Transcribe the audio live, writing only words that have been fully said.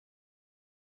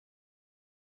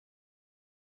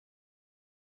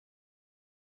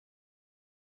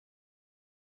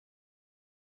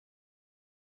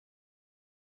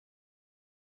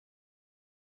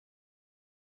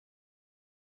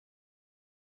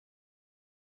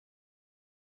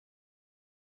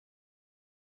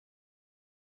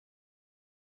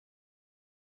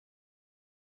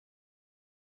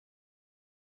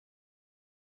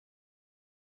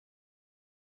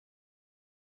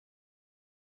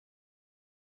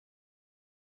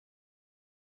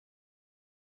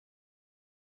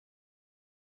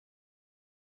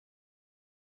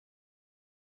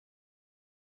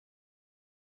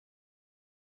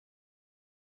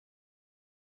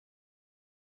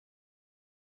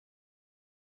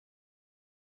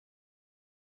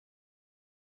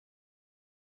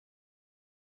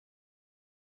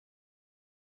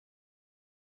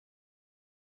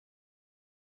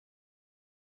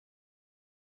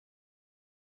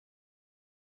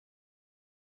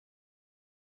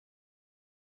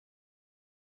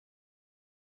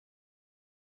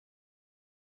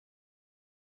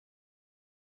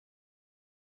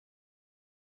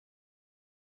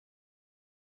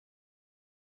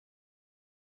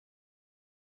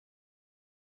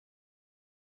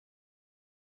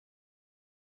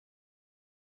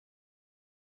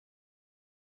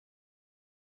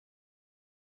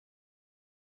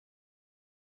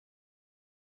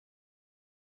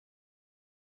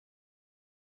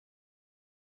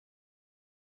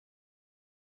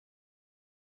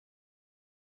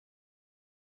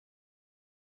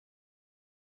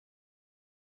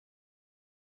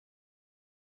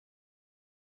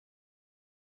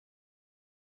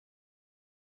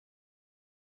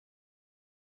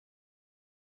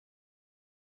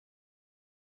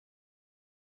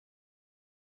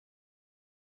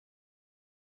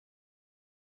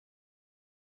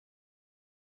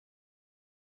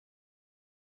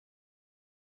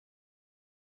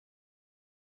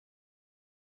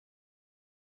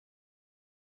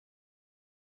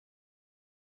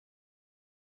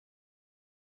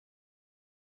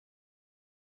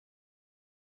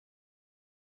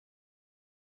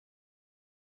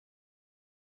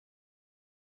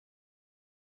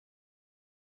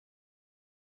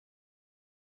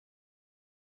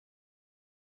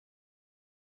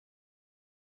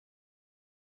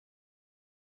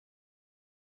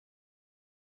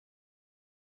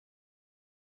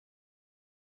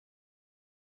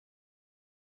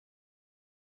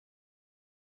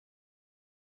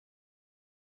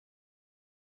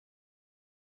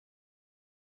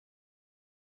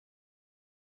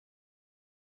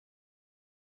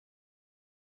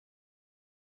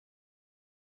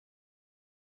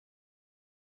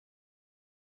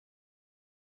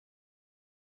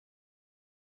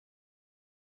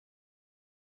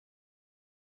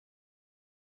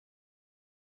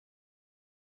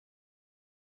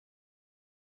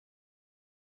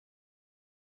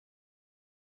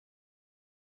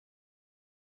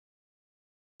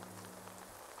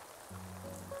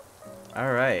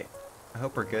Alright. I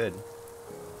hope we're good.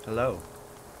 Hello.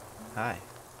 Hi.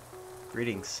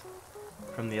 Greetings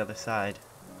from the other side.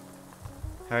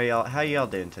 How y'all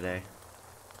doing today?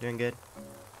 Doing good?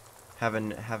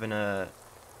 Having a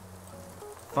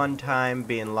fun time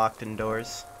being locked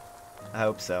indoors? I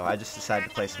hope so. I just decided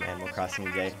to play some Animal Crossing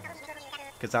today.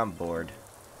 Because I'm bored.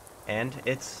 And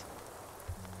it's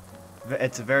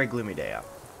a very gloomy day out.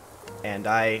 And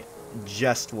I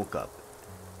just woke up.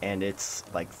 And it's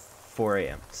like 4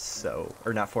 a.m. So,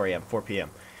 or not 4 a.m., 4 p.m.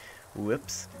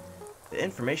 Whoops. The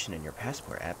information in your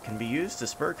Passport app can be used to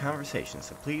spur conversation,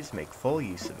 so please make full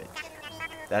use of it.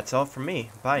 That's all from me.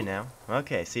 Bye now.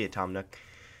 Okay, see you, Tom Nook.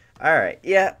 Alright,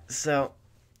 yeah, so,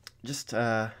 it's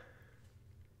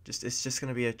just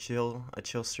gonna be a chill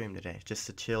stream today. Just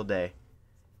a chill day.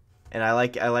 And I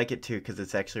like it too, because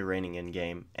it's actually raining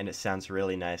in-game, and it sounds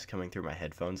really nice coming through my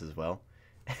headphones as well.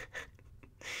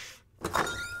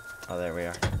 Oh, there we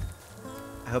are.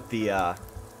 I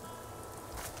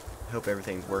hope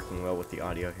everything's working well with the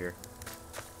audio here.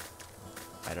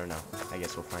 I don't know. I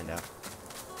guess we'll find out.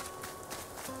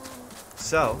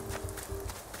 So,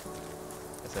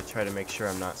 as I try to make sure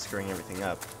I'm not screwing everything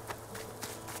up,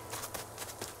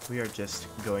 we are just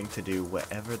going to do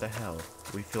whatever the hell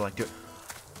we feel like doing.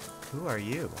 Who are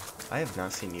you? I have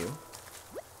not seen you.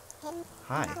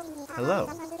 Hi. Hello.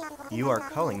 You are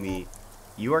calling me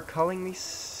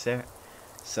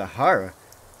Sahara,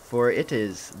 for it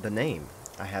is the name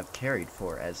I have carried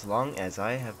for as long as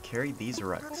I have carried these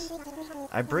rugs.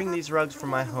 I bring these rugs from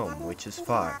my home, which is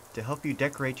far, to help you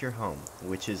decorate your home,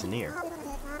 which is near.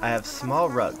 I have small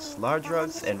rugs, large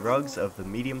rugs, and rugs of the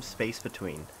medium space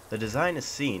between. The design is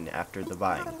seen after the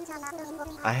buying.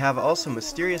 I have also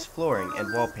mysterious flooring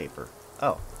and wallpaper.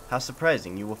 Oh, how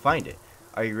surprising, you will find it.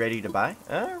 Are you ready to buy?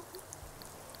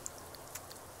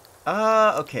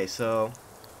 Okay, so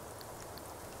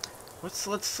let's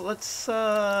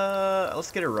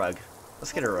get a rug.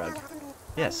 Let's get a rug.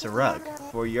 Yes, a rug.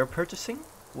 For your purchasing?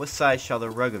 What size shall the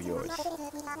rug of yours?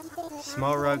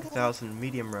 Small rug, 1,000.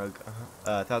 Medium rug,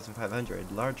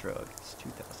 1,500. Large rug, it's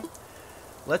 2,000.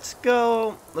 Let's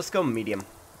go medium.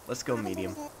 Let's go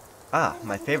medium. Ah,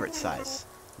 my favorite size.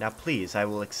 Now please, I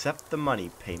will accept the money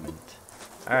payment.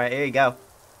 Alright, here you go.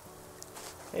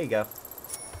 Here you go.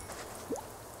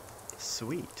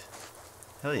 Sweet.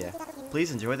 Hell yeah.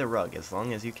 Please enjoy the rug as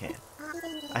long as you can.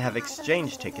 I have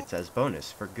exchange tickets as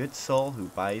bonus for good soul who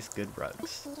buys good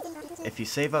rugs. If you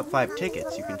save up 5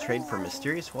 tickets, you can trade for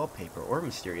mysterious wallpaper or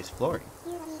mysterious flooring.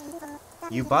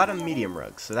 You bought a medium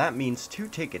rug, so that means 2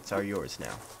 tickets are yours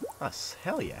now. Us,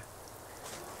 hell yeah.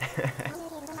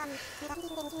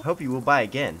 Hope you will buy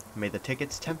again. May the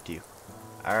tickets tempt you.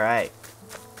 Alright.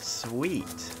 Sweet.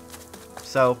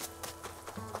 So,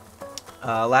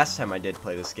 last time I did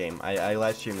play this game, I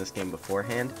live streamed this game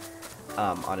beforehand,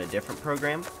 on a different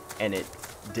program, and it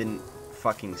didn't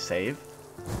fucking save.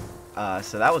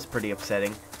 So that was pretty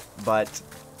upsetting, but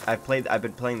I've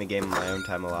been playing the game in my own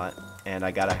time a lot, and I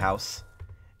got a house,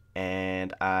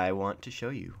 and I want to show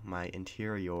you my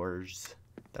interiors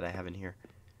that I have in here.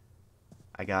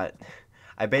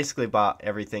 I basically bought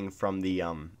everything from the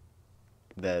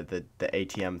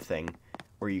ATM thing,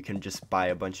 where you can just buy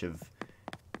a bunch of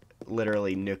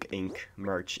literally Nook Inc.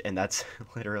 merch, and that's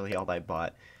literally all I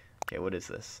bought. Okay, what is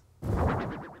this?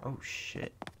 Oh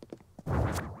shit.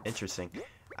 Interesting.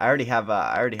 I already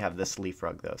have this leaf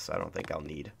rug though, so I don't think I'll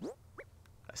need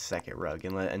a second rug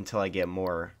until I get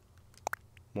more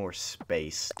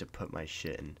space to put my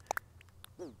shit in.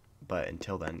 But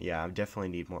until then, yeah, I definitely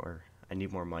need more. I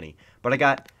need more money. But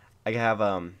I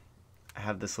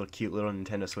have this little cute little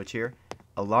Nintendo Switch here,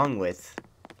 along with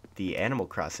the Animal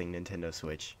Crossing Nintendo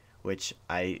Switch, which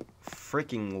I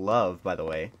freaking love, by the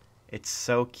way. It's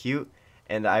so cute,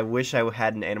 and I wish I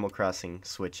had an Animal Crossing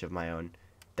Switch of my own.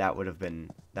 That would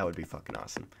be fucking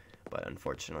awesome. But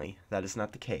unfortunately, that is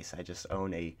not the case. I just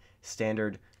own a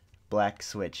standard black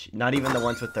Switch. Not even the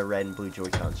ones with the red and blue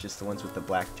Joy-Cons, just the ones with the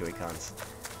black Joy-Cons.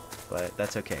 But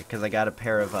that's okay, because I got a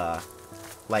pair of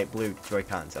light blue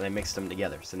Joy-Cons, and I mixed them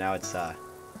together. So now it's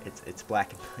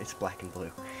black and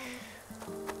blue.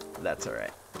 That's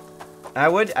alright. I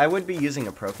would be using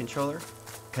a Pro Controller,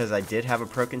 because I did have a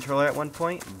Pro Controller at one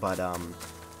point, but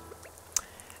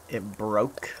it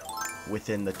broke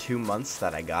within the 2 months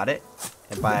that I got it.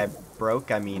 And by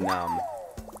broke, I mean look,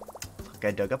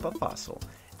 I dug up a fossil.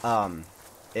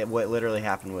 What literally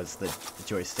happened was the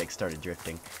joystick started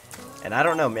drifting, and I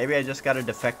don't know. Maybe I just got a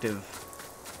defective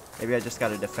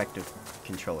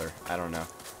controller. I don't know,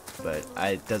 but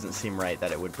it doesn't seem right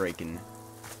that it would break in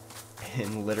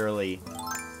literally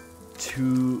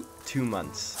two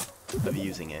months of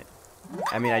using it.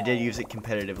 I mean, I did use it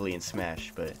competitively in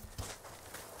Smash, but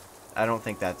I don't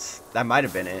think that might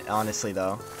have been it, honestly,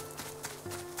 though.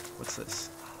 What's this?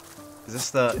 Is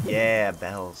this the... Yeah,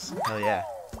 bells. Hell yeah.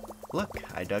 Look,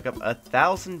 I dug up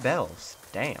 1,000 bells.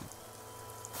 Damn.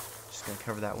 Just gonna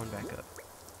cover that one back up.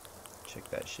 Check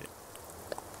that shit.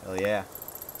 Hell yeah.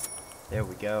 There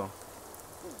we go.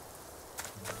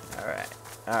 Alright.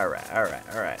 Alright,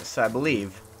 alright, alright. So I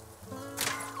believe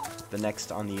the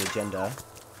next on the agenda...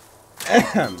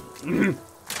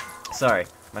 Sorry,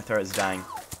 my throat is dying.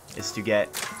 Is to get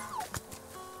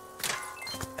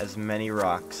as many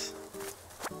rocks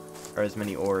or as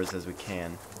many ores as we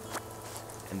can.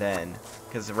 And then,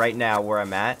 because right now where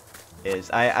I'm at is,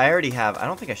 I already have, I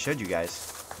don't think I showed you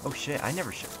guys. Oh shit, I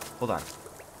never showed. Hold on.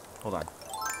 Hold on.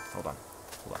 Hold on.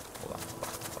 Hold on. Hold on. Hold on.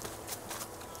 Hold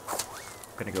on.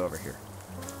 I'm gonna go over here.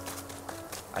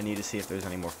 I need to see if there's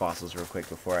any more fossils real quick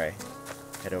before I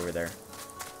head over there.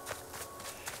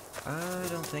 I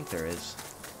don't think there is.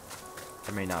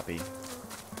 There may not be.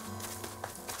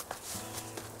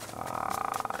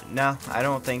 No, I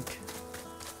don't think.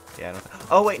 Yeah, I don't.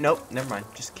 Oh wait, nope. Never mind.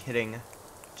 Just kidding.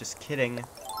 Just kidding.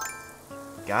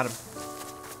 Got him.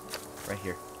 Right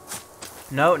here.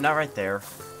 No, not right there.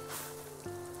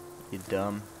 You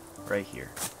dumb. Right here.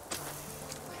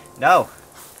 No.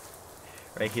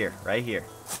 Right here. Right here.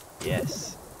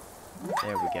 Yes.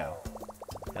 There we go.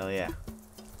 Hell yeah.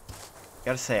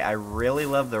 Gotta say, I really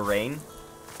love the rain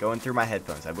going through my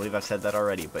headphones. I believe I've said that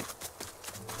already, but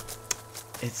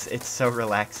it's so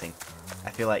relaxing. I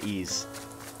feel at ease.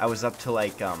 I was up till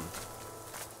like God,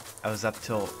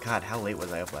 how late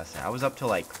was I up last night? I was up till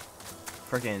like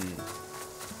freaking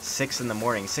 6 in the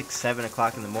morning, 6, 7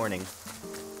 o'clock in the morning.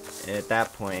 And at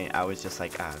that point, I was just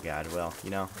like, oh god, well, you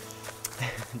know,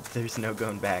 there's no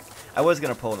going back. I was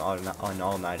gonna pull an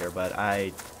all-nighter, but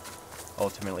I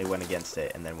ultimately went against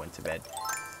it and then went to bed.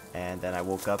 And then I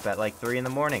woke up at like 3 in the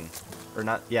morning. Or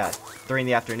not, yeah, 3 in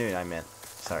the afternoon, I meant.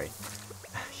 Sorry.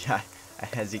 Yeah,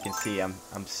 as you can see, I'm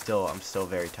still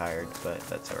very tired, but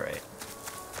that's alright.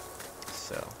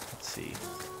 So, let's see.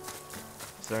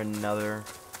 Is there another?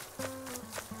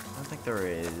 I don't think there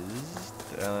is.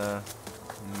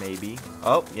 Maybe.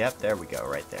 Oh, yep, there we go,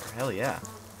 right there. Hell yeah.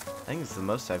 I think it's the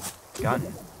most I've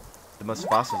gotten. The most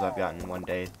fossils I've gotten in one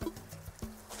day.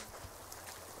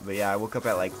 But yeah, I woke up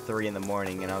at like 3 in the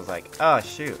morning and I was like, oh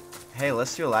shoot, hey,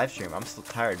 let's do a live stream. I'm still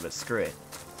tired, but screw it.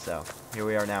 So, here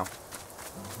we are now.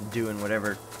 Doing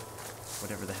whatever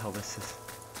the hell this is.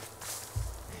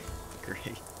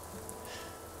 Great.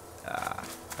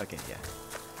 Okay, yeah.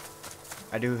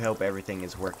 I do hope everything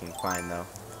is working fine though.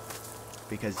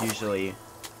 Because usually,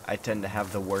 I tend to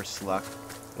have the worst luck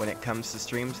when it comes to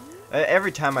streams.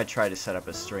 Every time I try to set up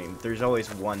a stream, there's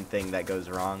always one thing that goes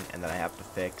wrong and that I have to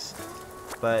fix.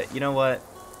 But, you know what?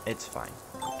 It's fine.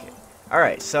 Okay.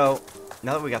 Alright, so,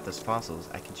 now that we got those fossils,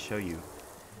 I can show you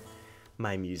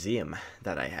my museum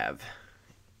that I have.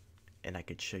 And I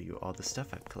could show you all the stuff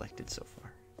I've collected so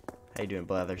far. How you doing,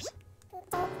 Blathers?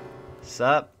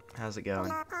 Sup? How's it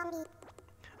going?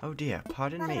 Oh dear,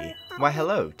 pardon me. Why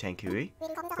hello, Tankui.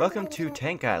 Welcome to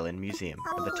Tank Island Museum.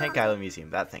 Or the Tank Island Museum,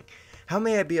 that thing. How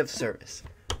may I be of service?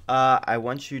 I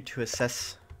want you to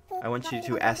assess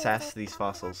these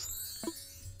fossils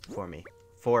for me.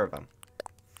 4 of them.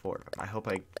 4 of them. I hope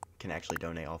I can actually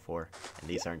donate all 4. And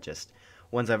these aren't just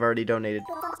ones I've already donated,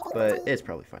 but it's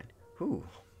probably fine. Ooh,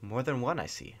 more than one I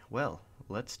see. Well,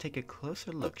 let's take a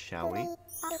closer look, shall we?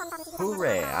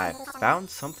 Hooray, I've found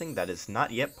something that is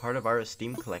not yet part of our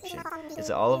esteemed collection. Is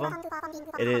it all of them?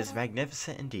 It is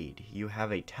magnificent indeed. You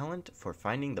have a talent for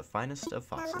finding the finest of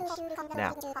fossils.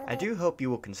 Now, I do hope you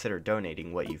will consider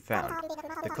donating what you found.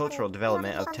 The cultural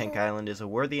development of Tank Island is a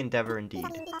worthy endeavor indeed.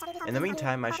 In the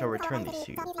meantime, I shall return these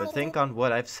to you, but think on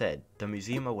what I've said. The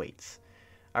museum awaits.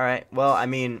 Alright, well, I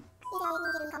mean,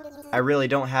 I really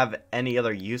don't have any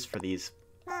other use for these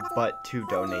but to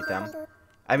donate them.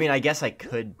 I mean, I guess I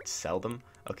could sell them.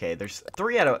 Okay, there's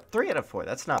 3 out of 4.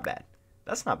 That's not bad.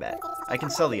 That's not bad. I can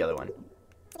sell the other one.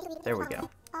 There we go.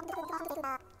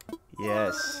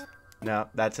 Yes. No,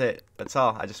 that's it. That's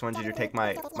all. I just wanted you to take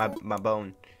my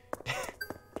bone.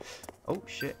 Oh,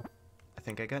 shit. I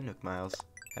think I got Nook Miles.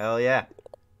 Hell yeah.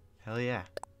 Hell yeah.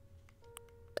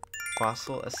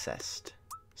 Fossil assessed.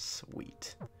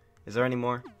 Sweet. Is there any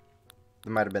more?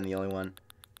 There might have been the only one.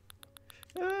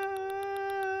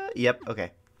 Yep,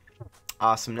 okay.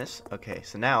 Awesomeness. Okay,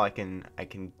 so now I can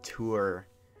tour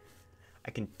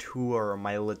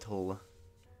my little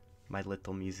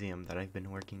museum that I've been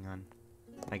working on.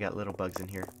 I got little bugs in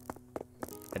here.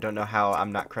 I don't know how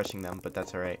I'm not crushing them, but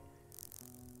that's alright.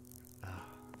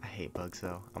 I hate bugs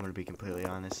though. I'm gonna be completely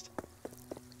honest.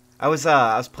 I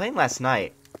was playing last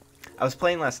night.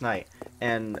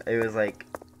 And it was like,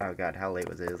 oh god, how late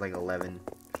was it? It was like 11.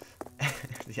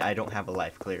 I don't have a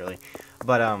life, clearly.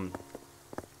 But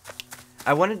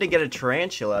I wanted to get a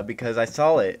tarantula because I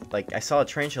saw it. Like, I saw a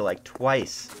tarantula like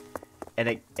twice, and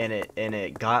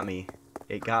it got me.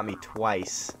 It got me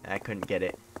twice. And I couldn't get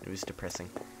it. It was depressing,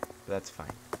 but that's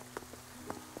fine.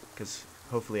 Because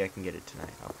hopefully I can get it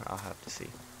tonight. I'll have to see.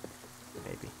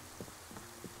 Maybe.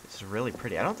 This is really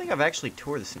pretty. I don't think I've actually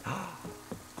toured this.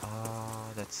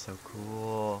 Oh, that's so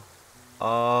cool.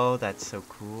 Oh, that's so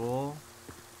cool.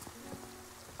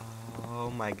 Oh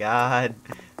my god.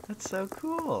 That's so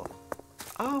cool.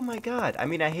 Oh my god. I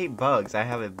mean, I hate bugs. I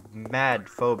have a mad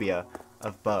phobia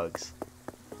of bugs.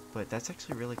 But that's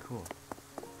actually really cool.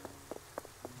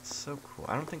 It's so cool.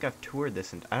 I don't think I've toured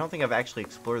this, and I don't think I've actually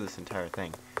explored this entire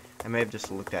thing. I may have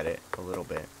just looked at it a little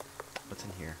bit. What's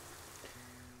in here?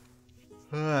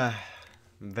 I'm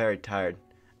very tired.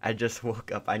 I just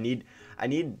woke up. I need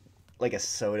like a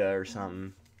soda or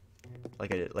something.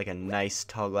 Like a nice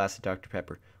tall glass of Dr.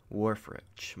 Pepper.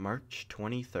 Wharfrich, March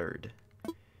 23rd.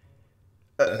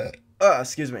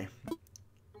 Excuse me.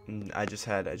 I just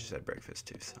had breakfast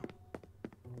too, so.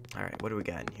 All right, what do we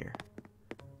got in here?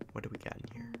 What do we got in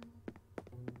here?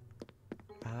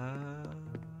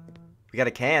 We got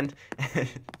a can.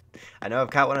 I know I've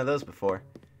caught one of those before.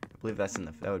 I believe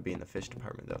that would be in the fish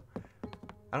department though.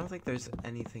 I don't think there's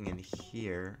anything in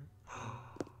here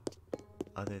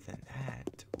other than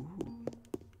that. Ooh.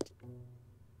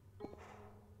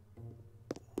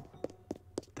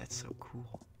 That's so cool.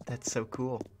 That's so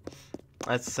cool.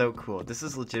 That's so cool. This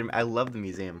is legitimate. I love the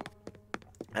museum.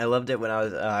 I loved it when I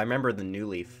was, I remember the New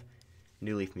Leaf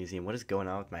Museum. What is going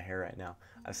on with my hair right now?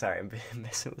 I'm sorry, I'm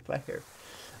messing with my hair.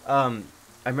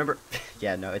 I remember,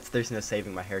 yeah, no, there's no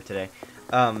saving my hair today.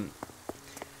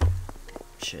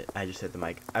 Shit, I just hit the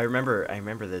mic. I remember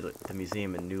the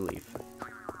museum in New Leaf.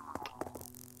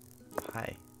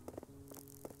 Hi.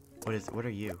 What are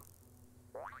you?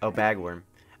 Oh, bagworm.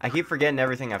 I keep forgetting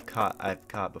everything I've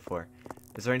caught before.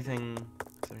 Is there anything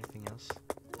else?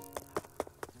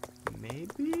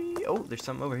 Maybe? Oh, there's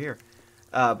something over here.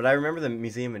 But I remember the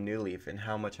museum in New Leaf and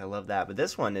how much I love that. But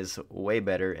this one is way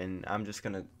better, and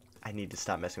I need to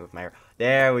stop messing with my hair.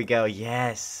 There we go,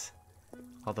 yes!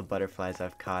 All the butterflies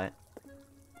I've caught.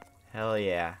 Hell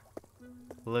yeah.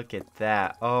 Look at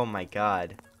that. Oh my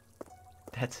god.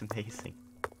 That's amazing.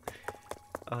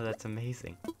 Oh, that's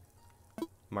amazing.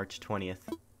 March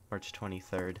 20th. March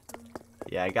 23rd.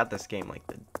 Yeah, I got this game like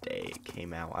the day it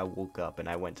came out. I woke up and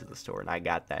I went to the store and I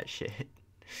got that shit.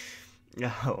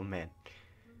 Oh man.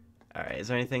 Alright, is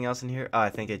there anything else in here? Oh, I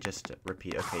think it just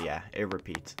repeats. Okay, yeah, it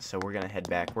repeats. So we're gonna head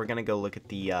back. We're gonna go look at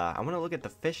the, I wanna look at the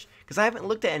fish. Because I haven't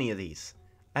looked at any of these.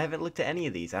 I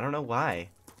don't know why.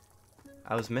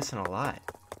 I was missing a lot.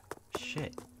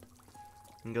 Shit.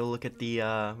 We can go look at the,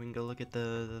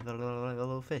 the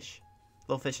little fish.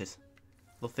 Little fishes.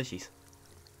 Little fishies.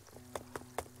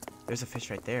 There's a fish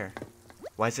right there.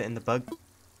 Why is it in the bug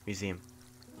museum?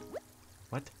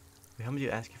 What? Wait, how much you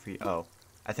asking for you? Oh,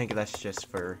 I think that's just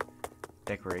for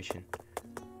decoration.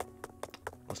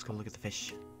 Let's go look at the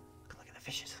fish. Go look at the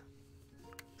fishes.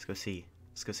 Let's go see.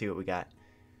 Let's go see what we got.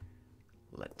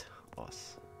 Let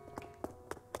us.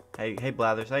 Hey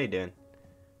Blathers, how you doing?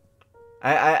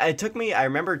 I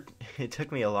remember it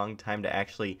took me a long time to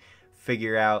actually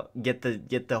figure out, get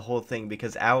the whole thing,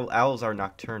 because owls are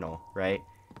nocturnal, right?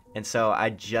 And so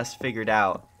I just figured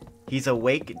out he's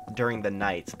awake during the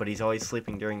nights, but he's always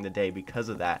sleeping during the day because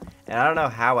of that. And I don't know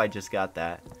how I just got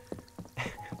that.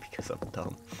 Because I'm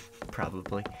dumb,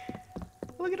 probably.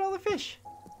 Look at all the fish.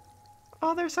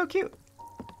 Oh, they're so cute.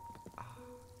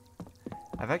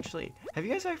 Have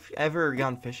you guys ever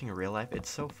gone fishing in real life? It's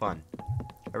so fun.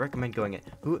 I recommend going it.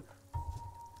 Who?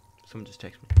 Someone just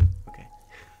texted me. Okay.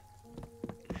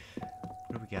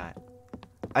 What do we got?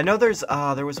 I know there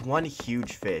was one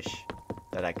huge fish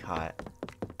that I caught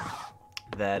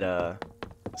that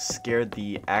scared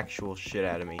the actual shit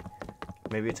out of me.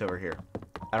 Maybe it's over here.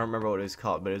 I don't remember what it was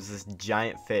called, but it was this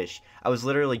giant fish. I was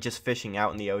literally just fishing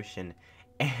out in the ocean,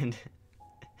 and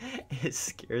it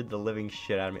scared the living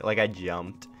shit out of me. Like, I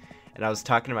jumped, and I was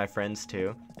talking to my friends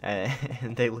too,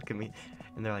 and they look at me,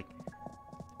 and they're like,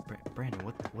 Brandon,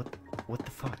 what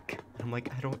the fuck? And I'm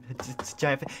like, it's a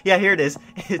giant fish. Yeah, here it is.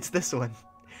 It's this one.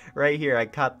 Right here, I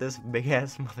caught this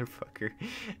big-ass motherfucker,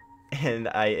 and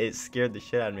it scared the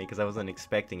shit out of me because I wasn't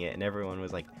expecting it, and everyone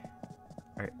was like,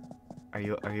 are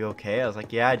you okay? I was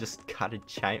like, yeah, I just caught a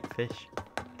giant fish.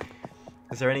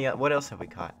 Is there any, what else have we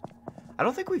caught? I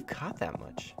don't think we've caught that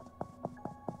much.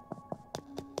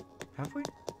 Have we?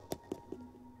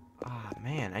 Ah,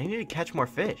 Man, I need to catch more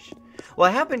fish. Well,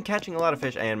 I have been catching a lot of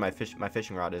fish, and my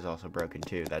fishing rod is also broken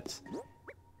too.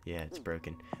 Yeah, it's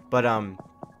broken. But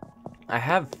I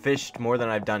have fished more than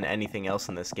I've done anything else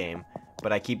in this game,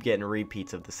 but I keep getting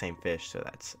repeats of the same fish, so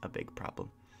that's a big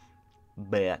problem.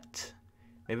 But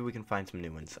maybe we can find some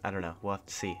new ones. I don't know. We'll have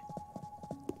to see.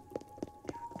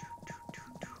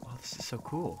 Oh, this is so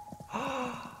cool.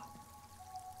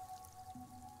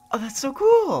 Oh, that's so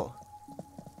cool.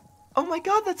 Oh my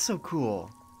god, that's so cool.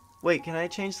 Wait, can I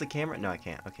change the camera? No, I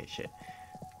can't. Okay, shit.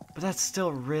 But that's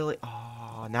still really...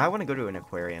 Oh, now I want to go to an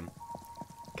aquarium.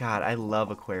 God, I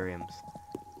love aquariums.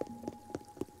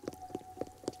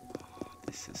 Oh,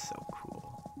 this is so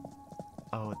cool.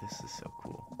 Oh, this is so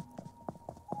cool.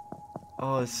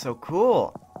 Oh, it's so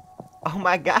cool. Oh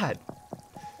my god.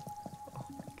 Oh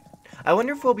my god. I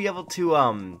wonder if we'll be able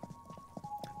to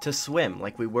swim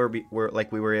like we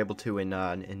were able to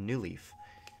in New Leaf,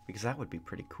 because that would be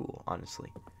pretty cool,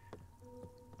 honestly.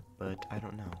 But I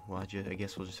don't know. Well, I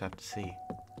guess we'll just have to see.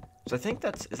 So I think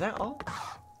is that all?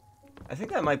 I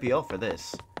think that might be all for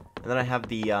this. And then I have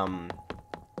the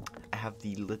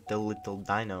little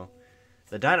dino,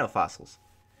 the dino fossils,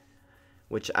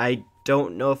 which I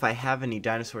don't know if I have any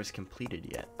dinosaurs completed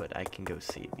yet, but I can go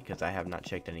see because I have not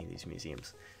checked any of these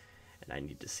museums, and I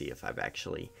need to see if I've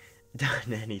actually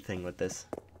done anything with this,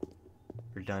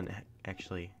 or done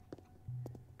actually,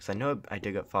 because I know I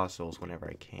dig up fossils whenever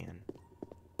I can.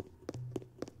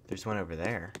 There's one over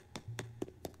there.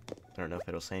 I don't know if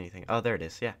it'll say anything. Oh, there it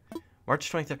is. Yeah, March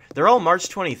 23rd. They're all March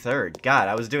 23rd. God,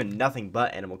 I was doing nothing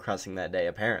but Animal Crossing that day,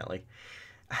 apparently.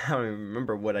 I don't even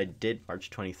remember what I did March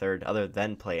 23rd other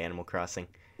than play Animal Crossing.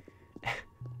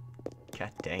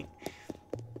 God dang.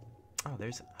 Oh,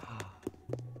 there's... Oh,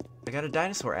 I got a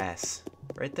dinosaur ass.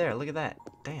 Right there. Look at that.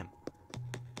 Damn.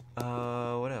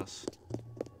 What else?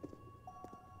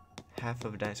 Half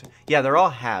of a dinosaur. Yeah, they're all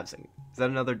halves. Is that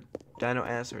another dino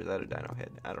ass or is that a dino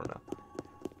head? I don't know.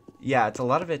 Yeah, a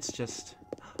lot of it's just...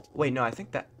 Wait, no, I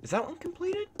think that... Is that one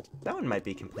completed? That one might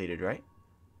be completed, right?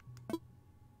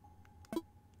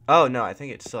 Oh, no, I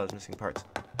think it still has missing parts.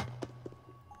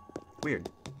 Weird.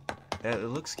 It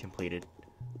looks completed.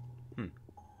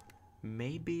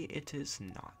 Maybe it is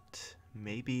not.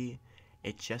 Maybe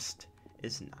it just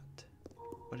is not.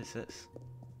 What is this?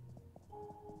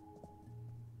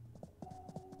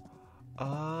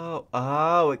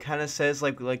 Oh, it kind of says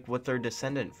like what they're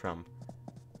descendant from.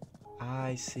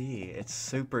 I see. It's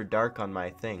super dark on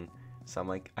my thing. So I'm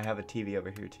like, I have a TV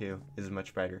over here too. This is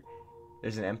much brighter.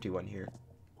 There's an empty one here.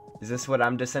 Is this what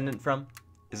I'm descendant from?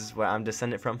 Is this what I'm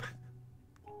descendant from?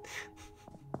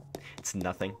 It's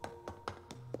nothing.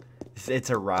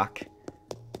 It's a rock.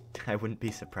 I wouldn't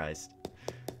be surprised.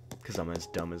 Because I'm as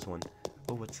dumb as one.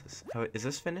 Oh, what's this? Is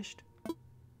this finished?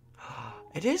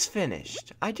 It is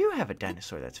finished. I do have a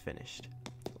dinosaur that's finished.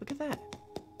 Look at that.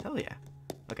 Hell yeah.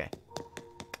 Okay.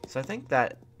 So I think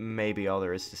that may be all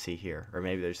there is to see here. Or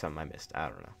maybe there's something I missed. I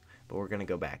don't know. But we're going to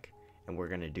go back. And we're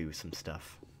going to do some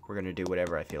stuff. We're going to do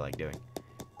whatever I feel like doing.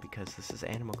 Because this is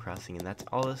Animal Crossing. And that's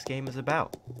all this game is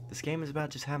about. This game is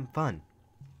about just having fun.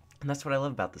 And that's what I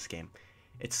love about this game.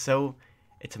 It's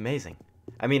amazing.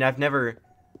 I mean, I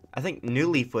think New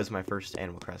Leaf was my first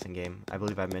Animal Crossing game. I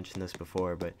believe I mentioned this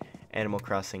before, but Animal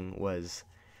Crossing was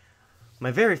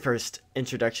my very first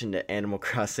introduction to Animal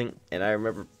Crossing, and I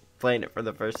remember playing it for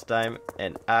the first time,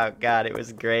 and oh god, it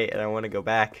was great, and I want to go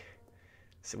back.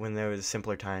 So when there was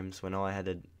simpler times, when all I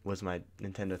had was my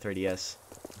Nintendo 3DS,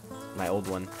 my old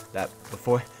one, that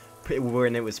before,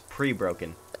 when it was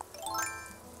pre-broken,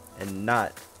 and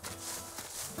not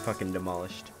fucking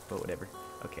demolished, but whatever.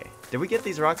 Okay, did we get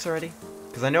these rocks already?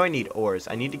 Because I know I need ores.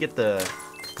 I need to get the...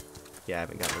 Yeah, I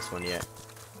haven't gotten this one yet.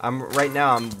 Right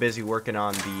now I'm busy working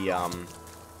on the,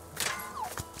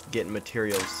 getting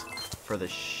materials for the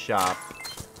shop.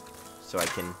 So I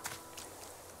can,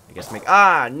 I guess make...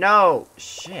 Ah, no!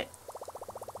 Shit.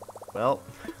 Well,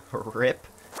 rip.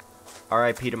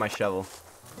 R.I.P. to my shovel.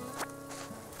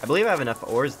 I believe I have enough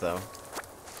ores, though.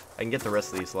 I can get the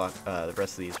rest of these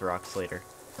rocks later.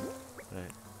 But,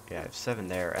 yeah, I have 7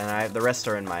 there, and the rest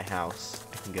are in my house.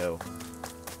 I can go.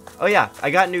 Oh yeah, I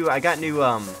got new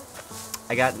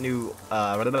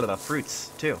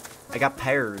fruits too. I got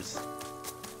pears.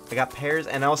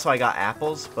 And also I got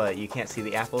apples, but you can't see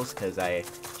the apples because I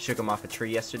shook them off a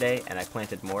tree yesterday, and I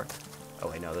planted more. Oh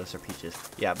wait, no, those are peaches.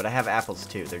 Yeah, but I have apples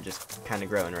too. They're just kind of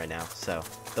growing right now, so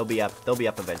they'll be up. They'll be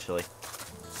up eventually.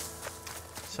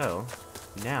 So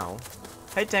now,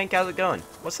 hey Tank, how's it going?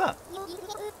 What's up?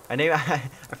 I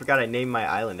forgot I named my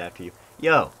island after you.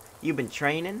 Yo, you been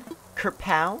training,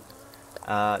 Kerpow?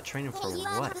 Training for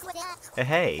what?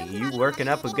 Hey, you working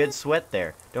up a good sweat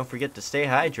there. Don't forget to stay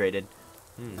hydrated.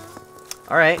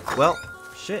 Alright, well,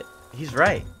 shit. He's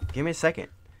right. Give me a second.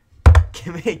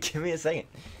 Give me a second.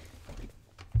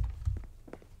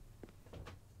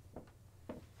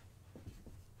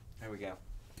 There we go.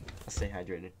 I'll stay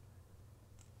hydrated.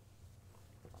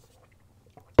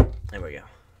 There we go.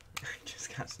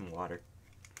 Just got some water.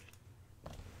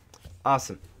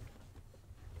 Awesome.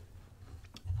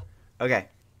 Okay.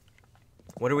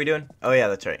 What are we doing? Oh yeah,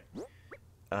 that's right.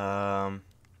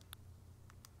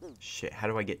 Shit, how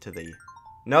do I get to the...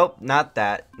 Nope, not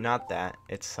that. Not that.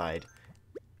 It's side.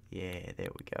 Yeah, there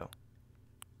we go.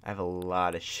 I have a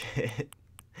lot of shit.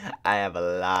 I have a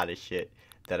lot of shit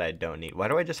that I don't need. Why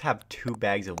do I just have 2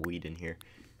 bags of weed in here?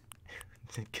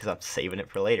 Because I'm saving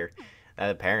it for later.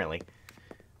 Apparently.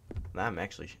 Now I'm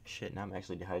actually... Shit, now I'm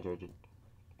actually dehydrated.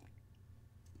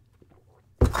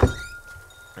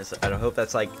 I don't hope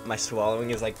that's like... My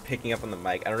swallowing is like picking up on the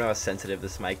mic. I don't know how sensitive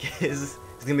this mic is.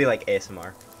 It's gonna be like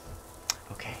ASMR.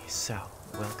 Okay, so...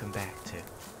 Welcome back to...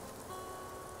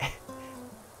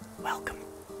 Welcome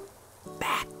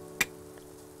back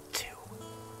to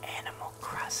Animal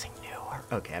Crossing New World.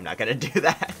 Okay, I'm not gonna do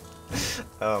that.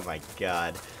 Oh my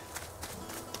god.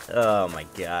 Oh my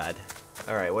god.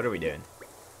 Alright, what are we doing?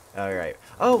 Alright.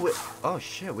 Oh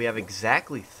shit, we have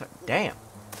exactly... Damn.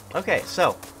 Okay,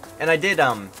 so... And I did,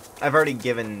 I've already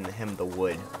given him the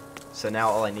wood. So now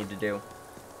all I need to do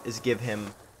is give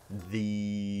him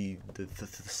the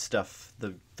stuff,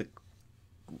 the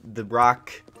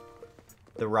rock,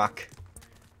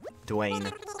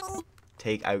 Dwayne,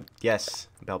 take out, yes,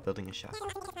 about building a shop.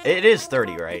 It is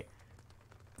 30, right?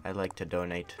 I'd like to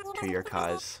donate to your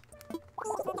cause.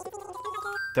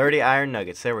 30 iron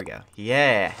nuggets, there we go.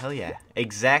 Yeah, hell yeah,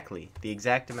 exactly, the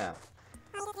exact amount.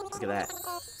 Look at that.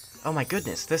 Oh my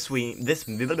goodness, this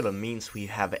means we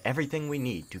have everything we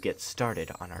need to get started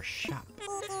on our shop.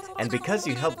 And because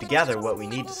you helped gather what we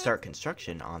need to start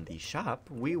construction on the shop,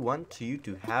 we want you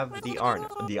to have the honor.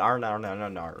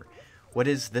 What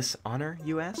is this honor,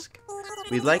 you ask?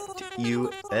 We'd like you,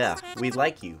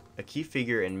 a key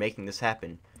figure in making this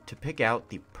happen, to pick out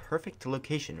the perfect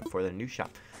location for the new shop.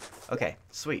 Okay,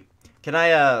 sweet. Can I,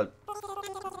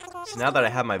 so now that I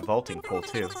have my vaulting pole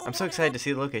too, I'm so excited to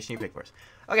see the location you pick for us.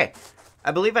 Okay,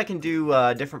 I believe I can do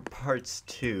different parts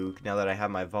too, now that I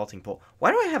have my vaulting pole.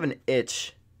 Why do I have an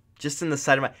itch just in the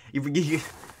side of my...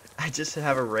 I just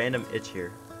have a random itch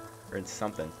here. Or in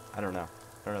something. I don't know.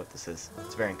 I don't know what this is.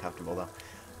 It's very uncomfortable though.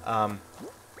 Well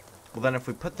then if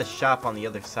we put the shop on the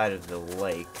other side of the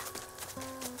lake,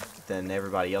 then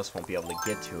everybody else won't be able to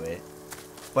get to it.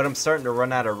 But I'm starting to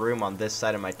run out of room on this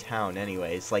side of my town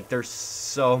anyways. Like, there's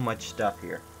so much stuff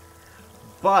here.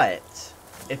 But,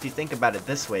 if you think about it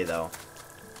this way, though,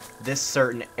 this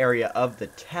certain area of the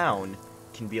town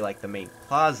can be like the main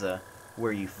plaza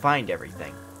where you find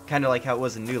everything. Kind of like how it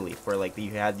was in New Leaf, where like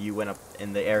you went up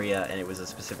in the area and it was a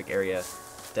specific area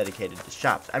dedicated to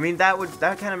shops. I mean, that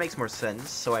kind of makes more sense,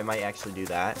 so I might actually do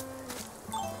that.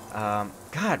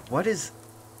 God, what is...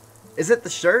 Is it the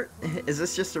shirt? Is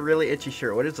this just a really itchy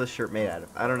shirt? What is this shirt made out of?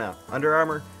 I don't know. Under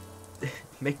Armour?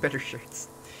 Make better shirts.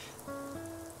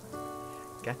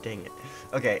 God dang it.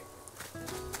 Okay.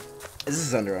 This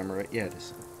is Under Armour, right? Yeah, it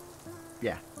is.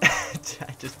 Yeah. I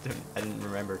didn't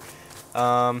remember.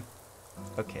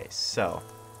 Okay, so.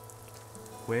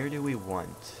 Where do we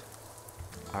want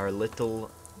our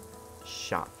little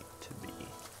shop to be?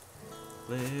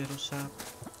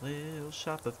 Little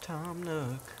shop of Tom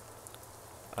Nook.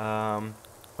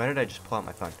 Why did I just pull out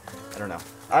my phone? I don't know.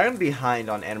 I'm behind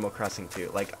on Animal Crossing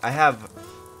 2. Like, I have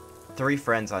 3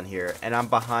 friends on here, and I'm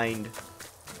behind.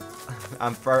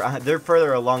 They're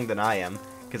further along than I am,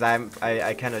 because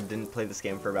I kind of didn't play this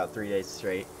game for about 3 days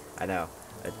straight. I know,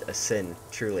 a sin,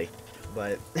 truly,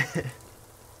 but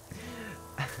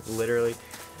literally.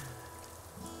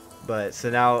 But so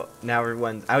now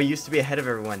everyone's. I used to be ahead of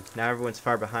everyone. Now everyone's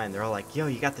far behind. They're all like, "Yo,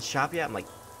 you got the shop yet?" I'm like,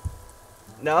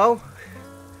 "No."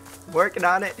 Working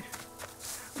on it.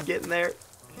 I'm getting there.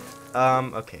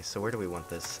 Okay, so where do we want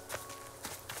this?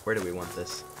 Where do we want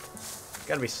this?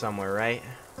 Gotta be somewhere, right?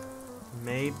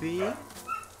 Maybe?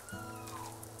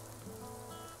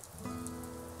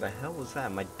 The hell was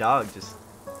that? My dog just...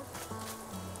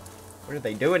 What are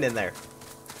they doing in there?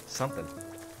 Something.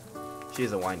 She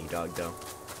is a whiny dog, though.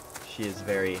 She is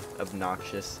very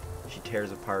obnoxious. She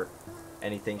tears apart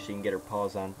anything she can get her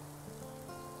paws on.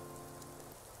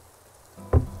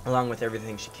 Along with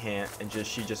everything she can't, and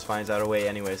she just finds out a way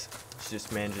anyways. She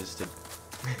just manages to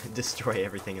destroy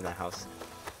everything in the house.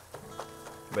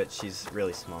 But she's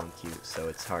really small and cute, so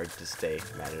it's hard to stay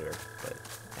mad at her. But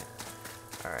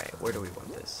Alright, where do we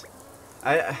want this?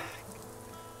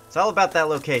 It's all about that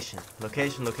location.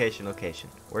 Location, location, location.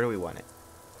 Where do we want it?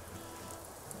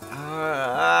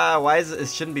 Why is it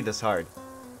shouldn't be this hard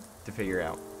to figure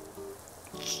out.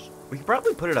 We could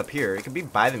probably put it up here. It could be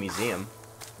by the museum.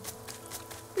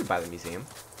 Be by the museum,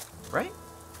 right?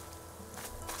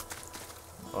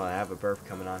 Oh, I have a burp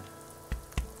coming on.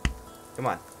 Come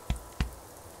on.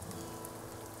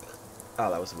 Oh,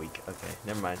 that was weak. Okay,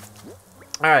 never mind.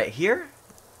 Alright, here?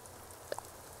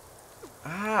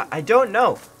 I don't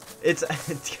know. It's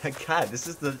God, this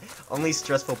is the only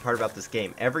stressful part about this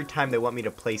game. Every time they want me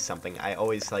to play something, I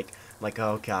always I'm like,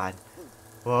 oh God.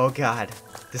 Oh God.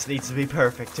 This needs to be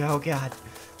perfect. Oh God.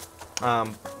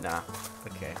 Nah.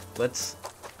 Okay.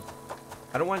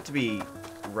 I don't want it to be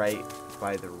right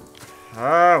by the...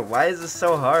 why is this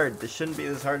so hard? This shouldn't be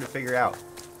this hard to figure out.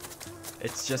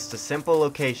 It's just a simple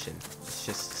location. It's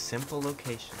just a simple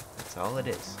location. That's all it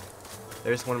is.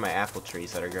 There's one of my apple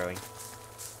trees that are growing.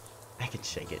 I can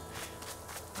shake it.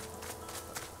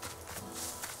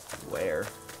 Where?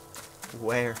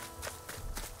 Where?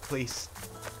 Please.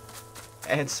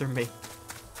 Answer me.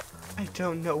 I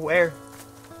don't know where.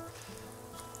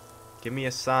 Give me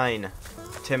a sign.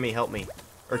 Timmy, help me.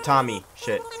 Or Tommy.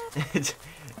 Shit. It's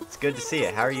good to see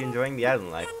you. How are you enjoying the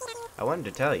island life? I wanted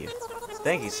to tell you.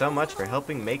 Thank you so much for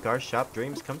helping make our shop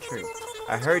dreams come true.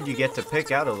 I heard you get to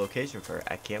pick out a location for it.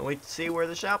 I can't wait to see where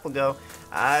the shop will go.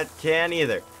 I can't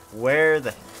either. Where?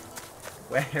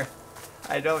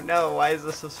 I don't know. Why is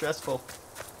this so stressful?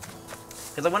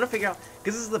 Because I want to figure out...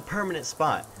 Because this is the permanent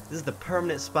spot. This is the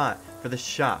permanent spot for the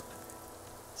shop.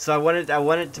 So I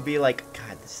want it to be like...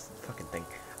 God, this fucking thing.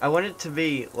 I want it to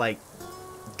be, like,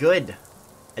 good.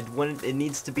 It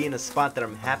needs to be in a spot that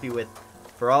I'm happy with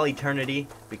for all eternity.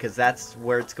 Because that's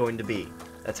where it's going to be.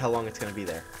 That's how long it's going to be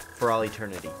there. For all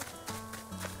eternity.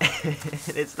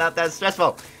 It's not that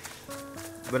stressful.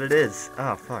 But it is.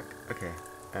 Oh, fuck. Okay.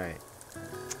 Alright.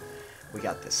 We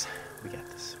got this. We got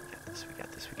this. We got this. We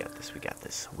got this. We got this. We got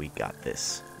this. We got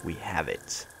this. We have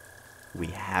it. We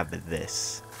have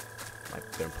this. I'm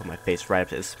gonna put my face right up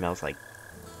to it. It smells like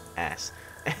ass.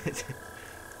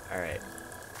 Alright.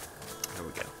 Here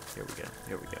we go. Here we go.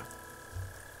 Here we go.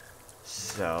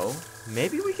 So,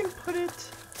 maybe we can put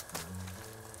it...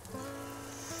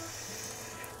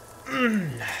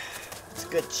 It's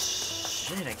good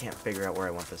shit. I can't figure out where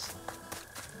I want this.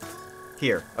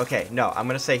 Here. Okay, no, I'm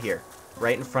gonna say here.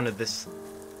 Right in front of this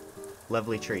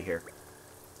lovely tree here.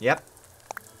 Yep.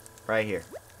 Right here.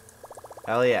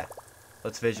 Hell yeah.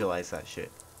 Let's visualize that shit.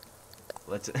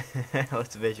 Let's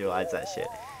visualize that shit.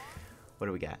 What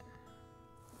do we got?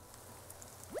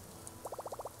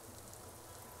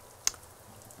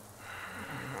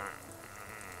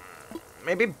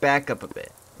 Maybe back up a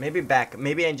bit.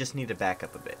 Maybe I just need to back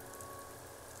up a bit.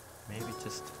 Maybe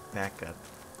just back up.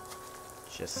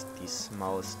 Just the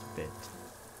smallest bit.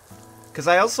 Cause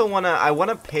I also I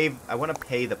wanna pay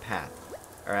the path.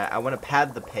 Alright, I wanna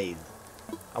pad the pave.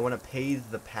 I wanna pave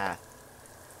the path.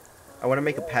 I wanna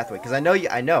make a pathway. Cause I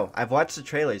know, I've watched the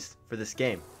trailers for this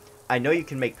game. I know you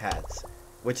can make paths.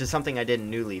 Which is something I did in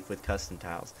New Leaf with custom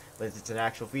tiles. But it's an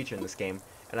actual feature in this game.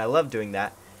 And I love doing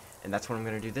that. And that's what I'm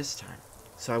gonna do this time.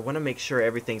 So I wanna make sure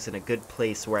everything's in a good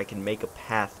place where I can make a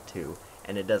path to.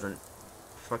 And it doesn't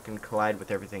fucking collide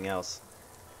with everything else.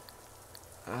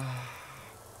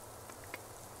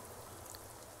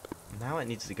 Now it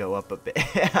needs to go up a bit.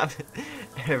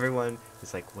 Everyone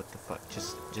is like, what the fuck?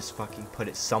 Just fucking put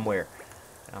it somewhere.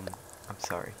 I'm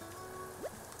sorry.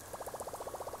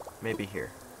 Maybe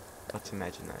here. Let's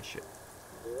imagine that shit.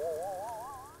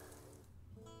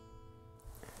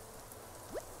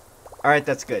 Alright,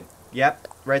 that's good. Yep,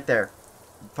 right there.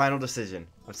 Final decision.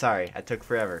 I'm sorry, I took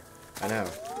forever. I know.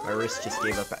 My wrist just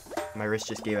gave up. My wrist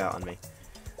just gave out on me.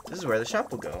 This is where the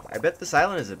shop will go. I bet this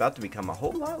island is about to become a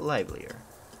whole lot livelier.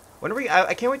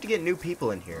 I can't wait to get new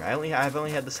people in here. I've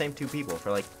only had the same 2 people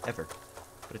for like ever,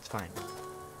 but it's fine.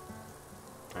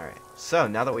 All right. So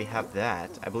now that we have that,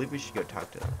 I believe we should go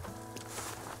talk to them.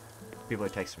 People are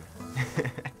texting me.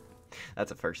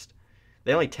 That's a first.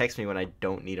 They only text me when I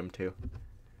don't need them to.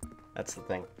 That's the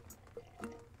thing.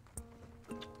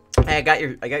 Hey, I got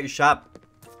your shop.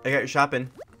 I got your shopping.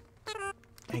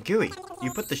 Hey, Gooey,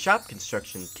 you put the shop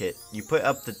construction kit. You put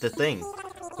up the thing.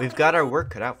 We've got our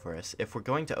work cut out for us if we're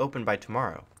going to open by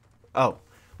tomorrow. Oh,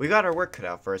 we got our work cut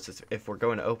out for us if we're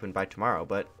going to open by tomorrow,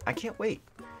 but I can't wait.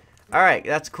 Alright,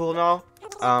 that's cool and all.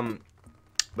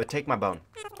 But take my bone.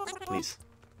 Please.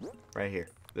 Right here.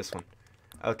 This one.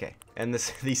 Okay. And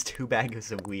these 2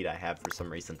 bags of weed I have for some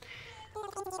reason.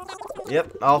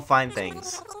 Yep, all fine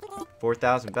things.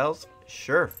 4,000 bells?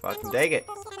 Sure, fucking dig it.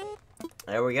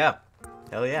 There we go.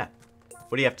 Hell yeah.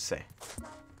 What do you have to say?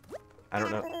 I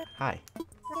don't know. Hi.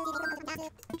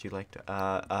 Would you like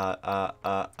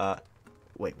to,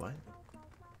 wait, what?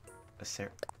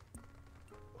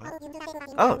 What?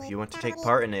 Oh, you want to take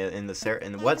part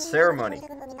in what ceremony?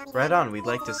 Right on, we'd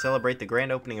like to celebrate the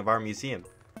grand opening of our museum.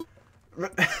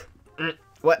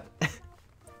 What?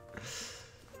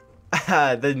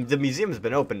 The museum's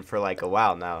been open for like a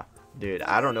while now. Dude,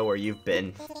 I don't know where you've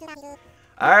been.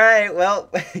 Alright, well,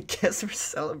 I guess we're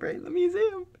celebrating the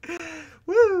museum.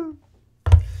 Woo!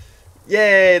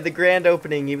 Yay, the grand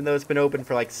opening, even though it's been open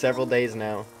for like several days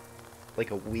now.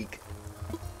 Like a week.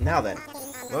 Now then,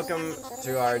 welcome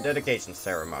to our dedication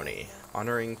ceremony,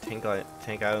 honoring Tank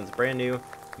Island's brand new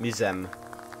museum.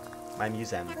 My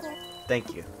museum.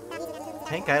 Thank you.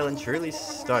 Tank Island truly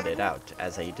started out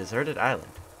as a deserted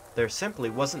island. There simply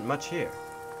wasn't much here.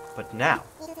 But now,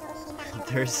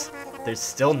 there's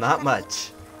still not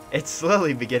much. It's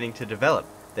slowly beginning to develop,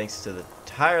 thanks to the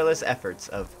tireless efforts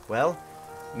of, well,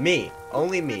 me.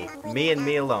 Only me. Me and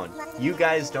me alone. You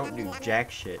guys don't do jack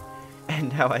shit.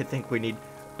 And now I think we need...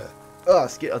 Oh,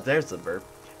 there's the burp.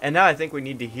 And now I think we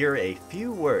need to hear a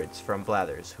few words from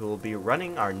Blathers, who will be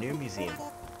running our new museum.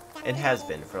 It has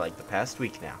been for like the past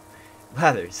week now.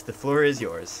 Blathers, the floor is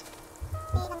yours.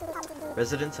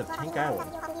 Residents of Tank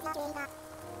Island.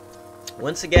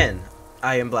 Once again,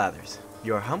 I am Blathers,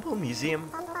 your humble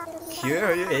museum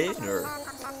curator.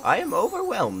 I am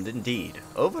overwhelmed indeed,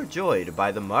 overjoyed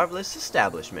by the marvelous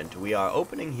establishment we are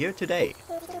opening here today.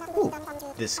 Ooh,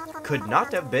 this could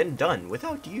not have been done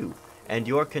without you and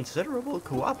your considerable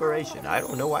cooperation. I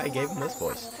don't know why I gave him this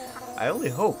voice. I only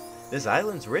hope this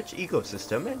island's rich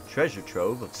ecosystem and treasure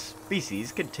trove of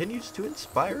species continues to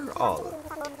inspire all.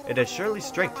 It has surely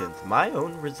strengthened my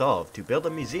own resolve to build a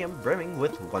museum brimming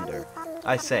with wonder.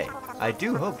 I say, I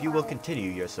do hope you will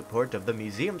continue your support of the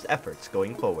museum's efforts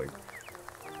going forward.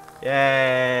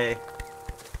 Yay!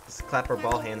 Let's clap our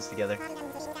ball hands together.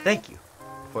 Thank you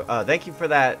for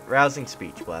that rousing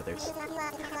speech, Blathers.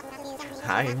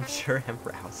 I am sure I'm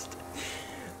roused.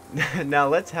 Now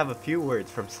let's have a few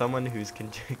words from someone whose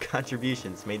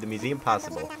contributions made the museum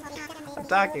possible. I'm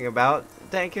talking about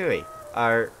Tankui,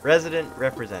 our resident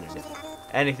representative.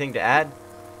 Anything to add?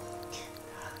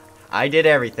 I did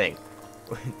everything.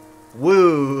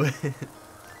 Woo!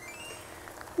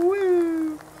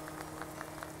 Woo!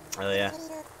 Oh yeah.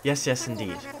 Yes, yes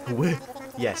indeed. Woo!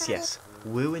 Yes, yes.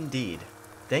 Woo indeed.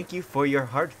 Thank you for your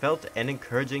heartfelt and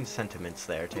encouraging sentiments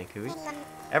there, Tankui.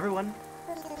 Everyone,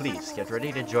 please get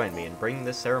ready to join me in bringing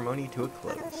this ceremony to a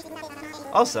close.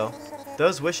 Also,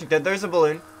 those wishing that there's a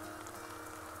balloon.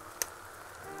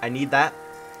 I need that.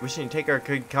 Wishing to take our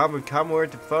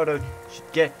commemorative photo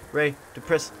should get ready to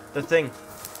press the thing.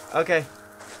 Okay.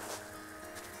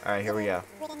 Alright, here we go.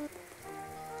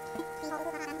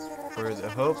 For the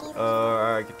hope of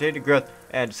our continued growth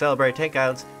and to celebrate Tank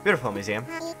Island's beautiful museum.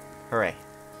 Hooray.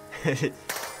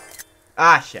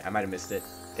 Ah, shit, I might have missed it.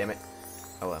 Damn it.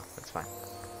 Oh well, that's fine.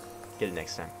 Get it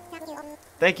next time.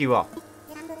 Thank you all.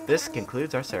 This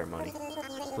concludes our ceremony.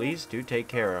 Please do take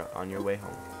care on your way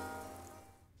home.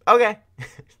 Okay.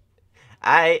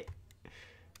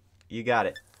 You got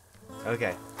it.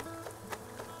 Okay.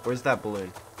 Where's that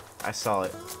balloon? I saw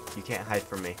it. You can't hide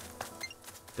from me.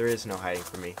 There is no hiding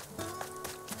from me.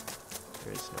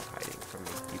 There is no hiding from me.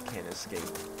 You can't escape.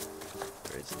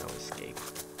 There is no escape.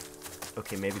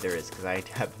 Okay, maybe there is, because I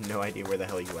have no idea where the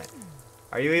hell you went.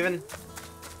 Are you even?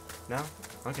 No?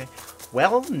 Okay.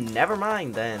 Well, never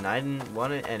mind then. I didn't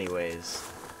want it anyways.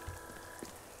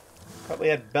 Probably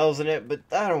had bells in it, but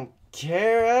I don't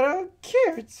care. I don't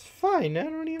care. It's fine. I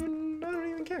don't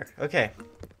even care. Okay.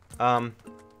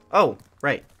 Oh,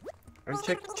 right.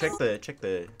 Check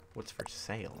the what's for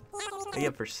sale. What do you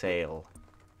have for sale?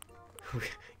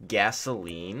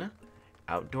 Gasoline,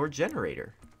 outdoor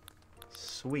generator.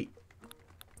 Sweet.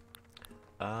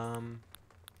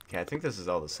 Okay, I think this is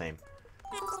all the same.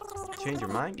 Change your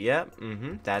mind? Yep.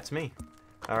 That's me.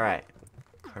 Alright.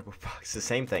 Cardboard box, the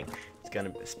same thing. It's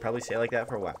gonna probably stay like that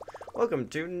for a while. Welcome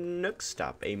to Nook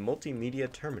Stop, a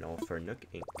multimedia terminal for Nook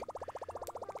Inc.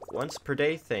 Once per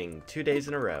day thing, 2 days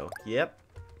in a row. Yep.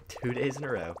 2 days in a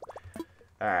row.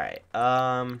 Alright,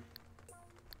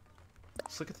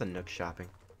 let's look at the Nook shopping.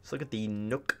 Let's look at the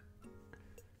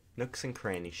Nooks and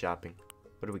Cranny shopping.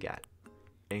 What do we got?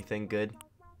 Anything good?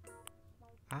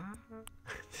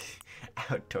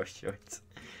 Outdoor shorts.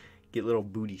 Get little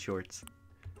booty shorts.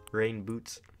 Rain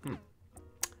boots.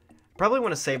 Probably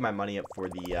want to save my money up for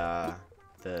the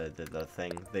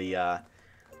thing.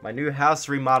 My new house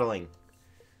remodeling.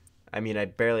 I mean, I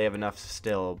barely have enough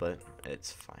still, but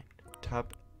it's fine.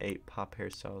 Top 8 pop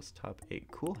hairstyles. Top 8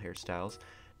 cool hairstyles.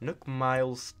 Nook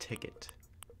Miles ticket.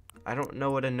 I don't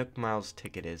know what a Nook Miles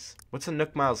ticket is. What's a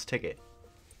Nook Miles ticket?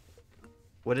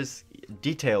 What is...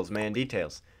 Details, man,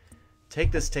 details.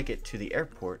 Take this ticket to the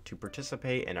airport to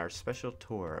participate in our special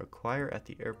tour. Acquire at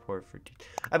the airport for...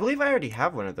 I believe I already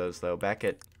have one of those, though, back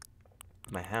at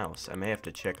my house. I may have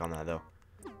to check on that, though.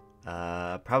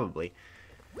 Probably.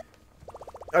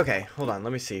 Okay, hold on.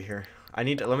 Let me see here. Let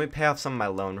me pay off some of my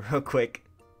loan real quick.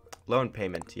 Loan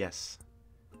payment, yes.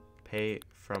 Pay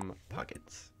from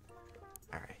pockets.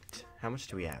 Alright. How much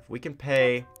do we have? We can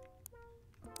pay...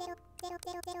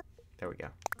 There we go.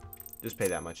 Just pay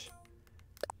that much.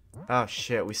 Oh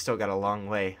shit, we still got a long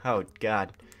way. Oh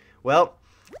god. Well,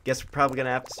 guess we're probably gonna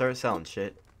have to start selling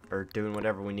shit. Or doing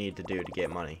whatever we need to do to get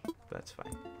money. That's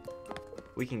fine.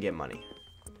 We can get money.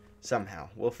 Somehow.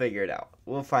 We'll figure it out.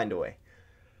 We'll find a way.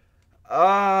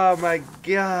 Oh my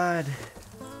god.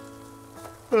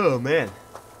 Oh man.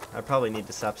 I probably need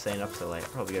to stop staying up so late. I'm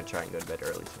probably gonna try and go to bed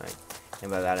early tonight. And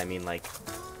by that I mean like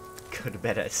go to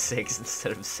bed at 6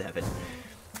 instead of 7.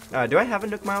 Do I have a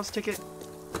Nook Miles ticket?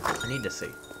 I need to see.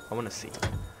 I want to see.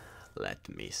 Let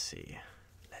me see.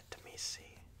 Let me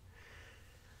see.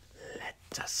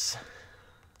 Let us.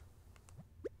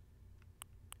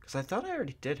 Because I thought I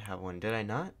already did have one. Did I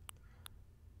not?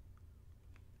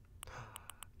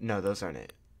 No, those aren't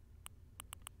it.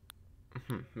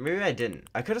 Maybe I didn't.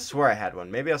 I could have swore I had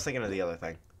one. Maybe I was thinking of the other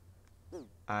thing.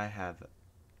 I have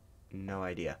no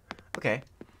idea. Okay.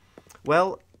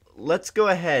 Well, let's go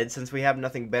ahead, since we have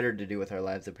nothing better to do with our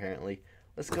lives, apparently.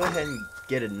 Let's go ahead and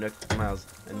get a Nook Miles,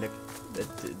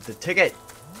 the ticket.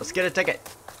 Let's get a ticket.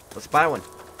 Let's buy one.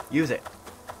 Use it.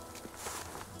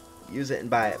 Use it and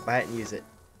buy it. Buy it and use it.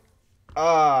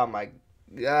 Oh my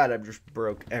god, I just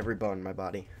broke every bone in my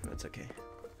body. That's okay.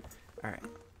 Alright,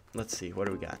 let's see. What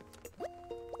do we got?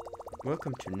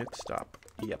 Welcome to Nook Stop.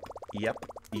 Yep, yep,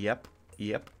 yep,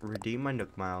 yep. Redeem my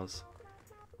Nook Miles.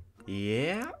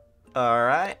 Yeah.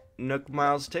 Alright. Nook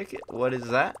Miles ticket. What is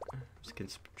that? Just can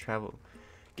travel.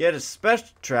 Get a special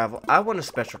travel. I want a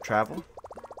special travel.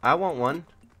 I want one.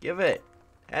 Give it.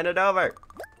 Hand it over.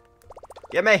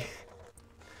 Give me.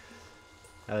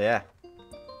 Oh yeah.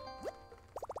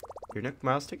 Your Nook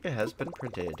Miles ticket has been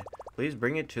printed. Please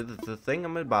bring it to the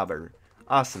thingamabobber.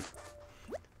 Awesome.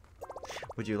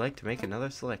 Would you like to make another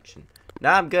selection?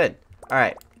 Nah, I'm good.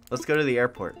 Alright. Let's go to the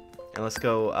airport. And let's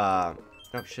go, oh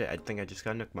shit. I think I just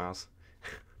got Nook Miles.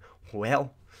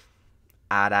 Well.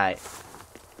 Alright.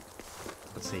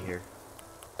 Let's see here.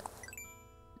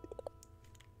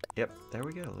 Yep, there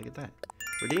we go. Look at that.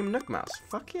 Redeem Nook Miles.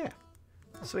 Fuck yeah.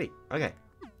 Sweet. Okay.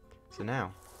 So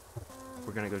now,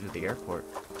 we're gonna go to the airport.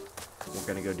 We're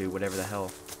gonna go do whatever the hell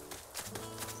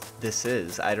this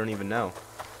is. I don't even know.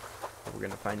 But we're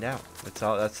gonna find out. That's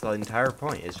all. That's the entire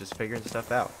point. Is just figuring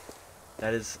stuff out.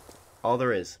 That is all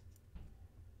there is.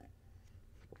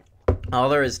 All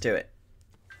there is to it.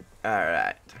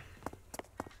 Alright.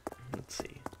 Let's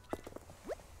see.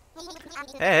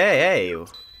 Hey.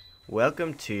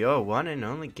 Welcome to your one and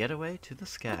only getaway to the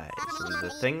skies.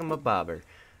 The thingamabobber.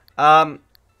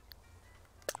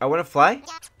 I want to fly,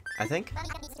 I think.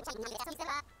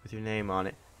 With your name on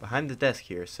it. Behind the desk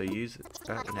here, so use it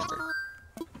whenever.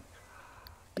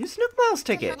 Use Nook Miles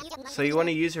ticket. So you want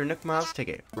to use your Nook Miles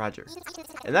ticket. Roger.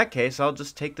 In that case, I'll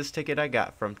just take this ticket I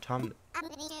got from Tom.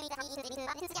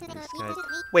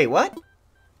 Wait, what?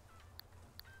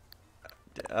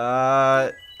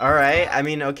 Alright. I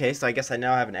mean, okay, so I guess I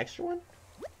now have an extra one?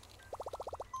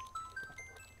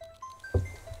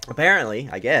 Apparently,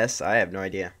 I guess. I have no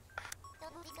idea.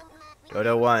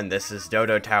 Dodo 1, this is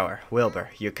Dodo Tower.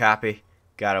 Wilbur, you copy?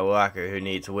 Got a walker who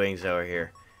needs wings over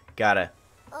here. Got a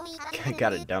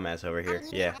dumbass over here.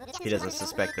 Yeah, he doesn't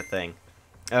suspect a thing.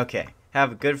 Okay,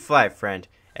 have a good flight, friend.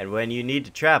 And when you need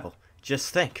to travel,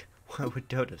 just think, what would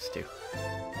Dodos do?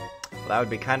 Well, that would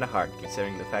be kind of hard,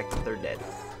 considering the fact that they're dead.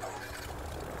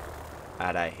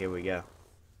 Alright, here we go.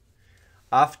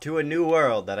 Off to a new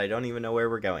world that I don't even know where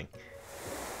we're going.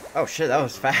 Oh shit, that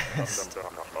was fast.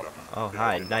 Oh,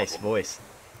 hi, nice voice.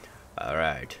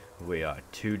 Alright, we are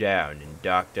 2 down and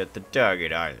docked at the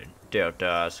target island. Delta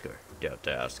Oscar.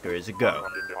 Delta Oscar is a go.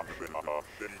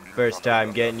 First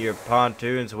time getting your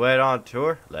pontoons wet on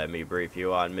tour? Let me brief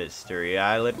you on Mystery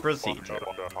Island procedure.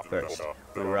 First,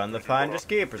 we run the Finders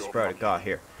Keepers protocol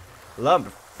here. Lumber,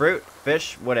 fruit,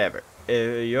 fish, whatever.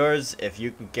 Yours if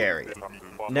you can carry it.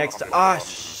 Next,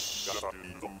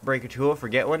 break a tool,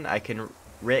 forget one. I can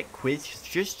quiz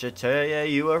just to tell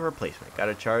you a replacement.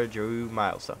 Gotta charge you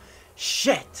miles though.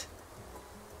 Shit!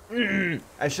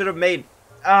 I should have made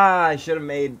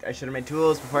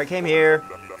tools before I came here.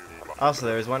 Also,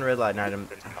 there was one red light item.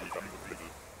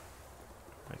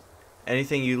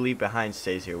 Anything you leave behind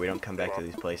stays here. We don't come back to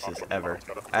these places ever.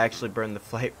 I actually burned the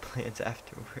flight plans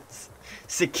afterwards.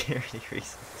 Security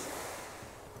reasons.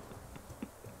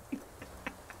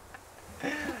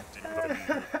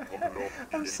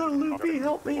 I'm so loopy,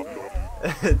 help me.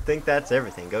 Think that's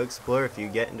everything. Go explore. If you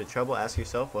get into trouble, ask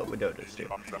yourself, what would Dodos do?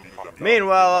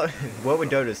 Meanwhile, what would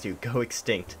Dodos do? Go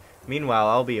extinct. Meanwhile,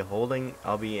 I'll be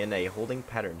in a holding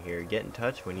pattern here. Get in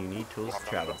touch when you need tools to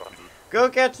travel. Go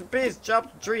catch the bees,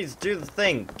 chop the trees, do the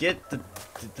thing. Get the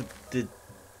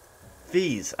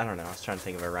fees. I don't know. I was trying to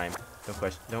think of a rhyme. No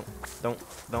question. Don't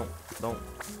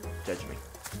judge me.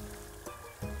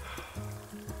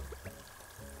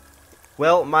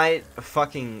 Well, my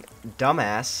fucking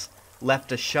dumbass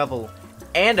left a shovel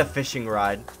and a fishing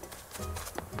rod.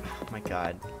 Oh my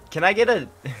god. Can I get a...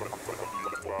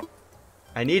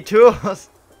 I need tools.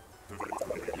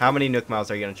 How many Nook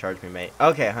Miles are you going to charge me, mate?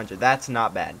 Okay, 100. That's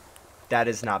not bad. That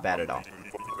is not bad at all.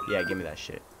 Yeah, give me that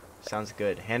shit. Sounds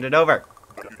good. Hand it over.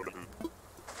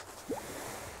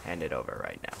 Hand it over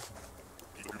right now.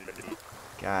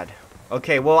 God.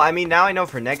 Okay, well, I mean, now I know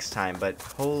for next time, but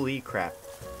holy crap.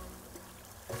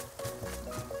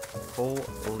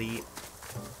 Holy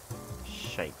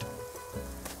shite.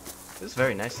 This is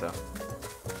very nice, though.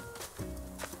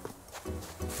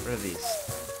 What are these?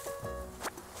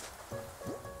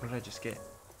 What did I just get?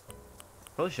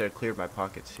 Probably should have cleared my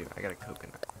pockets, too. I got a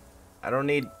coconut. I don't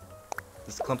need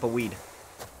this clump of weed.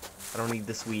 I don't need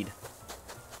this weed.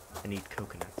 I need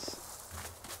coconuts.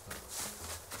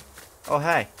 Oh,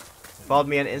 hey. Followed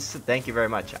me on Insta. Thank you very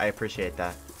much. I appreciate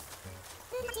that.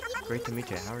 Great to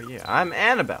meet you. How are you? I'm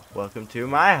Annabelle. Welcome to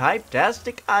my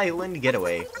Hypetastic Island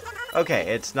getaway.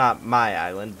 Okay, it's not my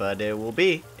island, but it will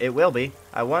be. It will be.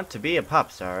 I want to be a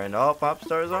pop star, and all pop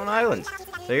stars own islands.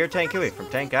 So you're Tankui from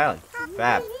Tank Island.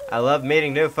 Fab. I love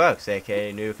meeting new folks,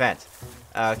 aka new fans.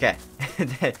 Okay.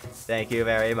 Thank you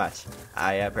very much.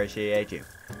 I appreciate you.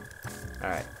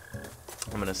 Alright.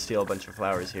 I'm gonna steal a bunch of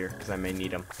flowers here, because I may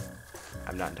need them.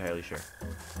 I'm not entirely sure.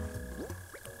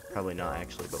 Probably not,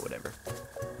 actually, but whatever.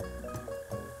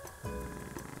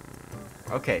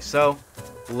 Okay, so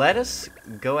let us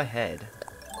go ahead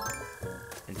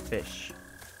and fish.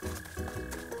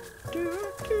 Come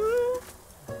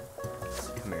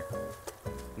here.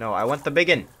 No, I want the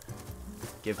biggin.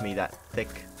 Give me that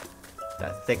thick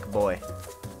boy.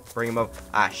 Bring him up.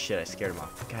 Ah, shit, I scared him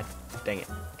off. God dang it.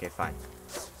 Okay, fine.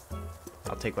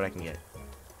 I'll take what I can get.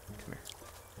 Come here.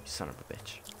 You son of a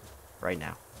bitch. Right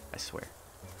now. I swear.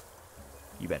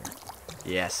 You better.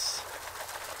 Yes.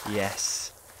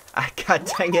 Yes. God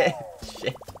dang it.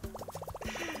 Shit.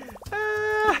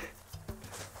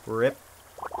 Rip.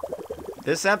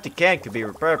 This empty can could be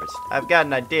repurposed. I've got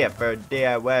an idea for a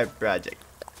DIY project.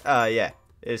 Yeah.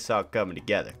 It's all coming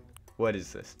together. What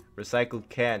is this? Recycled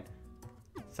can.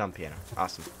 Sound piano.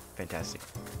 Awesome. Fantastic.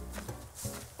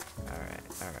 Alright.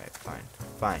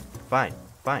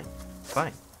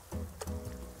 Fine.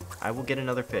 I will get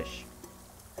another fish.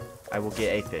 I will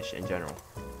get a fish in general.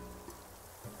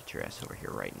 Get your ass over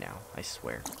here right now. I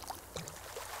swear.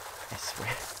 I swear.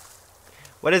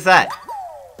 What is that?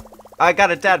 I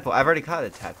got a tadpole. I've already caught a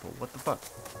tadpole. What the fuck?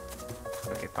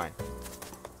 Okay, fine.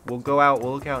 We'll go out.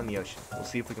 We'll look out in the ocean. We'll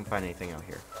see if we can find anything out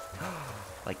here.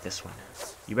 Like this one.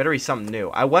 You better be something new.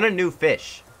 I want a new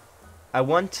fish. I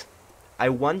want a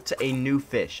new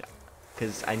fish.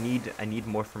 Because I need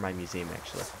more for my museum,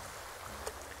 actually.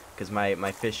 Because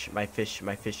my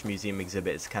fish museum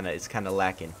exhibit is kind of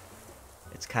lacking.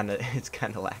 It's kind of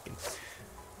lacking.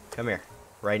 Come here,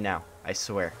 right now. I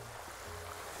swear.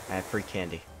 I have free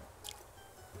candy.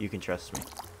 You can trust me.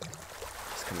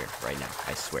 Just come here, right now.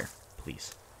 I swear.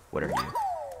 Please. What are you?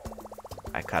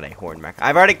 I caught a horned mackerel.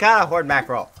 I've already caught a horned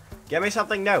mackerel. Get me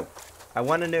something new. I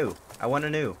want a new. Give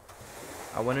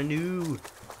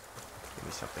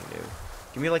me something new.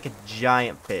 Give me like a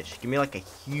giant fish. Give me like a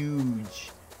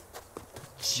huge,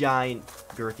 giant,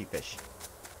 girthy fish.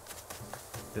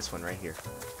 This one right here.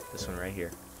 This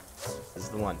is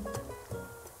the one.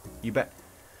 You bet.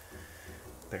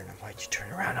 Better not. Why'd you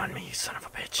turn around on me, you son of a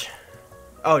bitch?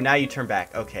 Oh, now you turn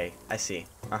back. Okay, I see.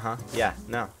 Yeah,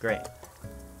 no, great.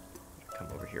 Come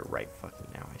over here right fucking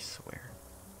now, I swear.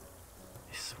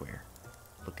 I swear.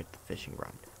 Look at the fishing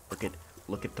rod.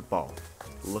 Look at the ball.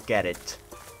 Look at it.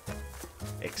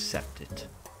 Accept it.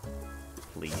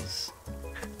 Please.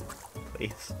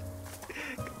 Please.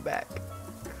 Come back.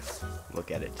 Look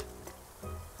at it.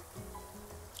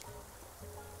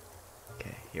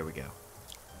 Okay, here we go.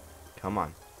 Come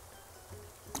on.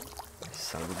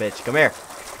 Son of a bitch. Come here.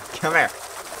 Come here.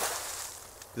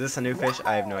 Is this a new fish?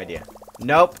 I have no idea.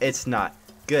 Nope, it's not.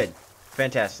 Good.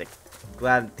 Fantastic.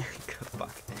 Glad.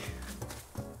 Fuck.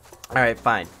 Alright,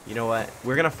 fine. You know what?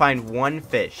 We're gonna find one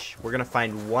fish. We're gonna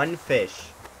find one fish.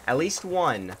 At least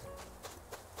one.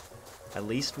 At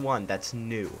least one that's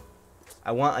new.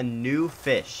 I want a new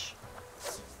fish.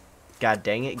 God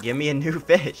dang it, give me a new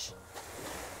fish.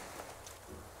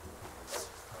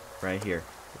 Right here.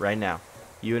 Right now.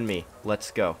 You and me. Let's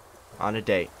go. On a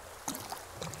date.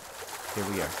 Here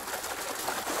we are.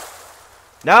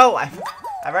 No! I've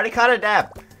already caught a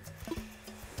dab.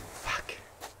 Fuck.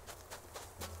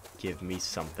 Give me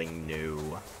something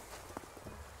new.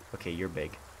 Okay, you're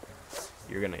big.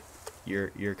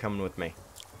 You're coming with me.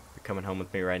 You're coming home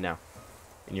with me right now.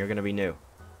 And you're gonna be new.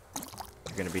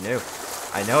 You're gonna be new.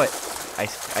 I know it. I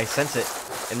sense it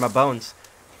in my bones.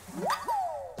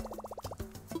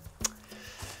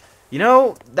 You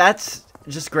know, that's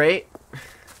just great.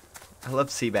 I love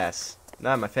sea bass.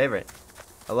 Not my favorite.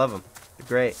 I love them. They're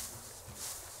great.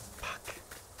 Fuck.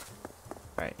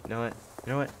 Alright, you know what?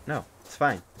 You know what? No, it's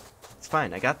fine. It's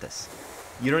fine. I got this.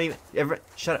 You don't even ever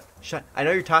shut up. Shut. I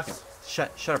know you're talking.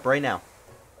 Shut up right now.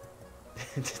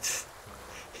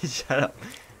 Shut up.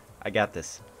 I got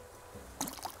this.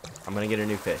 I'm gonna get a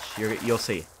new fish. You'll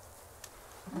see.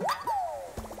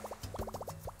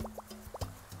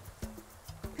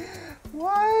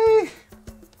 Why?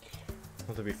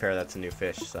 Well, to be fair, that's a new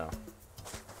fish, so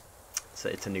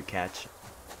it's a new catch.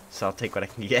 So I'll take what I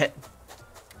can get.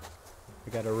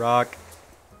 We got a rock.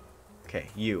 Okay,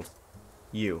 you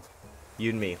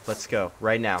and me. Let's go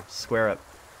right now. Square up.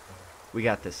 We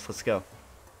got this. Let's go.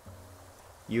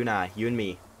 You and I. You and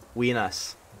me. We and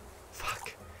us.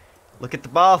 Fuck. Look at the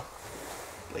ball.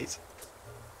 Please.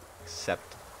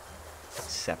 Accept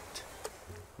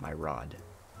my rod.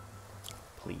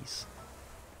 Please.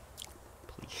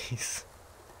 Please.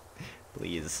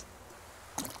 Please.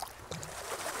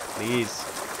 Please.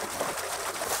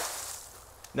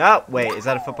 No! Wait, is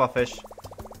that a football fish?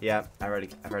 Yeah, I've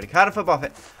already caught a football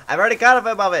fish. I've already caught a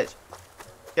football fish.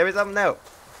 Give me something new.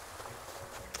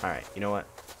 Alright, you know what?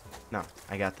 No,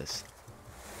 I got this.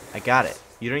 I got it.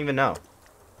 You don't even know.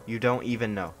 You don't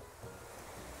even know.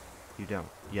 You don't.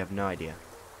 You have no idea.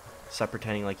 Stop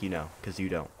pretending like you know, because you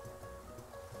don't.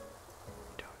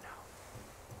 You don't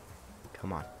know.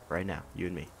 Come on, right now, you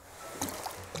and me.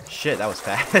 Shit, that was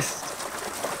fast.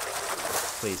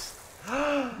 Please.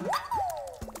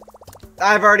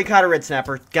 I've already caught a red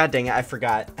snapper. God dang it, I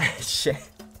forgot. Shit.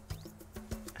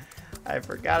 I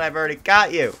forgot I've already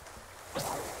caught you.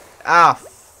 Ah,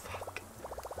 fuck.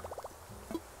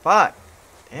 Fuck.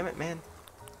 Damn it, man.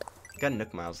 Got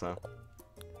Nook Miles though.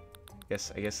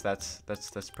 I guess that's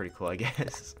pretty cool, I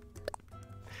guess.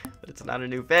 But it's not a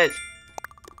new fish.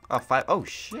 Oh, oh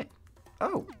shit.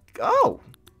 Oh.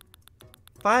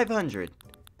 500.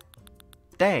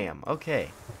 Damn, okay.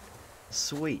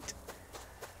 Sweet.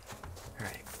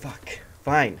 Alright, fuck.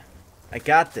 Fine. I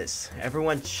got this.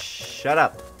 Everyone shut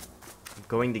up. I'm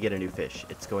going to get a new fish.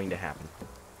 It's going to happen.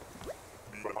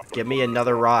 Give me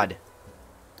another rod.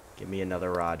 Give me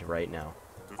another rod right now.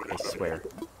 I swear.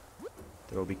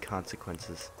 There will be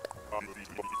consequences.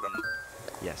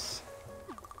 Yes.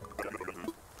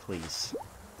 Please.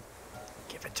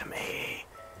 Give it to me.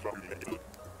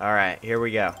 Alright, here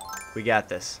we go. We got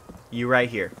this. You right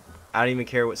here. I don't even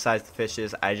care what size the fish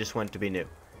is. I just want it to be new.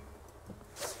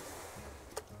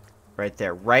 Right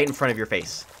there. Right in front of your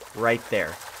face. Right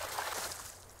there.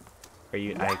 Are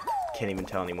you... I can't even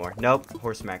tell anymore. Nope.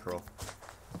 Horse mackerel.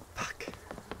 Fuck.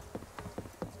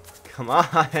 Come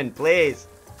on, please.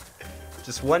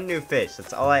 Just one new fish.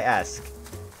 That's all I ask.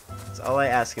 That's all I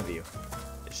ask of you.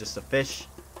 It's just a fish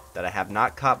that I have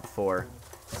not caught before,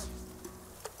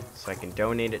 so I can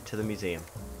donate it to the museum.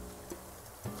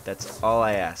 That's all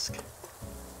I ask.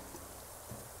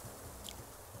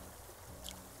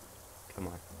 Come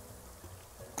on.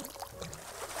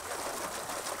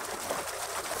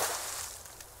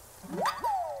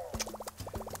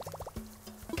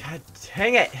 God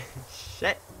dang it!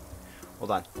 Shit!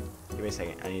 Hold on. Give me a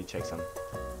second. I need to check something.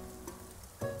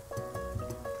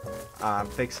 I'm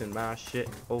fixing my shit.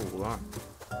 Hold on.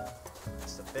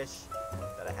 It's the fish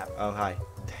that I have. Oh, hi.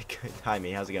 Hi,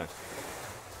 me. How's it going?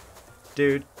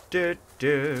 Dude, dude,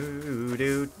 dude,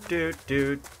 dude, dude,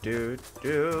 dude, dude,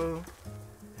 dude,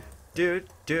 dude,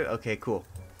 dude. Okay, cool.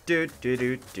 Dude, dude,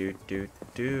 dude, dude, dude,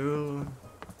 dude.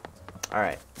 All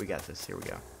right, we got this. Here we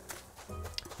go.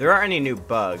 There aren't any new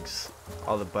bugs.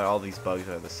 But all these bugs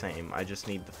are the same. I just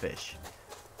need the fish.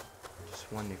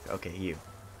 Just one new. Okay, you.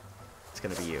 It's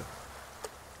gonna be you.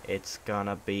 It's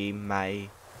gonna be my.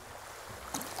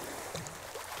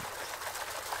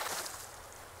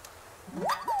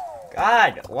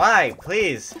 God, why?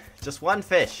 Please, just one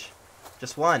fish.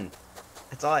 Just one.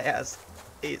 That's all I ask.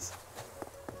 Please,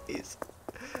 please,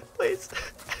 Please.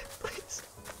 Please.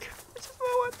 Just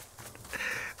one.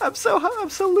 I'm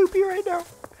so loopy right now.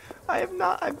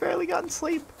 I've barely gotten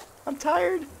sleep. I'm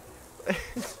tired.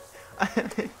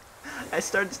 I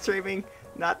started streaming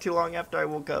not too long after I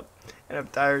woke up, and I'm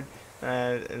tired,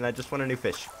 and I just want a new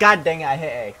fish. God dang it, I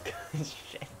hit A.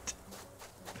 Shit.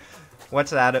 Watch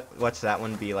that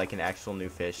one be like an actual new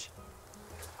fish.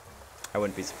 I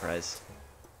wouldn't be surprised.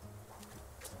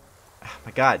 Oh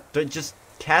my god, just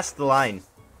cast the line.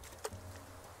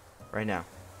 Right now.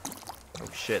 Oh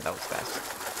shit, that was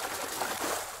fast.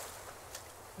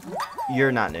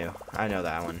 You're not new. I know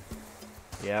that one.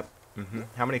 Yep.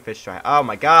 How many fish do I have? Oh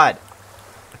my god!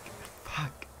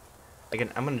 Fuck.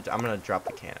 I'm gonna drop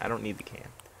the can. I don't need the can.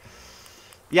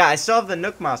 Yeah, I still have the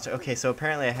Nook Monster. Okay, so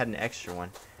apparently I had an extra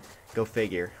one. Go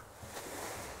figure.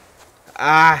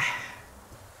 Ah.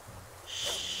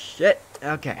 Shit.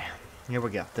 Okay. Here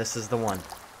we go. This is the one.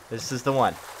 This is the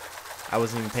one. I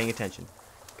wasn't even paying attention.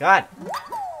 God.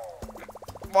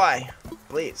 Why?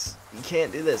 Please. You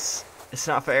can't do this. It's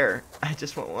not fair. I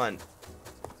just want one.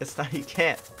 It's not. You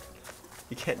can't.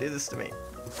 You can't do this to me.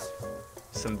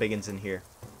 Some biggins in here.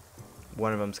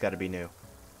 One of them's got to be new.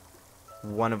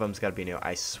 One of them's got to be new.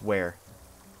 I swear.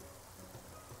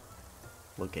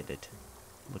 Look at it.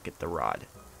 Look at the rod.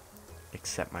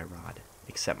 Accept my rod.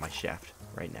 Accept my shaft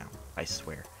right now. I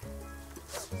swear.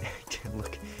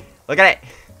 Look at it.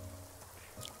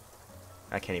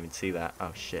 I can't even see that.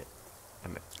 Oh shit.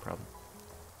 I'm a problem.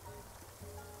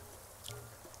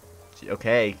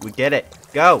 Okay, we get it.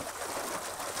 Go.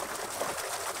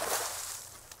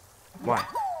 Why?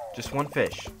 Just one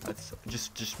fish. That's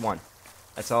just one.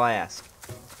 That's all I ask.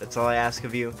 That's all I ask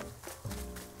of you.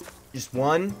 Just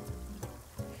one.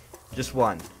 Just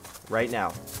one. Right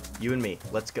now. You and me.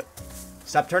 Let's go.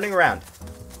 Stop turning around.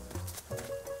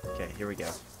 Okay, here we go.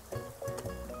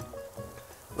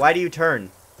 Why do you turn?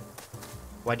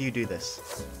 Why do you do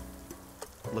this?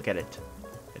 Look at it.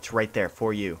 It's right there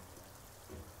for you.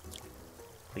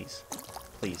 Please.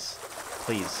 Please.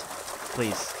 Please.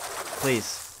 Please.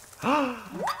 Please.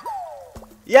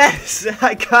 Yes!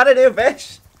 I got a new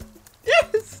fish!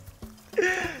 Yes!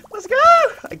 Let's go!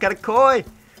 I got a koi!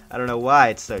 I don't know why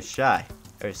it's so shy.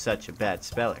 Or such a bad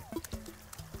speller.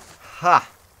 Ha!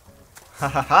 Ha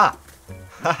ha ha!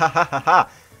 Ha ha ha ha ha!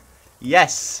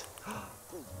 Yes!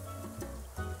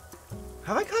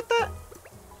 Have I caught that?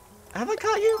 Have I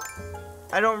caught you?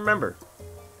 I don't remember.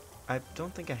 I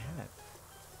don't think I have.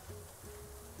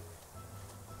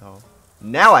 Oh.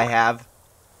 Now I have!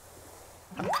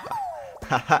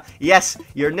 Haha! Yes!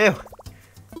 You're new!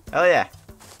 Hell yeah!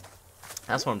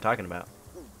 That's what I'm talking about.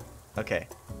 Okay.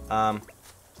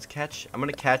 Let's catch. I'm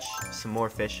gonna catch some more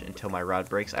fish until my rod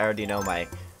breaks. I already know my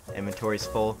inventory's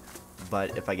full,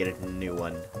 but if I get a new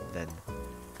one, then.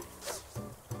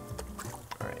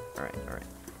 Alright, alright, alright.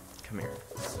 Come here.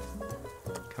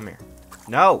 Come here.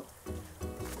 No!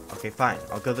 Okay, fine.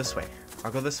 I'll go this way.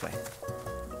 I'll go this way.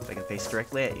 So I can face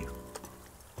directly at you.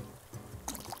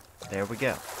 There we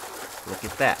go. Look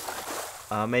at that.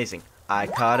 Amazing. I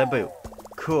caught a boot.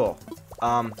 Cool.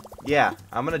 Yeah.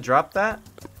 I'm gonna drop that.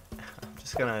 I'm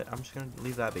just gonna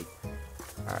leave that be.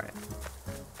 Alright.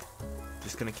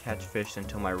 Just gonna catch fish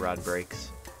until my rod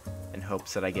breaks. In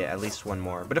hopes that I get at least one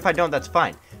more. But if I don't, that's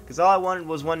fine. Because all I wanted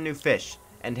was one new fish.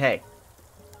 And hey,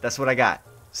 that's what I got.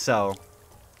 So,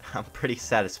 I'm pretty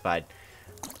satisfied.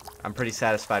 I'm pretty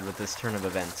satisfied with this turn of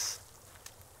events.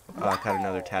 Oh, I caught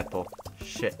another tadpole.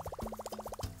 Shit.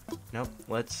 Nope,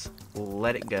 let's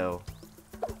let it go.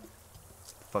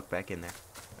 Fuck back in there.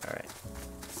 Alright.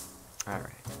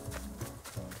 Alright.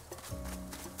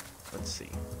 Let's see.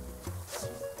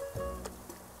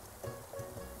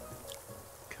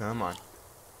 Come on.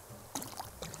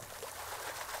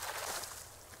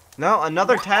 No,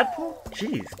 another tadpole?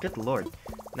 Jeez, good lord.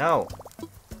 No.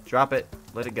 Drop it.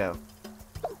 Let it go.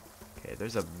 Okay,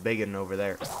 there's a big one over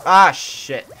there. Ah,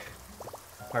 shit.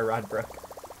 My rod broke.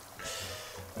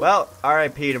 Well,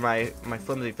 RIP to my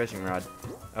flimsy fishing rod.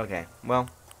 Okay, well.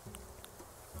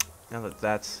 Now that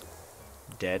that's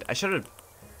dead. I should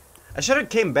have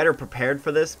came better prepared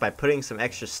for this by putting some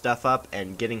extra stuff up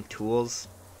and getting tools.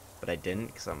 But I didn't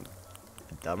because I'm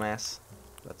a dumbass.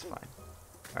 That's fine.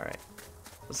 Alright.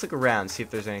 Let's look around, see if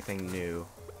there's anything new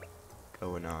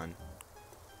going on.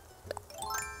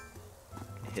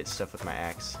 Hit stuff with my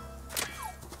axe.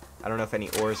 I don't know if any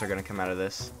ores are going to come out of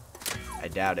this. I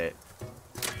doubt it.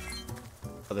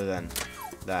 Other than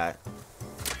that.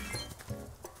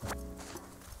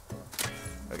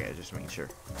 Okay, just making sure.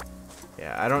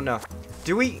 Yeah, I don't know.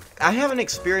 I haven't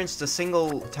experienced a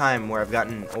single time where I've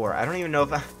gotten ore. I don't even know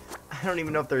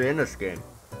if they're in this game.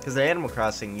 Because in Animal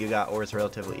Crossing, you got ores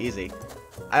relatively easy.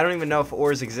 I don't even know if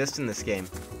ores exist in this game.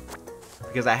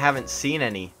 Because I haven't seen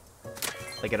any.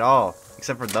 Like, at all.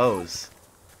 Except for those.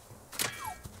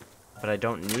 But I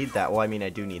don't need that. Well, I mean, I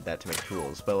do need that to make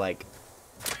tools. But, like,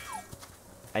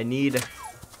 I need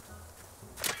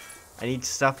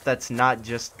stuff that's not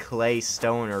just clay,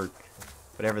 stone, or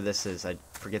whatever this is. I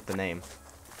forget the name.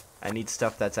 I need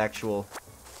stuff that's actual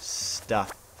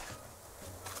stuff.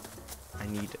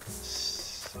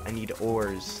 I need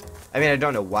ores. I mean, I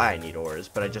don't know why I need ores,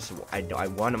 but I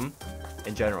want them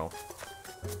in general.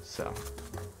 So.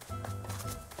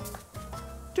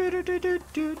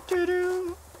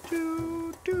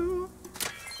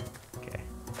 Okay.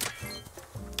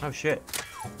 Oh shit.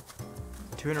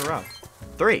 2 in a row.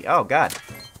 3. Oh god.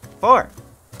 4.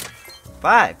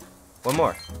 5. One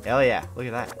more. Hell yeah. Look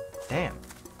at that. Damn.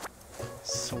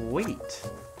 Sweet.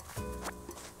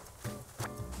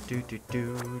 Do do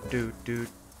do do do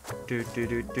do do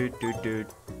do do do do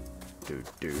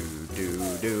do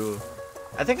do do.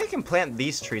 I think I can plant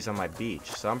these trees on my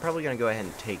beach, so I'm probably gonna go ahead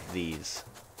and take these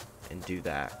and do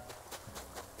that.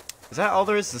 Is that all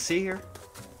there is to see here?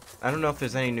 I don't know if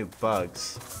there's any new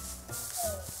bugs.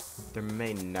 There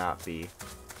may not be.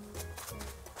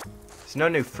 There's no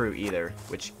new fruit either,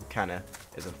 which kinda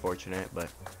is unfortunate, but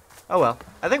oh well.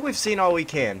 I think we've seen all we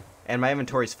can. And my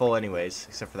inventory's full anyways,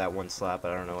 except for that one slot,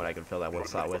 but I don't know what I can fill that one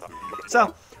slot with.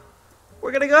 So,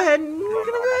 we're gonna go ahead and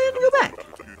go back.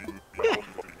 Yeah.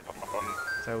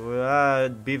 So,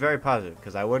 be very positive,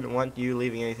 because I wouldn't want you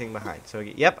leaving anything behind. So,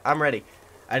 yep, I'm ready.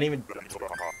 I didn't even...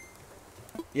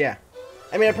 Yeah.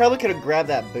 I mean, I probably could have grabbed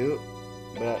that boot,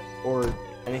 but or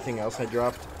anything else I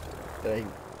dropped that I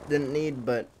didn't need,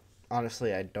 but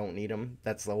honestly, I don't need them.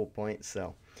 That's the whole point,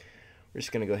 so we're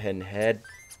just gonna go ahead and head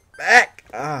back.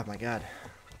 Oh my god.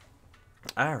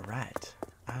 Alright.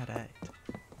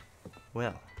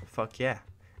 Well, fuck yeah.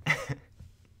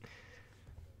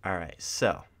 Alright,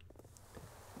 so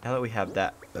now that we have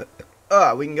that,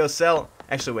 we can go sell.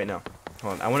 Actually, wait, no.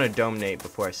 Hold on. I want to donate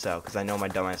before I sell, because I know my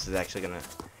dumbass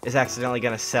is accidentally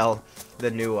gonna sell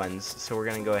the new ones. So we're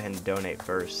gonna go ahead and donate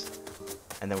first,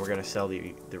 and then we're gonna sell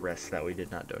the rest that we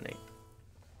did not donate.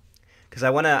 Because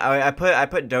I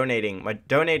put donating.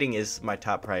 Donating is my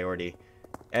top priority.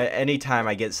 Anytime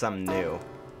I get something new,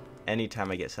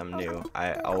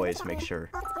 I always make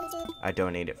sure I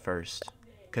donate it first.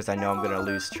 Because I know I'm gonna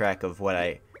lose track of what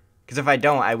because if I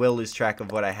don't, I will lose track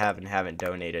of what I have and haven't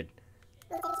donated,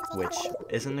 which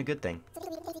isn't a good thing.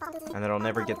 And then I'll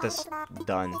never get this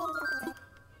done.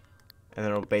 And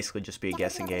then it'll basically just be a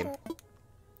guessing game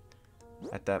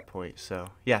at that point. So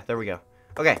yeah, there we go.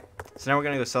 Okay, so now we're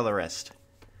gonna go sell the rest.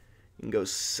 You can go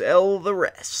sell the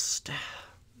rest.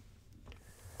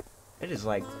 It is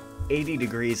like 80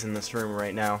 degrees in this room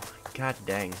right now. God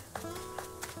dang.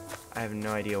 I have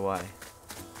no idea why.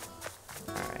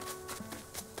 Alright.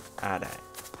 Alright.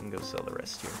 We can go sell the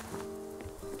rest here.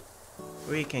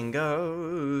 We can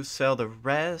go sell the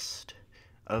rest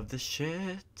of the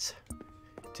shit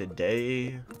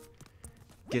today.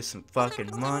 Get some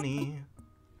fucking money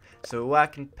so I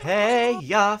can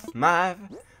pay off my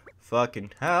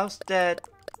fucking house debt.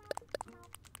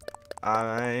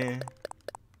 I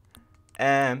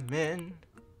am in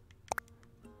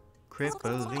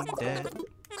crippling debt.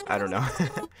 I don't know.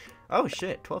 Oh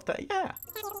shit, 12,000. Yeah.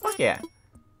 Fuck yeah.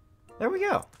 There we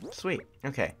go. Sweet.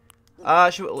 Okay.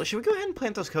 Should we go ahead and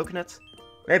plant those coconuts?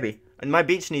 Maybe. And my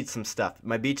beach needs some stuff.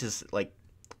 My beach is like,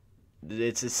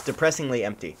 it's depressingly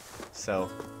empty. So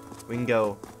we can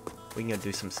go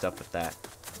do some stuff with that.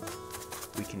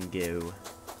 We can go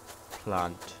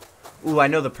plant. Ooh, I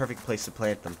know the perfect place to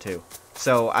plant them too.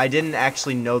 So I didn't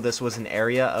actually know this was an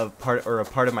area of a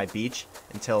part of my beach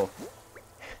until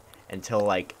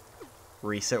like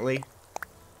recently.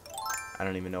 I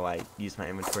don't even know why I used my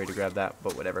inventory to grab that,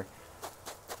 but whatever.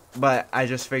 But I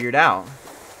just figured out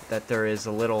that there is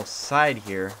a little side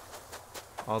here,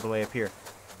 all the way up here,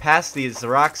 past these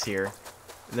rocks here.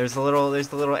 There's the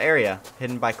little area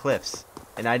hidden by cliffs,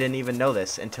 and I didn't even know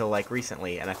this until like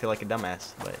recently, and I feel like a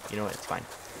dumbass, but you know what, it's fine.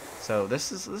 So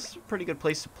this is a pretty good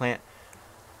place to plant.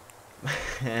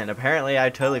 And apparently I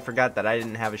totally forgot that I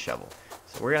didn't have a shovel,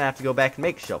 so we're gonna have to go back and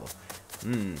make a shovel.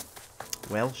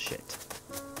 Well, shit.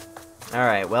 All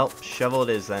right, well, shovel it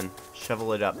is then.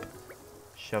 Shovel it up.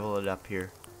 Shovel it up here.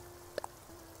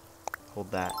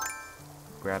 Hold that.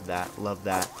 Grab that. Love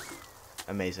that.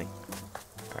 Amazing.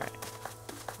 Alright.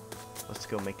 Let's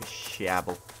go make a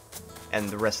shovel. And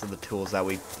the rest of the tools that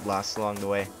we lost along the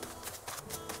way.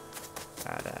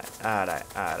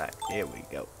 Alright. Here we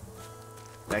go.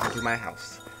 Back into my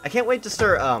house. I can't wait to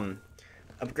start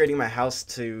upgrading my house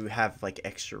to have like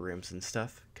extra rooms and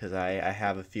stuff. because I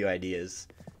have a few ideas.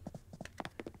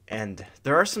 And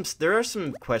there are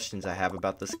some questions I have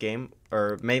about this game,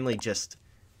 or mainly just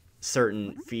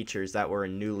certain features that were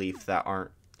in New Leaf that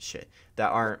aren't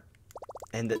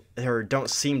or don't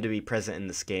seem to be present in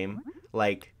this game.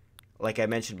 Like I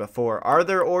mentioned before, are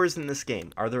there ores in this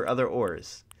game? Are there other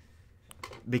ores?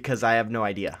 Because I have no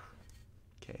idea.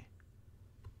 Okay.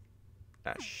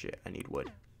 Ah shit, I need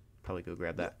wood. Probably go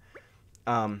grab that.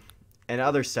 And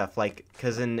other stuff, like,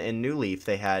 because in New Leaf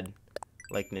they had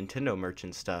like Nintendo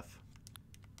merchant stuff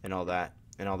and all that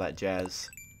jazz.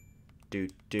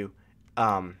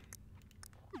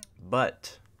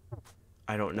 But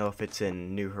I don't know if it's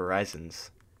in New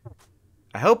Horizons.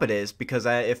 I hope it is, because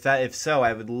if so,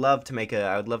 I would love to make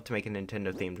a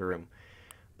Nintendo themed room.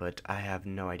 But I have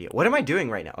no idea. What am I doing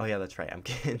right now? Oh yeah, that's right. I'm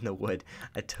getting the wood.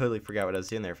 I totally forgot what I was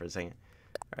doing there for a second.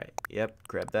 All right. Yep.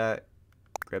 Grab that,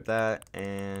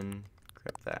 and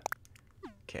grab that.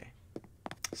 Okay.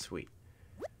 Sweet.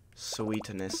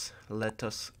 Sweetness. Let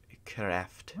us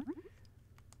craft.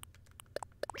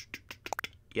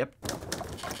 Yep.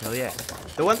 Hell yeah.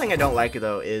 The one thing I don't like,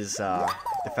 though, is the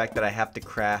fact that I have to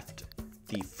craft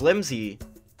the flimsy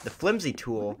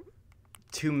tool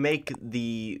to make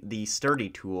the sturdy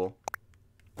tool,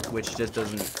 which just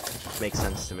doesn't make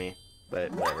sense to me.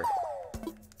 But whatever.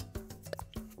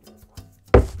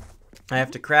 I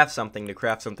have to craft something to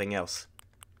craft something else,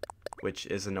 which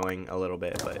is annoying a little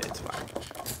bit, but it's fine.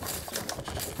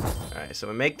 Alright, so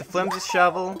we make the flimsy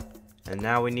shovel, and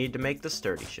now we need to make the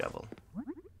sturdy shovel.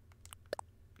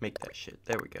 Make that shit.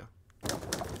 There we go.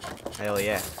 Hell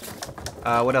yeah.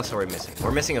 What else are we missing?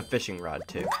 We're missing a fishing rod,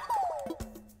 too.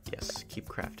 Yes, keep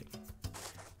crafting.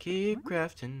 Keep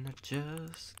crafting,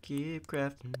 just keep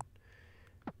crafting.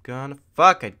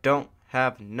 Fuck, I don't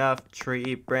have enough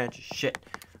tree branches. Shit.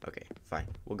 Okay, fine.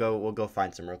 We'll go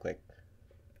find some real quick.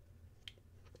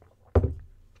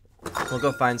 We'll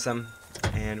go find some,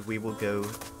 and we will go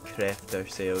craft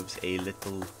ourselves a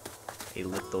little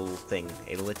thing.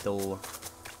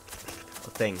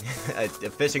 A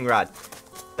fishing rod.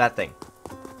 That thing.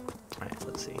 Alright,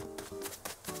 let's see.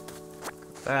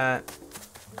 Grab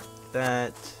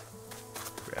that.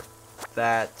 Grab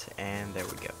that, and there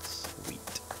we go.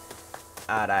 Sweet.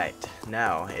 Alright,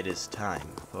 now it is time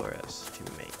for us to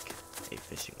make a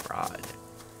fishing rod.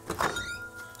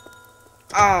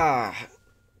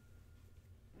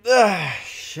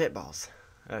 Shitballs.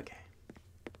 Okay.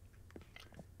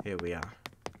 Here we are.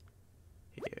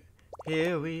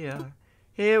 Here we are.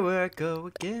 Here I go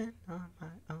again on my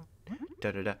own.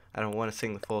 Da da da. I don't want to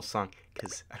sing the full song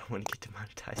because I don't want to get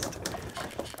demonetized.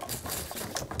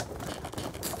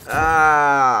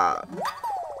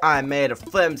 I made a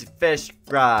flimsy fish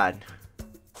rod.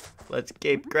 Let's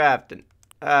keep crafting.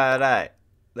 Alright.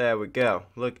 There we go.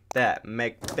 Look at that.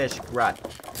 Make fish rod.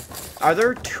 Are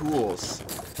there tools?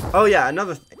 Oh yeah,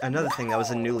 another thing that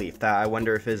was in New Leaf that I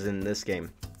wonder if is in this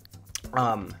game.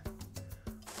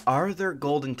 Are there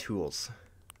golden tools?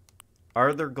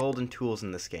 Are there golden tools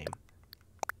in this game?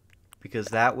 Because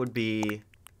that would be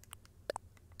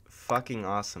fucking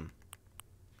awesome.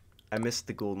 I missed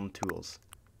the golden tools.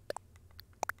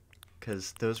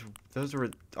 Because those were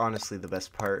honestly the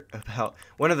best part about,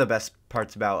 one of the best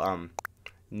parts about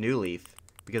New Leaf,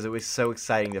 because it was so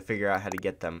exciting to figure out how to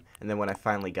get them, and then when I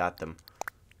finally got them,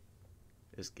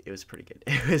 it was pretty good.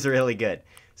 It was really good.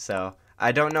 So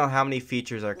I don't know how many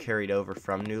features are carried over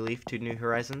from New Leaf to New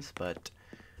Horizons, but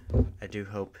I do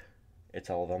hope it's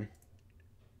all of them.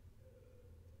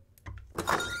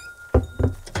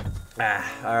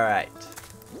 Alright.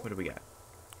 What do we got?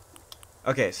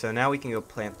 Okay, so now we can go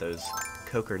plant those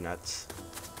coconuts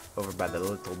over by the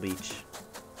little beach.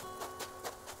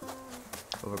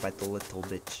 Over by the little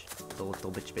bitch. The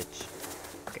little bitch.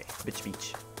 Okay, bitch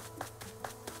beach.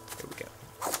 There we go.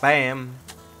 Bam!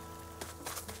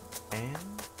 And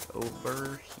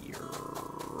over here.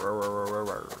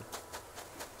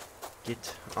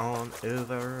 Get on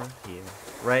over here.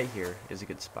 Right here is a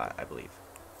good spot, I believe.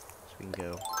 So we can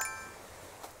go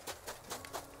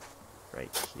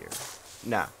right here.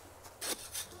 No.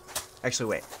 Actually,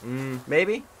 wait.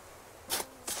 Maybe?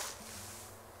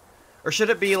 Or should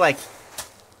it be like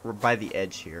by the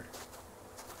edge here?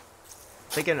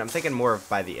 I'm thinking more of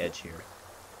by the edge here.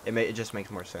 It just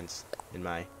makes more sense in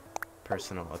my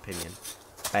personal opinion.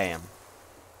 Bam.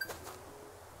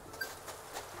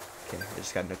 Okay, I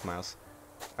just got Nook Miles.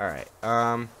 Alright,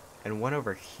 and one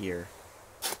over here.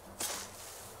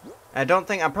 I'm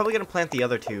probably gonna plant the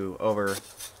other two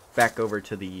back over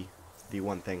to the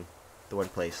one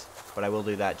place. But I will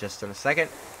do that just in a second,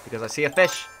 because I see a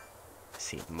fish. I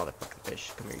see a motherfucking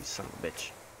fish. Come here, you son of a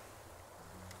bitch.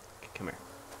 Okay, come here.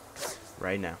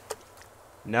 Right now.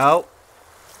 No.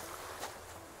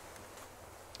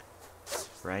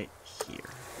 Right here.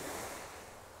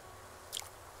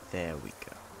 There we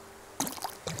go.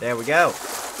 There we go.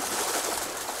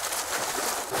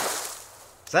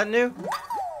 Is that new?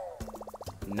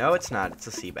 No, it's not. It's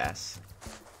a sea bass.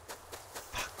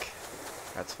 Fuck.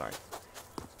 That's fine.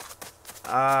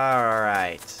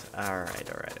 Alright. Alright.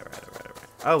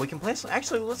 Oh, we can plant some.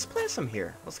 Actually, let's plant some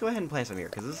here. Let's go ahead and plant some here,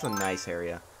 because this is a nice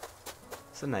area.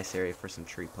 It's a nice area for some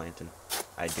tree planting.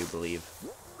 I do believe.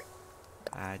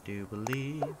 I do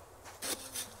believe.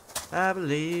 I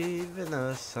believe in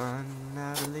the sun.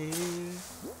 I believe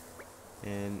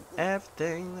in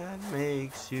everything that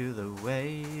makes you the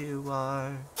way you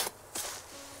are.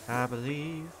 I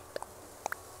believe,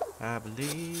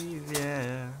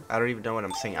 yeah. I don't even know what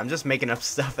I'm singing. I'm just making up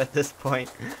stuff at this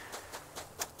point.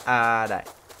 Alright.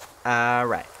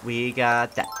 Alright, we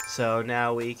got that. So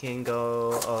now we can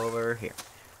go over here.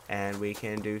 And we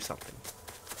can do something.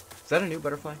 Is that a new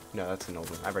butterfly? No, that's an old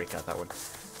one. I've already got that one.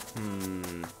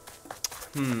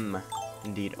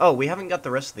 Indeed. Oh, we haven't got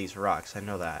the rest of these rocks. I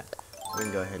know that. We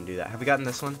can go ahead and do that. Have we gotten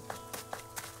this one?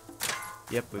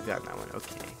 Yep, we've gotten that one.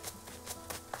 Okay.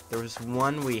 There was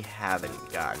one we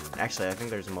haven't gotten. Actually, I think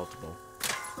there's multiple.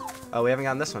 Oh, we haven't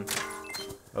gotten this one.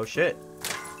 Oh, shit.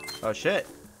 Oh, shit.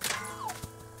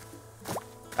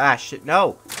 Ah, shit.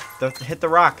 No! Hit the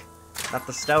rock, not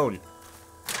the stone.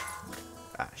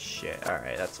 Ah, shit.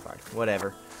 Alright, that's fine.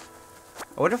 Whatever.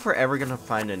 I wonder if we're ever gonna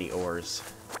find any ores.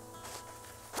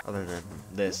 Other than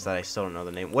this, that I still don't know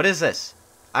the name. What is this?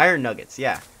 Iron nuggets,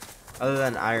 yeah. Other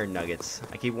than iron nuggets.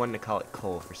 I keep wanting to call it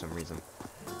coal for some reason.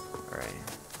 Alright.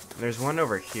 There's one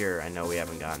over here I know we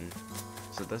haven't gotten.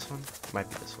 Is it this one? Might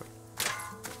be this one.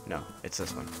 No, it's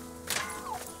this one.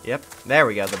 Yep, there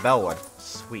we go, the bell one.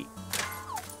 Sweet.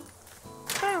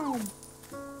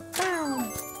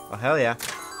 Oh, hell yeah.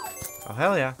 Oh,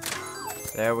 hell yeah.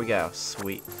 There we go.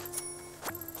 Sweet.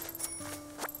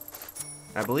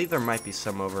 I believe there might be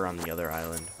some over on the other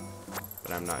island,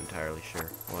 but I'm not entirely sure.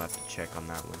 We'll have to check on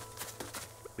that one.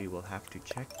 We will have to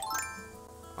check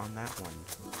on that one.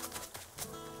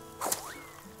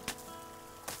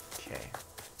 Okay.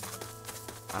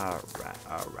 Alright.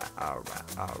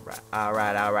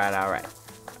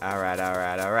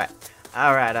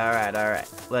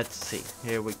 Let's see.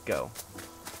 Here we go.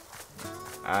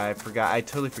 I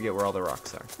totally forget where all the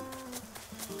rocks are.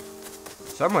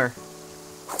 Somewhere.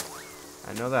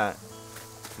 I know that.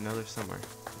 I know there's somewhere.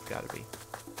 It's gotta be.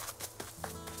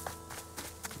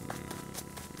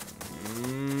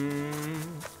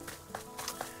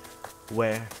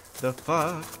 Where the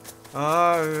fuck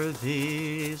are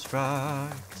these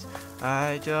rocks?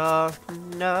 I don't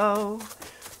know.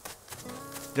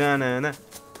 Da-na-na.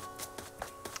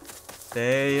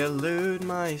 They elude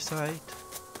my sight.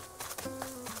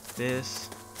 This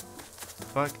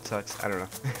fuck sucks. I don't know.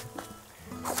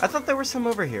 I thought there were some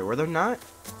over here. Were there not?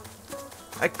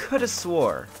 I could have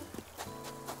swore.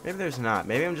 Maybe there's not.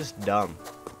 Maybe I'm just dumb.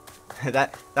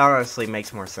 that honestly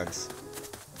makes more sense.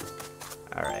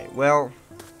 Alright, well,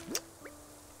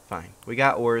 fine. We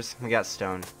got ores. We got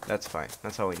stone. That's fine.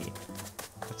 That's all we need.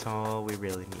 That's all we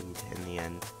really need in the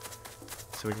end.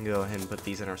 So we can go ahead and put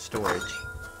these in our storage.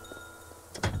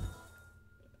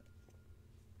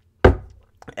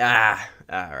 Ah,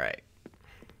 alright.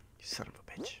 You son of a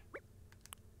bitch.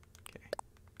 Okay.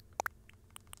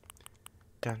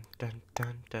 Dun, dun,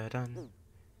 dun, dun, dun.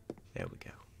 There we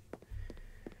go.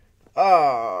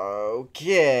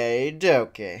 Okay,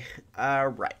 okay.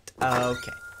 Alright.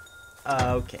 Okay.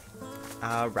 Okay.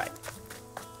 Alright.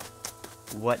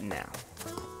 What now?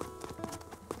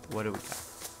 What do we got?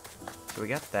 So we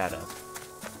got that up.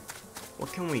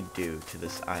 What can we do to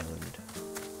this island?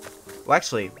 Well,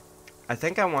 actually, I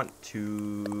think I want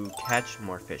to catch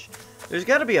more fish. There's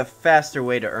got to be a faster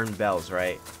way to earn bells,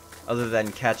 right? Other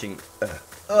than catching...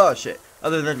 oh, shit.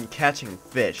 Other than catching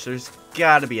fish. There's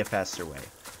got to be a faster way.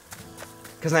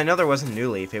 Because I know there wasn't New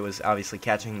Leaf. It was obviously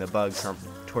catching the bugs from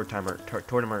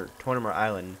Tortimer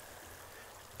Island.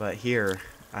 But here,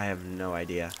 I have no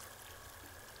idea.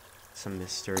 It's a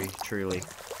mystery, truly.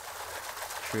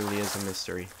 Truly is a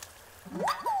mystery.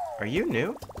 Are you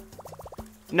new?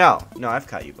 No, I've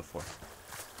caught you before.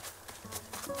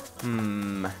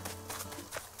 Come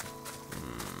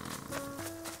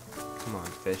on,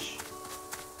 fish.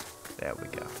 There we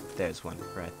go. There's one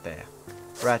right there.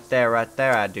 Right there,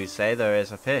 I do say there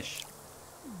is a fish.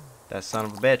 That son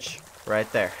of a bitch.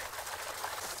 Right there.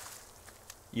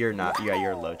 You're not. Yeah,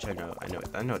 you're a loach. I know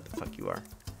what the fuck you are.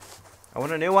 I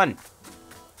want a new one.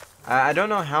 I don't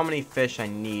know how many fish I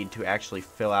need to actually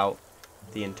fill out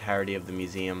the entirety of the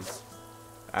museum.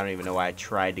 I don't even know why I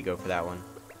tried to go for that one.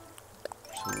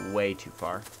 It's way too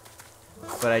far.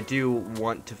 But I do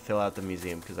want to fill out the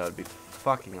museum because that would be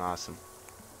fucking awesome.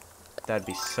 That'd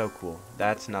be so cool.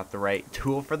 That's not the right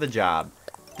tool for the job.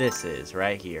 This is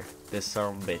right here. This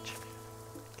son of a bitch.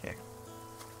 Okay.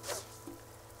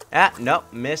 Ah,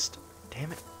 nope, missed.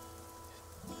 Damn it.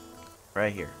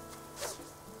 Right here.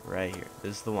 Right here.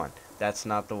 This is the one. That's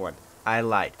not the one. I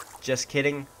lied. Just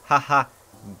kidding. Haha.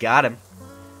 Got him.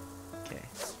 Okay.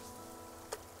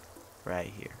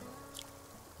 Right here.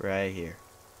 Right here.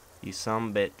 You son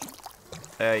of a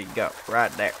bitch. There you go.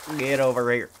 Right there. Get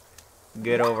over here.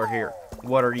 Get over here.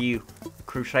 What are you?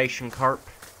 Crustacean carp?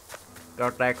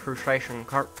 Got that crustacean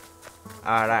carp?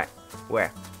 Alright.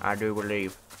 Well, I do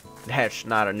believe that's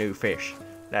not a new fish.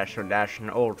 That's an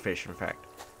old fish, in fact.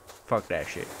 Fuck that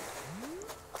shit.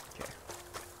 Okay.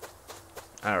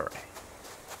 Alright.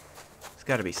 There's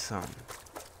gotta be some.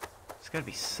 There's gotta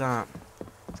be some.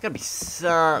 There's gotta be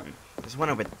some. There's one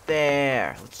over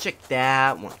there. Let's check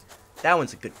that one. That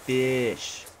one's a good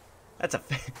fish. That's a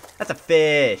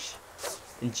fish.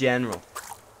 In general.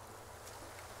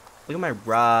 Look at my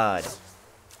rod.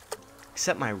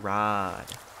 Accept my rod.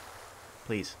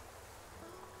 Please.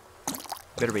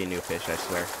 Better be a new fish, I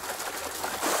swear.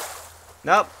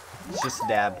 Nope. It's just a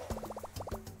dab.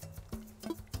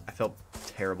 I felt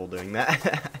terrible doing that.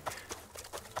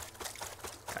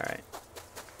 Alright.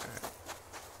 Alright.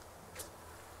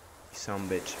 You son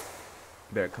of a bitch.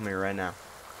 You better come here right now.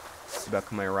 You better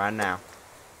come here right now.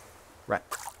 Right.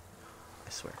 I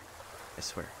swear. I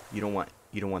swear. You don't want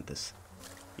this.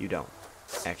 You don't.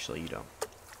 Actually, you don't.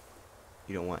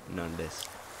 You don't want none of this.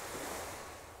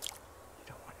 You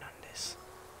don't want none of this.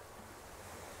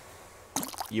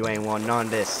 You ain't want none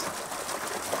of this.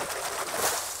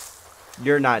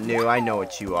 You're not new. I know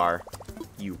what you are.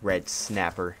 You red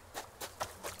snapper.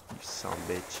 You son of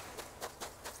a bitch.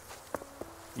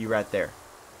 You right there.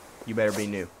 You better be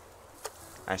new.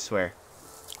 I swear.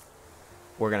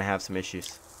 We're gonna have some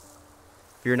issues.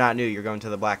 If you're not new, you're going to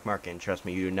the black market, and trust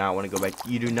me, you do not want to go back.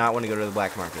 You do not want to go to the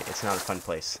black market. It's not a fun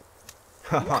place.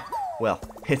 Well,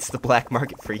 it's the black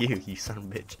market for you, you son of a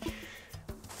bitch.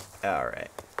 Alright.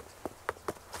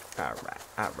 Alright.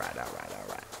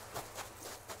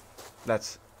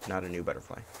 That's not a new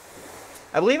butterfly.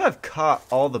 I believe I've caught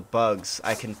all the bugs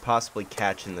I can possibly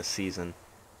catch in this season,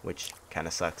 which kind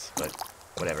of sucks, but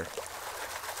whatever.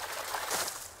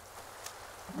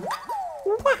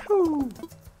 Woohoo!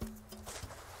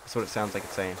 That's what it sounds like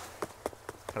it's saying.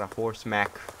 Got a horse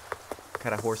mac.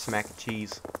 Got a horse mac and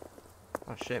cheese.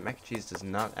 Oh shit, mac and cheese does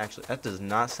not actually. That does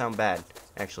not sound bad,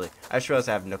 actually. I just realized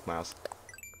I have Nook Miles.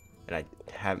 And I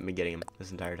haven't been getting them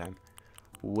this entire time.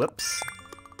 Whoops.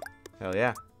 Hell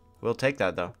yeah. We'll take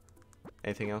that though.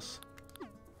 Anything else?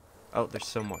 Oh, there's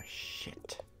some more.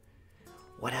 Shit.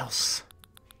 What else?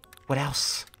 What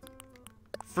else?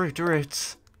 Fruit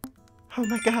roots. Oh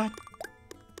my god.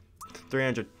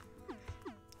 300.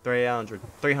 300.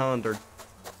 300.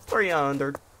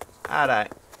 300.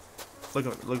 Alright.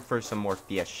 Look for some more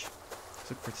fish.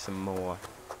 Let's look for some more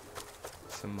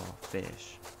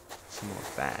fish. Some more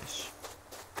fish.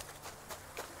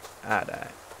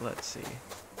 Alright. Let's see.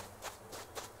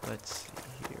 Let's see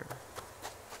here.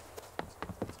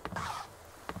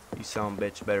 You son of a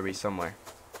bitch better be somewhere.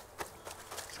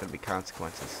 There's gonna be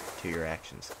consequences to your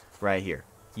actions. Right here.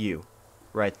 You.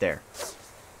 Right there.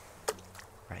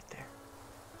 Right there.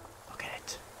 Look at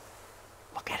it.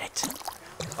 Look at it.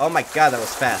 Oh my god, that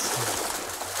was fast.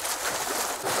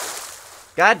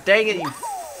 God dang it, you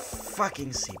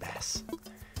fucking sea bass.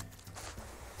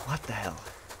 What the hell?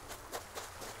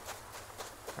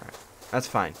 Alright. That's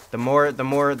fine. The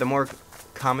more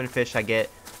common fish I get,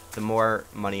 the more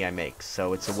money I make.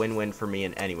 So it's a win-win for me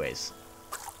in anyways.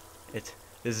 This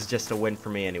is just a win for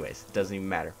me anyways. It doesn't even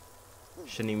matter.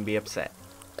 Shouldn't even be upset.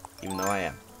 Even though I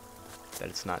am. That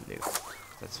it's not new.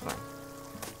 That's fine.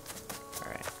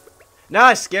 Alright. No,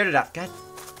 I scared it up. God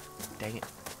dang it.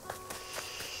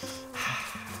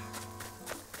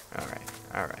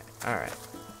 Alright.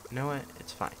 You know what?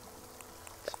 It's fine.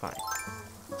 It's fine.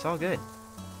 It's all good.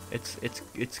 It's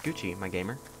Gucci, my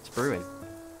gamer. It's brewing.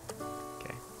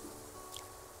 Okay.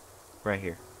 Right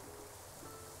here.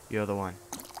 You're the one.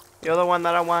 You're the one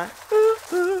that I want.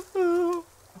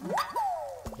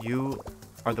 You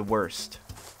are the worst.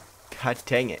 God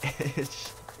dang it.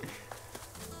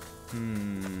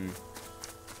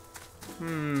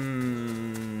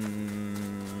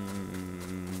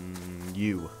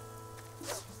 You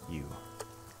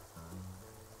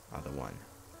are the one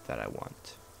that I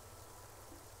want.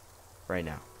 Right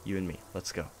now. You and me.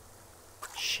 Let's go.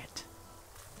 Shit.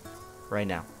 Right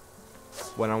now.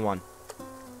 One-on-one.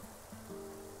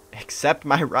 Accept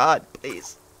my rod,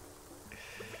 please.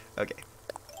 Okay.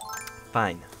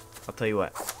 Fine. I'll tell you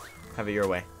what. Have it your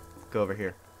way. Go over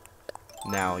here.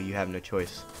 Now you have no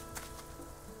choice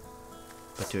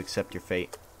but to accept your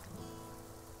fate.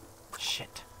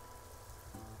 Shit.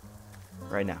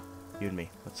 Right now. You and me.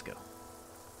 Let's go.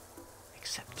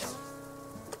 Accept.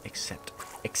 Accept.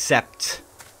 Accept.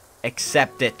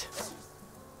 Accept it.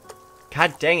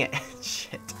 God dang it.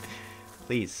 Shit.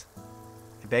 Please.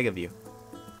 I beg of you.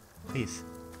 Please.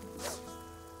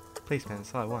 Please, man.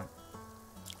 That's all I want.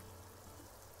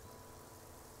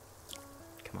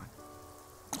 Come on.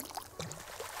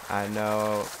 I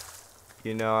know.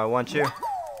 You know I want you.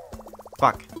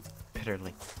 Fuck.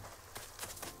 Bitterly.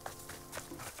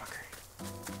 Motherfucker.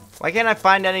 Why can't I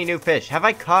find any new fish? Have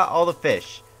I caught all the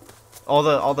fish? All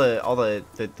the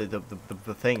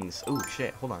things. Ooh,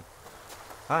 shit. Hold on.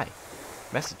 Hi.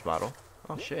 Message bottle.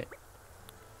 Oh, shit.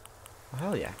 Well,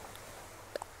 hell yeah.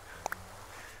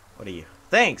 What are you?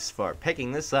 Thanks for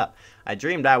picking this up. I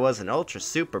dreamed I was an ultra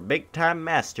super big time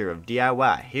master of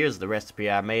DIY. Here's the recipe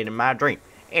I made in my dream.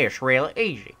 It's really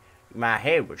easy. My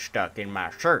head was stuck in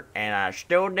my shirt and I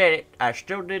still did it. I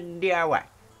still did the DIY.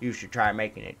 You should try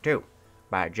making it too.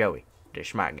 By Joey, the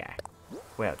smart guy.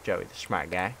 Well, Joey, the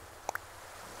smart guy.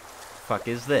 Fuck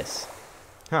is this?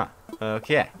 Huh.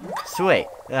 Okay. Sweet.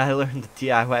 I learned the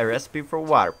DIY recipe for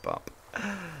water pump.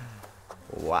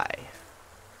 Why?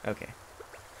 Okay.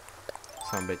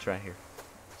 Some bitch right here.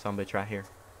 Some bitch right here.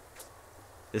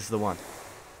 This is the one.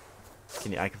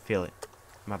 I can feel it.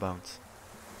 In my bones.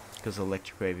 It goes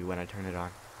electric wavy when I turn it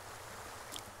on.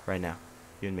 Right now.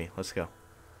 You and me. Let's go.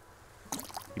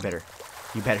 You better.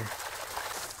 You better.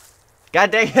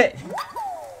 God dang it!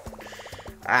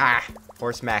 Ah!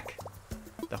 Horse mac.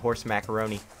 The horse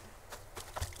macaroni.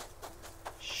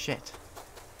 Shit.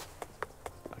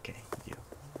 Okay, you.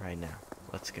 Right now.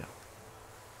 Let's go.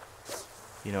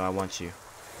 You know I want you.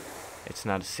 It's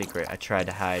not a secret. I tried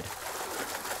to hide.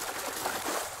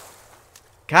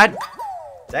 God!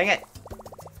 Dang it!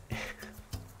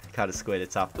 I caught a squid.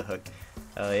 It's off the hook.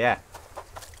 Oh, yeah.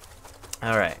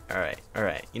 Alright, alright,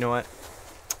 alright. You know what?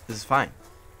 This is fine.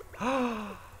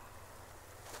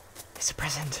 It's a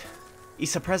present.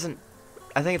 It's a present.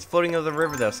 I think it's floating over the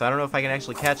river, though, so I don't know if I can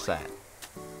actually catch that.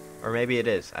 Or maybe it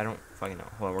is. I don't fucking know.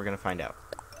 Hold on, we're gonna find out.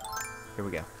 Here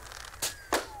we go.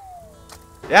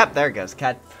 Yep, there it goes.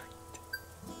 Cat.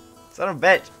 Son of a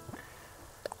bitch.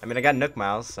 I mean, I got Nook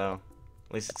Miles, so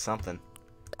at least it's something.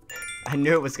 I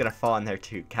knew it was gonna fall in there,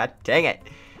 too. God dang it.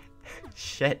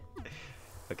 Shit.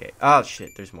 Okay. Oh,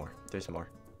 shit. There's more. There's more.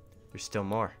 There's still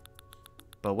more.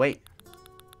 But wait.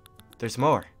 There's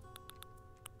more.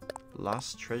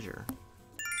 Lost treasure.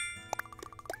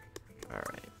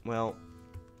 Alright. Well.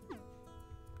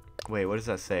 Wait, what does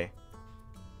that say?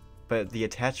 But the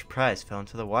attached prize fell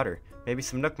into the water. Maybe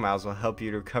some Nook Miles will help you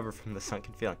to recover from the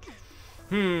sunken feeling.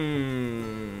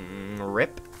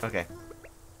 Rip. Okay.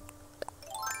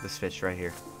 This fish right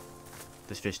here.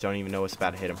 This fish don't even know what's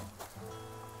about to hit him.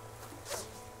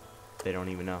 They don't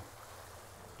even know.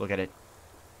 Look at it.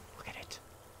 Look at it.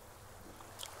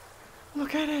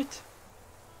 Look at it.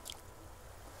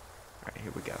 Alright,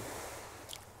 here we go.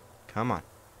 Come on.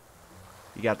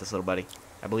 You got this, little buddy.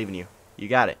 I believe in you. You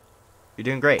got it. You're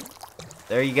doing great.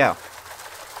 There you go.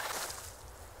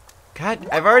 God,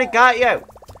 I've already got you!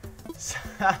 This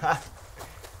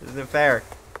isn't fair.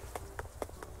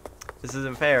 This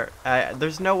isn't fair.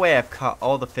 There's no way I've caught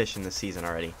all the fish in this season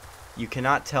already. You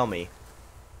cannot tell me.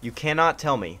 You cannot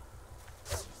tell me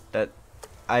that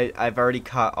I've already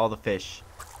caught all the fish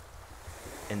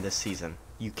in this season.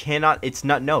 You cannot. It's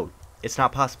not. No. It's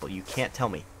not possible. You can't tell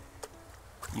me.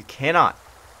 You cannot.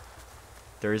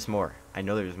 There is more. I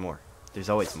know there's more. There's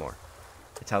always more.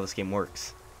 It's how this game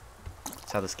works.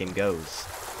 It's how this game goes.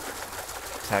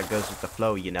 It's how it goes with the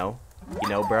flow, you know? You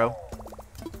know, bro?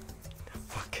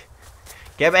 Fuck.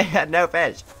 Get me no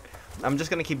fish! I'm just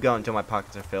gonna keep going until my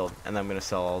pockets are filled, and then I'm gonna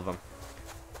sell all of them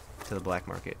to the black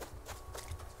market.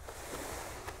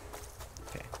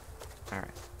 Okay.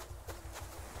 Alright.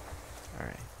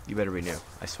 Alright. You better renew.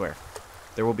 I swear.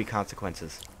 There will be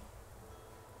consequences.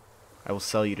 I will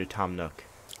sell you to Tom Nook,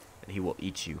 and he will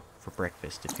eat you for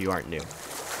breakfast if you aren't new.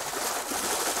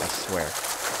 I swear.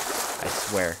 I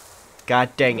swear.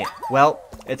 God dang it. Well,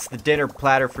 it's the dinner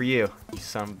platter for you, you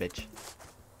son of a bitch.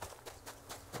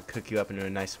 I'll cook you up into a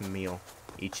nice meal.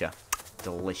 Eat ya.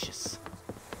 Delicious.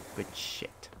 Good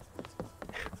shit.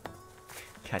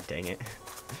 God dang it.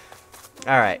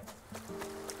 Alright.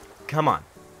 Come on.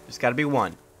 There's gotta be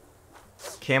one.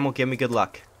 Camel, give me good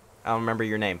luck. I don't remember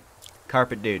your name.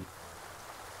 Carpet dude.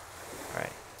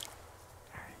 Alright.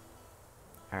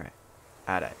 Alright. Alright.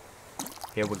 Alright.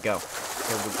 Here we go.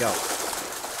 Here we go.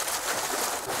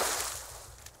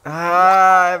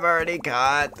 Ah, I've already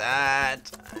got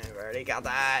that. I've already got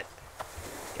that.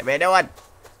 Give me a new one.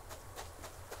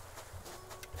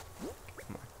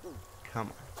 Come on. Come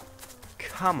on.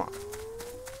 Come on.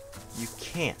 You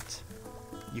can't.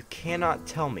 You cannot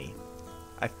tell me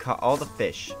I've caught all the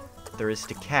fish there is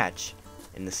to catch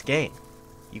in this game.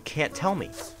 You can't tell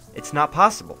me. It's not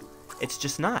possible. It's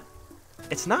just not.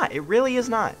 It's not. It really is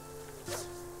not.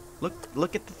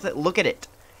 Look at look at it.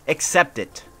 Accept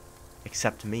it.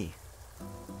 Accept me.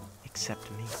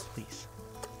 Accept me, please.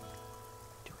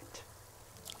 Do it.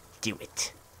 Do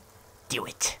it. Do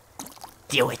it.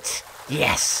 Do it.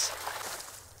 Yes.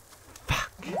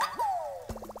 Fuck.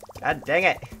 God dang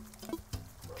it.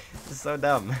 This is so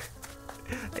dumb.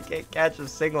 I can't catch a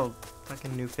single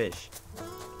fucking new fish.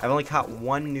 I've only caught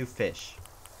one new fish.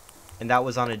 And that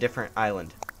was on a different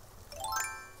island.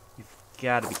 You've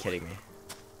got to be kidding me.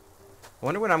 I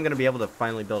wonder when I'm going to be able to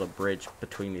finally build a bridge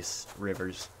between these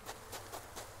rivers.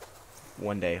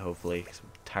 One day, hopefully. 'Cause I'm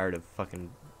tired of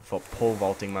fucking pole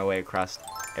vaulting my way across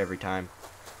every time.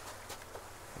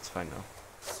 That's fine though.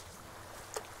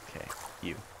 Okay,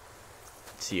 you.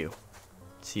 It's you.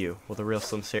 It's you. With a real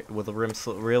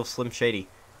real Slim Shady.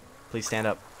 Please stand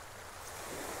up.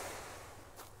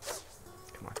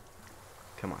 Come on.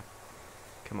 Come on.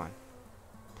 Come on.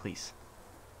 Please.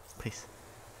 Please.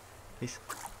 Please.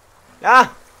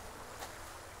 Ah!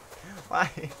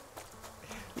 Why?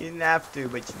 You didn't have to,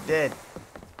 but you did.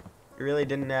 You really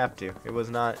didn't have to. It was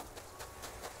not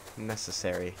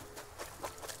necessary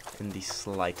in the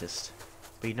slightest.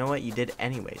 But you know what? You did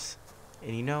anyways.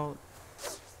 And you know,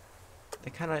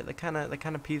 that kind of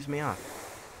peeves me off.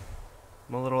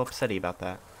 I'm a little upsetty about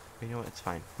that. But you know what? It's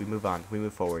fine. We move on. We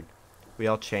move forward. We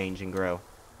all change and grow.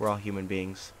 We're all human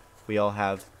beings. We all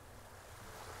have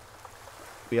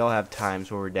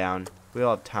times where we're down. We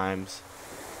all have times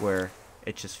where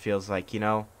it just feels like, you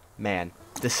know, man,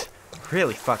 this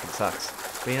really fucking sucks.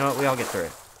 But you know what? We all get through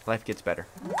it. Life gets better.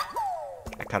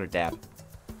 I caught a dab.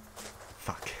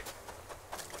 Fuck.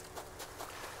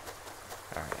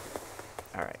 Alright.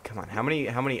 Alright, come on. How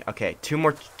many, okay, two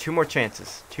more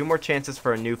chances. 2 more chances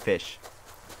for a new fish.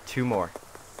 2 more.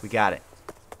 We got it.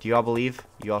 Do you all believe?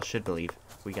 You all should believe.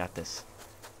 We got this.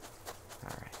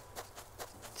 Alright.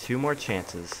 2 more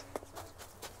chances.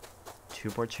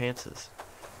 2 more chances.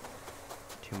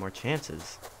 2 more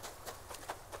chances.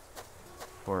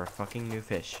 For a fucking new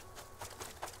fish.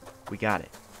 We got it.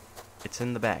 It's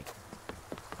in the bag.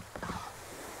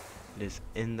 It is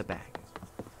in the bag.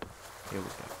 Here we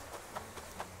go.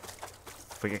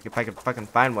 If I could fucking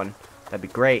find one, that'd be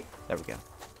great. There we go.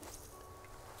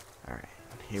 Alright,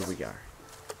 here we are.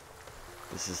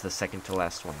 This is the second to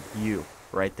last one. You,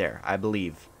 right there. I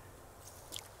believe.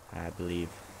 I believe.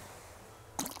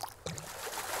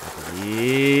 I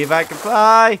believe I can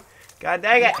fly! God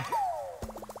dang it!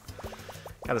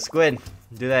 Got a squid.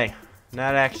 Do they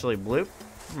not actually bloop?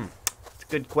 It's a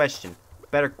good question.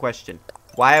 Better question.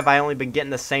 Why have I only been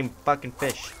getting the same fucking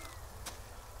fish?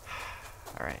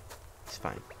 Alright. It's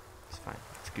fine. It's fine.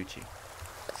 It's Gucci.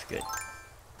 It's good.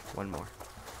 One more.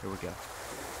 Here we go.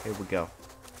 Here we go.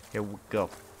 Here we go.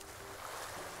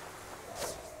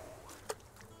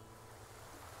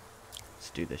 Let's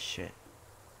do this shit.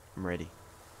 I'm ready.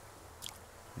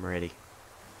 I'm ready.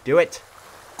 Do it!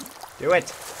 Do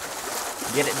it!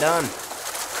 Get it done.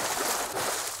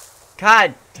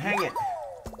 God dang it.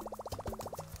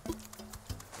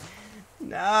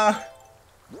 No.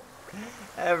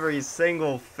 Every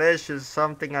single fish is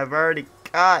something I've already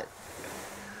caught.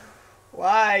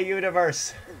 Why,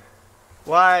 universe?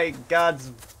 Why,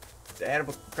 God's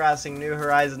Animal Crossing New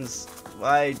Horizons?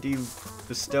 Why do you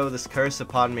bestow this curse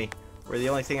upon me? Where the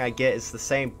only thing I get is the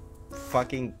same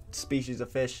fucking species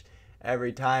of fish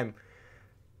every time.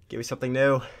 Give me something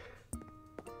new.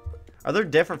 Are there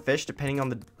different fish depending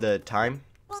on the time?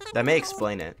 That may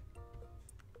explain it.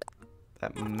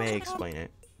 That may explain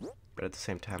it. But at the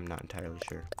same time, I'm not entirely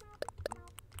sure.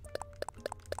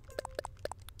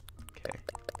 Okay.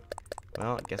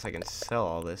 Well, I guess I can sell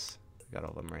all this. I got all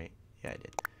of them right. Yeah, I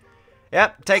did.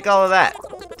 Yep, take all of that.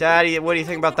 Daddy, what do you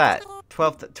think about that?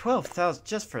 12,000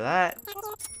 just for that?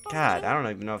 God, I don't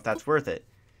even know if that's worth it.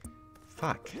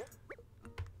 Fuck.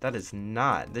 That is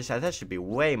not. That should be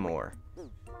way more.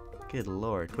 Good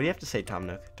lord. What do you have to say, Tom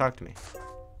Nook? Talk to me.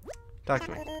 Talk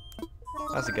to me.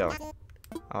 How's it going?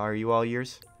 Are you all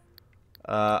ears?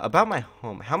 About my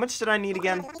home. How much did I need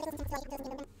again?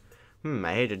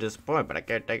 I hate to disappoint, but I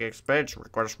can't take expense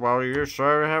request while you,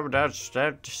 sir, have an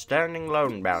outstanding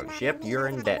loan balance. Yep, you're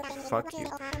in debt. Fuck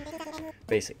you.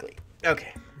 Basically.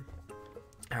 Okay.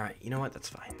 Alright, you know what? That's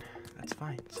fine. That's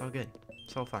fine. It's all good.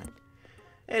 It's all fine.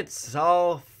 It's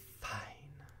all fine.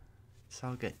 It's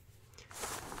all good.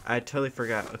 I totally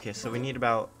forgot. Okay, so we need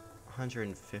about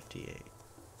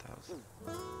 158,000.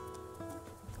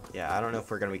 Yeah, I don't know if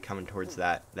we're gonna be coming towards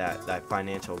that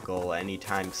financial goal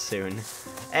anytime soon.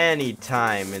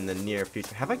 Anytime in the near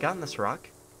future. Have I gotten this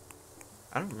rock?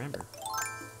 I don't remember.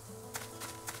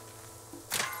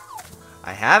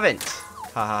 I haven't!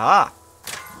 Ha ha ha!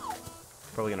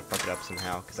 Probably gonna fuck it up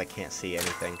somehow, because I can't see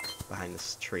anything behind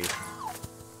this tree.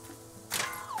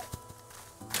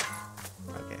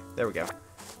 Okay, there we go.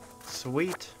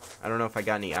 Sweet. I don't know if I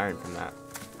got any iron from that.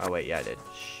 Oh wait, yeah I did.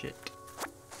 Shit.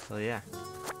 Hell yeah.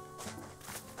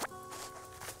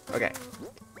 Okay.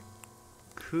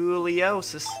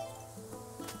 Cooliosis.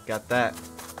 Got that.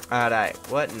 Alright,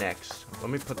 what next? Let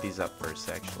me put these up first,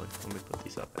 actually. Let me put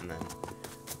these up and then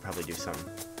probably do something.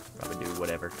 Probably do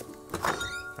whatever.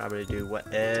 Probably do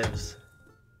whatevs.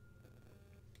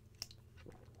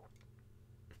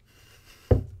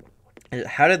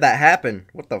 How did that happen?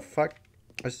 What the fuck?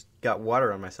 I just got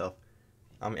water on myself.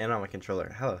 And on my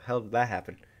controller. How the hell did that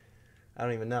happen? I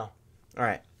don't even know.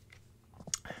 Alright.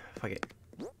 Fuck it.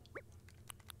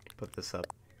 Put this up.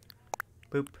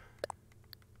 Boop.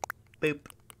 Boop.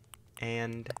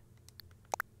 And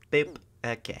boop.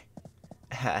 Okay.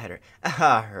 Alright.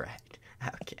 Okay.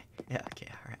 Okay,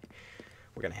 alright.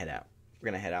 We're gonna head out. We're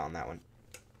gonna head out on that one.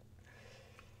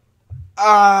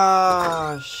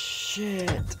 Ah,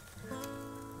 shit.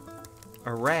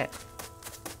 A rat.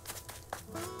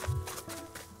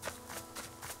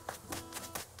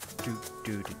 Do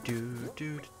do do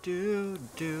do do do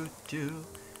do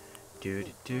do do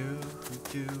do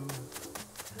do.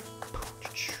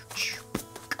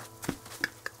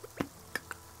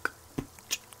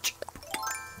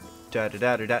 Da da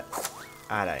da da da.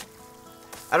 Alright.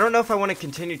 I don't know if I want to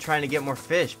continue trying to get more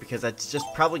fish because that's just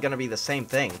probably going to be the same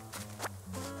thing.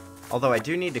 Although I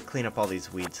do need to clean up all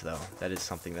these weeds though. That is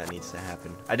something that needs to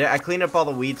happen. I cleaned up all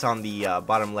the weeds on the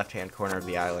bottom left hand corner of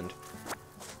the island.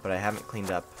 But I haven't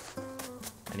cleaned up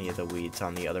any of the weeds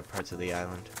on the other parts of the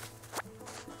island.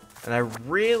 And I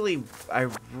really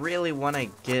want to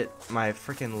get my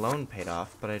freaking loan paid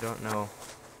off, but I don't know.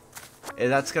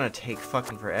 That's going to take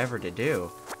fucking forever to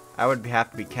do. I would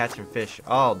have to be catching fish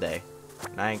all day.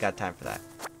 And I ain't got time for that.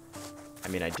 I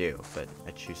mean, I do, but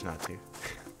I choose not to.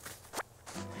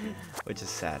 Which is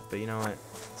sad, but you know what?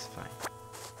 It's fine.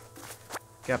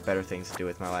 Got better things to do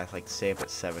with my life, like stay up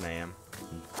at 7 a.m.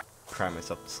 and cry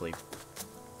myself to sleep.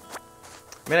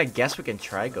 I mean, I guess we can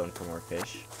try going for more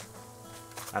fish.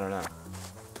 I don't know.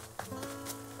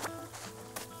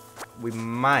 We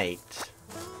might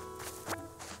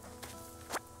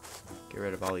get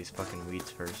rid of all these fucking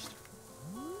weeds first.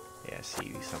 Yeah, see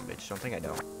you, some bitch. Don't think I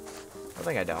don't. Don't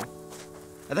think I don't.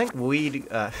 I think weed,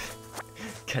 God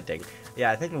dang.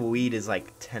 Yeah, I think weed is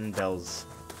like 10 bells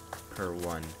per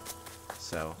one.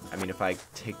 So, I mean, if I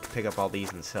pick up all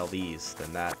these and sell these,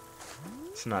 then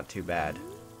it's not too bad.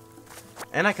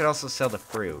 And I could also sell the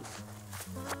fruit,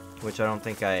 which I don't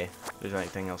think there's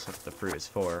anything else that the fruit is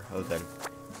for, other than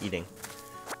eating.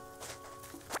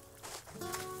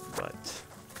 But,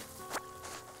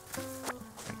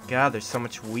 my God, there's so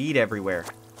much weed everywhere.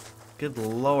 Good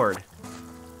Lord.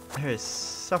 There is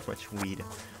so much weed.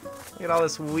 Look at all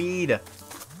this weed.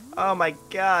 Oh my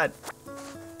God.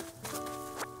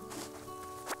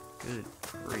 Good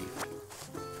grief.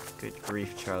 Good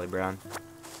grief, Charlie Brown.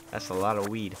 That's a lot of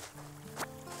weed.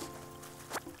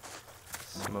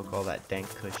 Smoke all that dank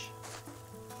kush.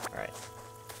 Alright.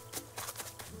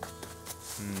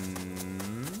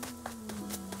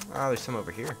 Oh, there's some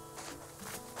over here.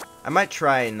 I might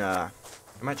try and go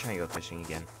fishing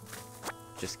again.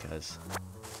 Just cause.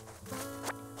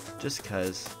 Just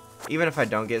cause. Even if I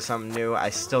don't get something new,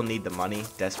 I still need the money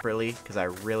desperately because I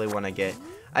really want to get.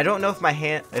 I don't know if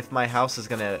my house is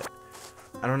gonna.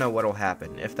 I don't know what'll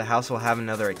happen. If the house will have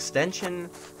another extension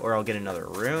or I'll get another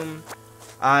room.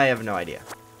 I have no idea.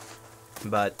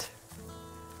 But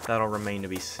that'll remain to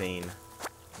be seen.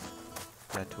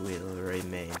 That will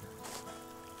remain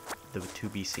to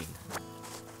be seen.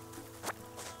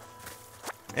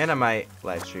 And I might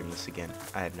live stream this again.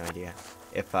 I have no idea.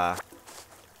 If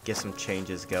get some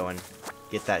changes going,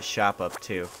 get that shop up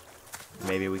too.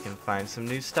 Maybe we can find some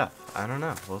new stuff. I don't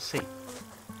know. We'll see.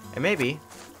 And maybe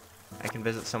I can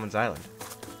visit someone's island.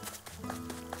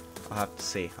 I'll have to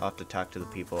see. I'll have to talk to the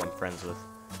people I'm friends with.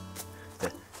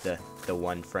 The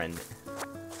one friend.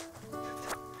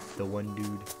 The one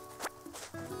dude.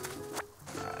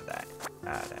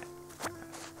 That.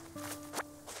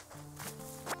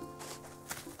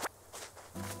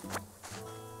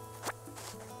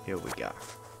 Here we go.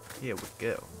 Here we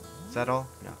go. Is that all?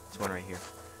 No, it's one right here.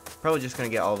 Probably just gonna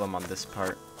get all of them on this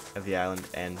part of the island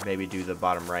and maybe do the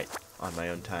bottom right on my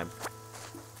own time.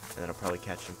 And then I'll probably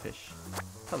catch some fish.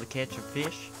 Probably catch some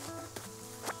fish.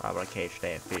 Probably catch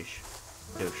that fish.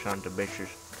 Those sons of bitches.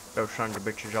 Those sons of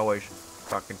bitches always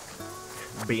fucking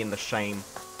being the same.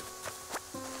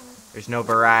 There's no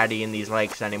variety in these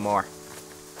lakes anymore.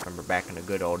 Remember back in the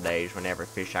good old days when every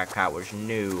fish I caught was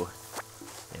new.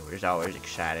 It was always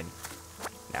exciting.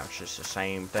 Now it's just the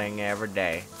same thing every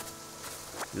day.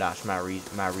 Lost my reason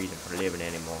for living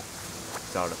anymore.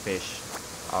 It's all the fish,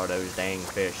 all those dang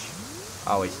fish.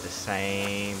 Always the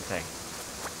same thing.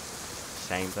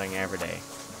 Same thing every day.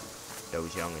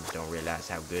 Those youngins don't realize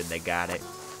how good they got it.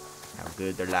 How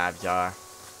good their lives are.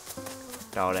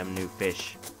 With all them new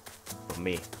fish. For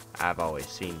me, I've always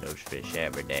seen those fish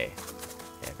every day.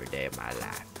 Every day of my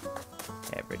life.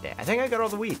 Every day. I think I got all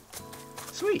the weed.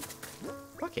 Sweet.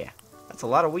 Fuck yeah. That's a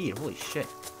lot of weed. Holy shit.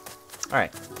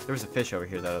 Alright. There was a fish over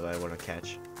here, though, that I want to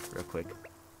catch real quick.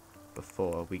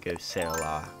 Before we go sell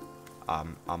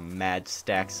mad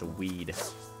stacks of weed.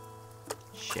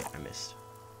 Shit, I missed.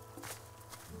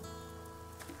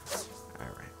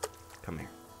 Alright. Come here.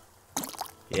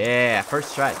 Yeah,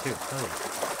 first try, too. Oh, yeah.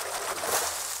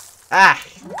 Ah!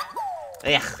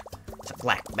 Ugh. It's a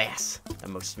black bass. The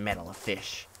most metal of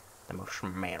fish. The most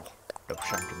metal. Those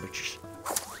sons of bitches.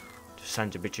 Those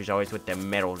sons of bitches always with the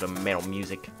metal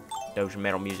music. Those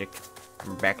metal music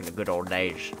from back in the good old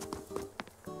days.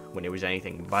 When it was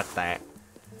anything but that.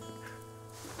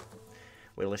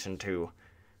 We listened to...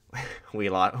 we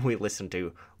listened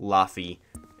to Laffy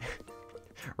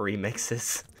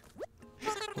remixes.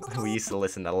 We used to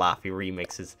listen to Laffy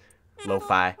remixes.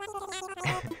 Lo-fi.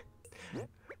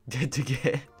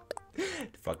 to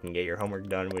fucking get your homework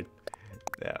done with...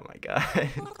 Oh my god.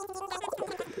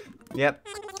 Yep.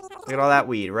 Look at all that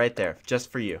weed right there.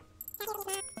 Just for you.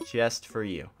 Just for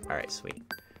you. Alright, sweet.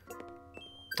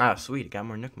 Oh, sweet. I got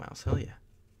more Nook Miles. Hell yeah.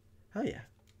 Hell yeah.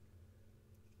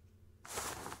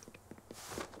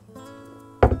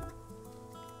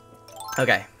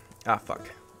 Okay. Ah, fuck.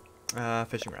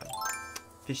 Fishing rod.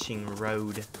 Fishing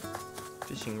road.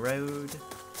 Fishing road.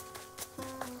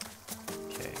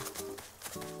 Okay.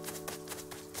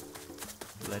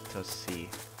 Let us see.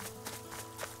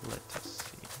 Let us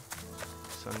see.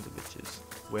 Sons of bitches.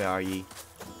 Where are ye?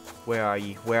 Where are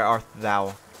ye? Where art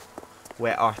thou?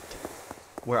 Where art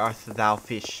thou,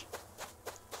 fish?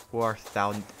 Where art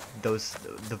thou, those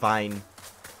divine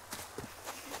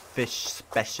fish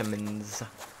specimens?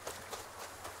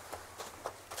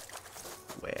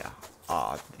 Where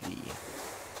are thee?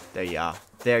 There ye are.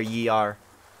 There ye are.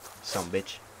 Some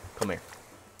bitch. Come here.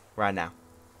 Right now.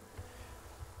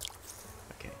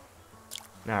 Okay.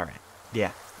 Alright.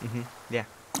 Yeah. Yeah.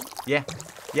 Yeah.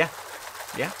 Yeah.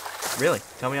 Yeah. Really?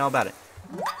 Tell me all about it.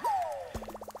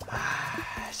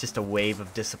 It's just a wave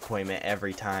of disappointment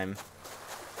every time.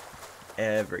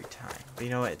 Every time. But you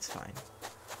know what? It's fine.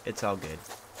 It's all good.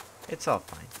 It's all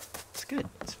fine. It's good.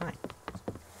 It's fine.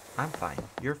 I'm fine.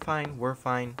 You're fine. We're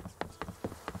fine.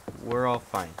 We're all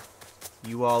fine.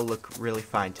 You all look really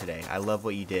fine today. I love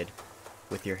what you did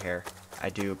with your hair. I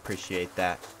do appreciate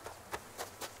that.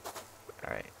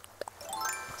 Alright.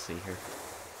 Let's see here.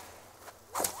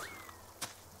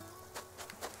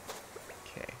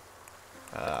 Okay.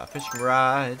 Fishing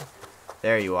rod.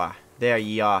 There you are. There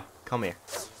ye are. Come here.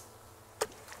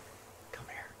 Come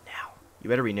here. Now. You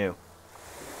better be new.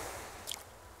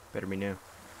 Better be new.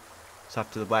 It's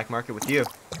off to the black market with you.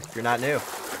 If you're not new.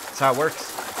 That's how it works.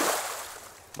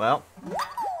 Well,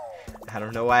 I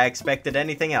don't know why I expected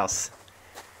anything else.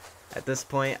 At this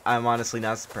point, I'm honestly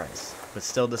not surprised, but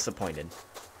still disappointed.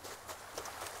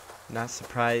 Not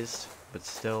surprised, but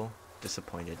still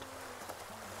disappointed.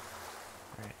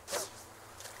 Alright.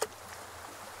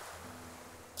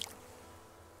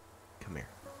 Come here.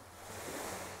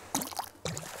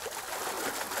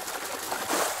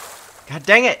 God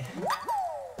dang it!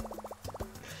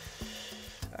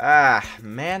 Ah,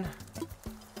 man.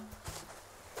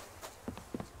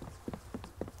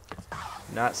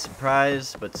 Not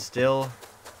surprised, but still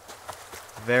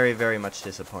very, very much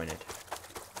disappointed.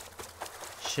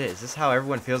 Shit, is this how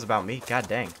everyone feels about me? God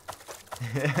dang.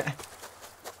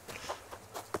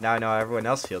 Now I know how everyone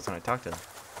else feels when I talk to them.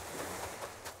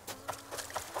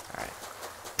 Alright.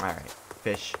 Alright.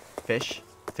 Fish. Fish.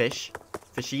 Fish.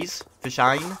 Fishies.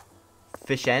 Fishine.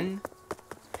 Fishen.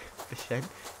 Fishen.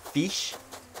 Fish.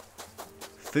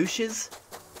 Fooshes?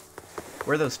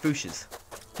 Where are those fooshes?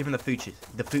 Give them the fooches.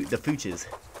 The fooches.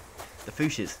 The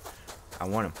fooshes. I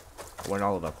want them. I want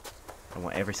all of them. I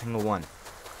want every single one.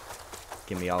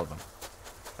 Give me all of them.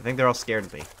 I think they're all scared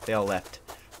of me. They all left.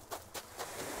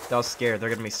 They're all scared. They're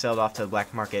gonna be sold off to the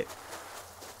black market.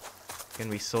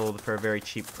 Gonna be sold for a very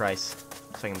cheap price,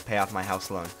 so I can pay off my house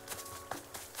loan.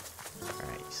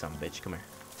 Alright, you son of a bitch, come here.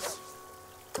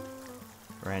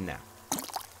 Right now.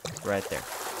 Right there.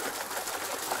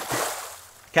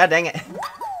 God dang it!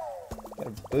 Got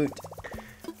a boot.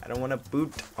 I don't want a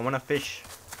boot. I want a fish.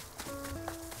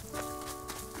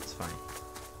 It's fine.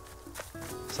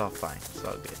 It's all fine. It's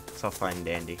all good. It's all fine and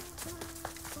dandy.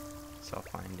 It's all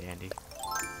fine and dandy.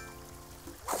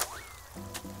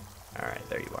 Alright,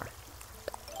 there you are.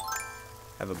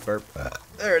 I have a burp.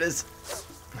 There it is.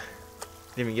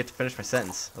 Didn't even get to finish my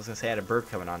sentence. I was gonna say I had a burp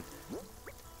coming on.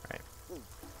 Alright.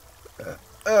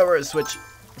 Oh, we're at a switch.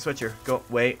 Switcher. Go.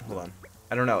 Wait. Hold on.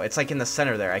 I don't know. It's like in the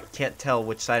center there. I can't tell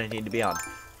which side I need to be on.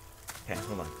 Okay,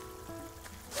 hold on.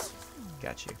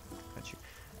 Got you. Got you.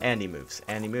 And he moves.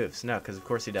 And he moves. No, because of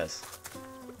course he does.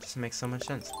 Just makes so much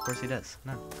sense. Of course he does.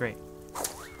 No, great.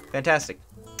 Fantastic.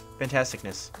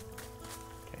 Fantasticness.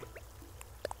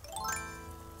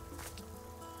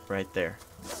 Right there.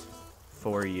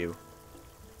 For you.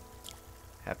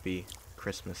 Happy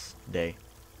Christmas Day.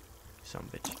 Son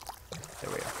of a bitch. There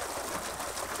we are.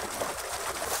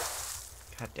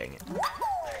 God dang it.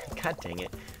 God dang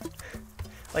it.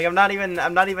 Like I'm not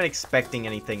even expecting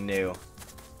anything new.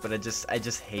 But I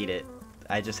just hate it.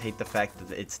 I just hate the fact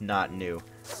that it's not new.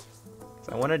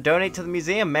 So I want to donate to the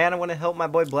museum, man. I want to help my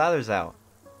boy Blathers out.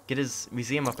 Get his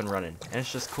museum up and running. And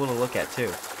it's just cool to look at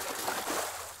too.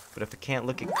 But if I can't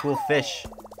look at cool fish,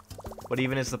 what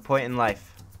even is the point in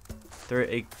life?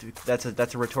 That's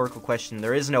a rhetorical question.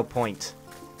 There is no point.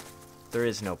 There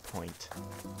is no point.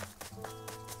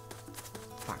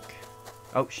 Fuck.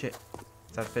 Oh shit.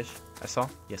 Is that a fish I saw?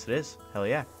 Yes it is. Hell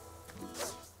yeah.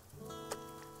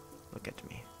 Look at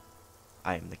me.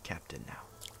 I am the captain now.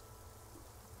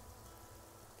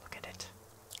 Look at it.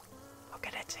 Look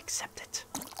at it. Accept it.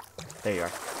 There you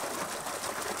are.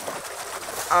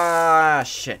 Ah,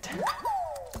 shit.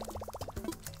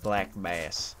 Black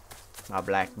bass. My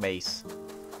black bass.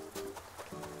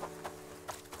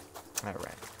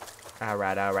 Alright.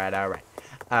 Alright, alright, alright.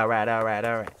 Alright, alright,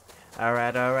 alright.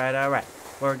 Alright, alright, alright.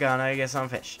 We're gonna get some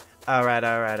fish. Alright,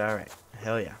 alright, alright.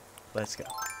 Hell yeah. Let's go.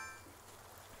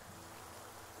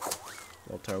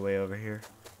 Bolt our way over here.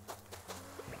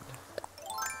 And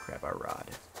grab our rod.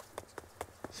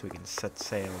 So we can set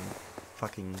sail and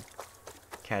fucking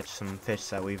catch some fish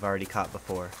that we've already caught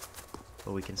before,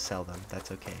 but we can sell them.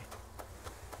 That's okay.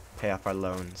 Pay off our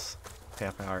loans. Pay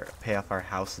off our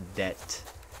house debt.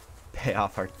 Pay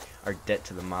off our debt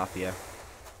to the mafia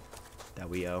that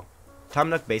we owe. Tom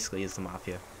Nook basically is the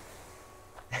mafia.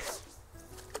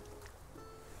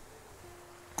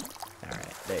 All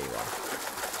right, there you are.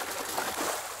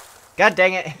 God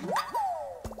dang it!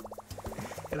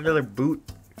 Got another boot.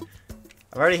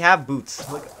 I already have boots.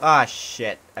 Look. Ah,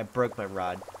 shit. I broke my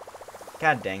rod.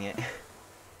 God dang it.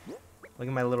 Look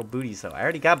at my little booties, though. I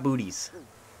already got booties.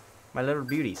 My little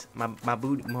beauties. My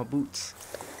boots.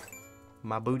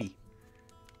 My booty.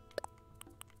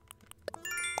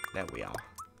 There we are.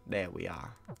 There we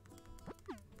are.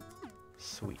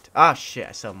 Sweet. Ah, shit.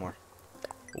 I sell more.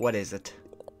 What is it?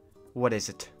 What is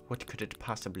it? What could it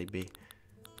possibly be?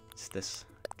 It's this.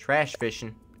 Trash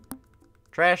fishing.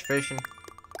 Trash fishing.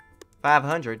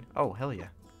 500. Oh, hell yeah.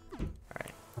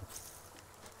 Alright.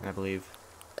 And I believe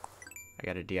I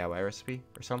got a DIY recipe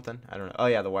or something. I don't know. Oh,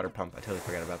 yeah, the water pump. I totally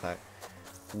forgot about that.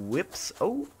 Whips.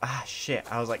 Oh, ah, shit.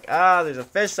 I was like, ah, there's a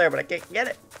fish there, but I can't get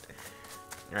it.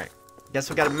 Alright. Guess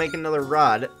we gotta make another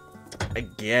rod. I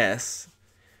guess.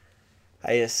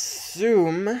 I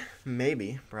assume.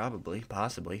 Maybe. Probably.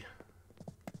 Possibly.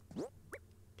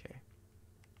 Okay.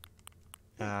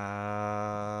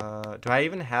 Do I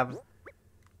even have...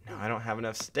 No, I don't have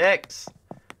enough sticks.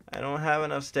 I don't have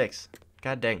enough sticks.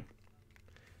 God dang.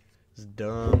 It's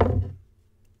dumb.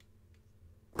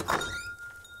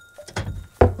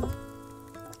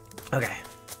 Okay.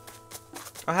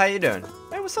 Oh, how you doing?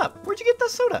 Hey, what's up? Where'd you get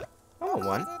that soda? Oh,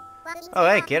 one. Oh,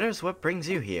 hey, kidders. What brings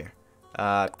you here?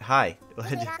 Hi.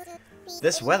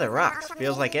 This weather rocks.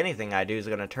 Feels like anything I do is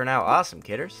gonna turn out awesome,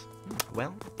 kidders.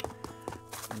 Well,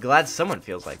 glad someone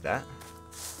feels like that.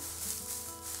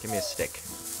 Give me a stick.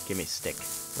 Give me a stick.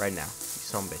 Right now. You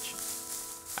son of a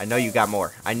bitch. I know you got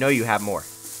more. I know you have more.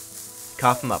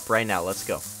 Cough them up right now. Let's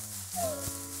go.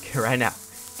 Right now.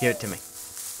 Give it to me.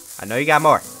 I know you got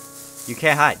more. You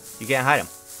can't hide. You can't hide them.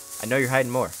 I know you're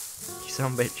hiding more. You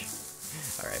son of a bitch.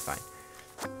 Alright, fine.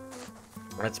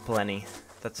 That's plenty.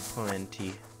 That's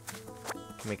plenty.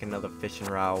 Can make another fishing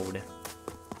rod.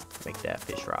 Make that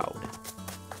fish rod.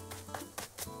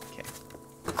 Okay.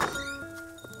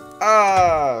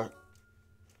 Ah!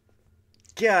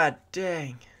 God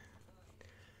dang.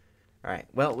 Alright,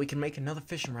 well, we can make another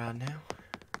fishing rod now.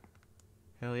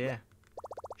 Hell yeah.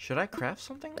 Should I craft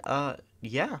something?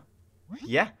 Yeah.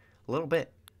 Yeah, a little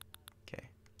bit. Okay.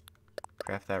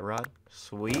 Craft that rod.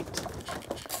 Sweet.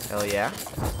 Hell yeah.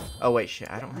 Oh, wait,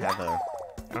 shit. I don't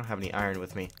have any iron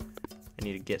with me. I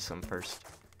need to get some first.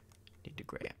 Need to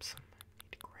grab some.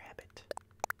 Need to grab it.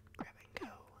 Grab and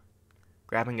go.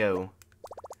 Grab and go.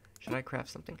 Should I craft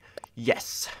something?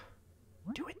 Yes.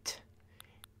 Do it.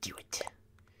 Do it.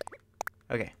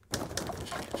 Okay.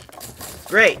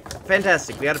 Great.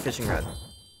 Fantastic. We got a fishing rod.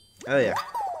 Oh yeah.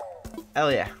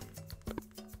 Hell yeah.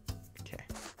 Okay.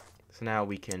 So now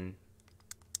we can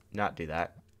not do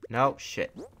that. No,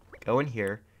 shit. Go in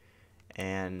here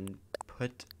and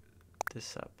put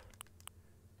this up.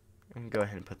 I'm gonna go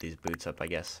ahead and put these boots up, I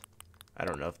guess. I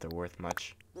don't know if they're worth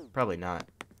much. Probably not.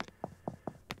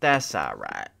 But that's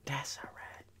alright. That's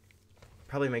alright.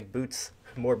 Probably make boots.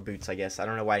 More boots, I guess. I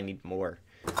don't know why I need more.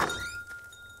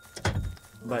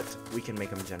 But we can make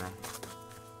them in general.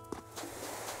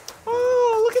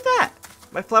 Oh, look at that!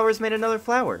 My flowers made another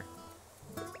flower.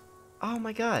 Oh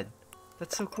my god.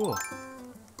 That's so cool.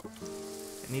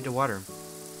 I need to water them.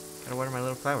 Gotta water my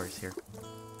little flowers here.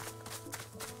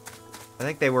 I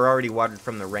think they were already watered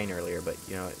from the rain earlier, but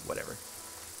you know what? Whatever.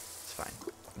 It's fine.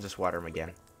 I'll just water them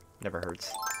again. Never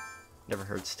hurts. Never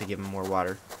hurts to give them more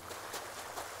water.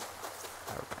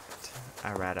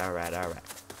 Alright. Alright. Let's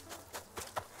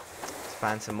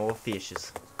find some more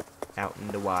fishes out in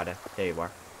the water. There you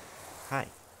are. Hi.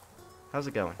 How's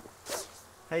it going?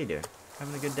 How you doing?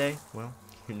 Having a good day? Well,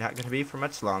 you're not going to be for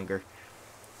much longer.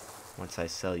 Once I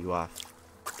sell you off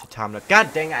to Tom Nook.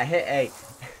 God dang, I hit A.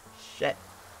 Shit.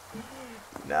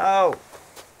 No.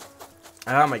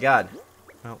 Oh my god.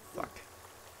 Oh, fuck.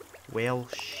 Well,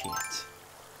 shit.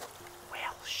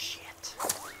 Well, shit.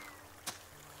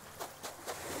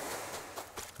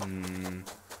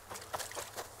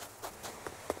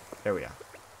 There we are.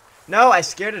 No, I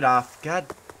scared it off. God.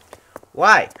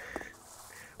 Why?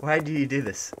 Why do you do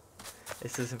this?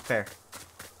 This isn't fair.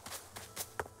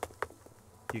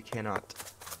 You cannot.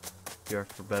 You're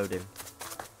forbidden.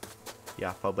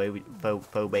 Yeah,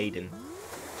 forbidden.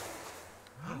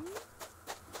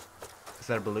 Is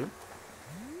that a balloon?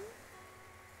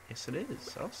 Yes, it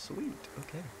is. Oh, sweet.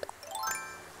 Okay.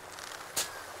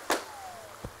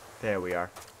 There we are.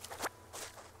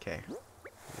 Okay.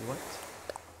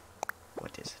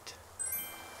 What is it?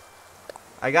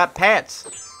 I got pants!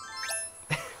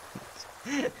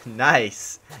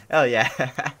 Nice. Oh, yeah.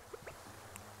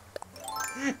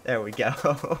 There we go.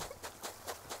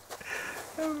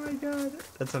 Oh my god.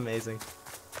 That's amazing.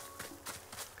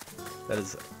 That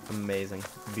is amazing.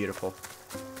 Beautiful.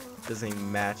 Doesn't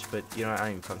even match, but you know what? I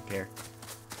don't even fucking care.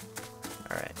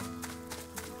 Alright.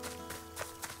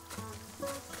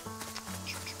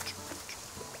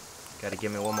 Gotta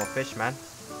give me one more fish, man.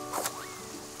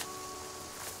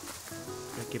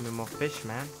 Gotta give me more fish,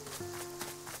 man.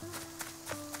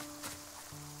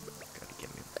 Gotta get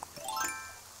me more fish.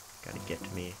 Gotta get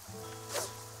me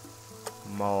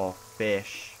more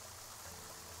fish.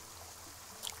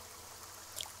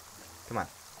 Come on.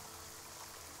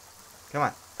 Come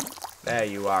on. There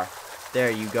you are. There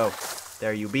you go.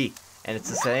 There you be. And it's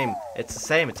the same. It's the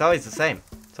same. It's always the same.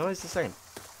 It's always the same.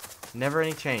 Never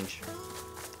any change.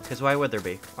 Because why would there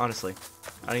be? Honestly.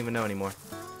 I don't even know anymore.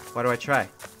 Why do I try?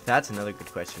 That's another good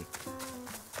question.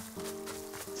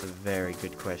 It's a very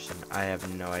good question. I have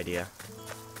no idea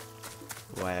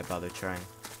why I bother trying.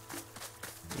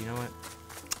 You know what?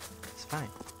 It's fine.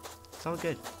 It's all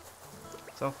good.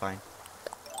 It's all fine.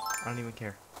 I don't even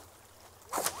care.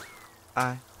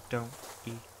 I don't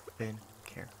even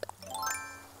care.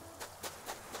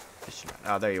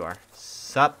 Oh, there you are.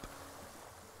 Sup?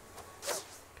 Come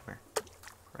here.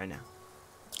 Right now.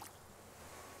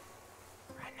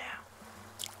 Right now.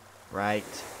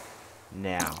 Right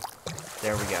now.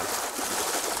 There we go.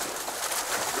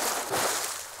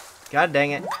 God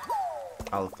dang it.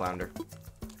 Olive flounder.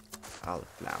 Olive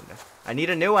flounder. I need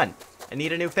a new one. I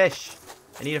need a new fish.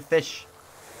 I need a fish.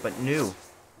 But new.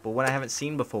 But one I haven't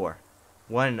seen before.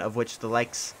 One of which the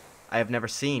likes I have never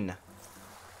seen.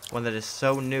 One that is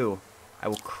so new, I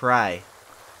will cry.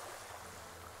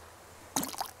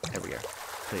 There we are.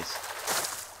 Please.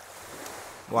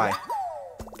 Why?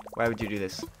 Why would you do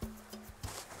this?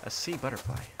 A sea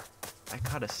butterfly. I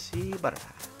caught a sea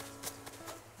butterfly.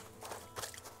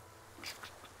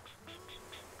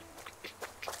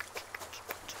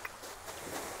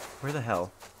 Where the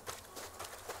hell?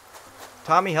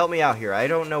 Tommy, help me out here. I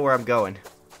don't know where I'm going.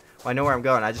 Well, I know where I'm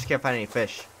going. I just can't find any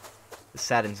fish. This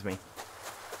saddens me.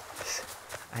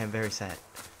 I am very sad.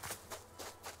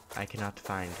 I cannot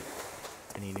find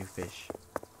any new fish.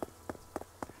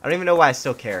 I don't even know why I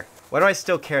still care. Why do I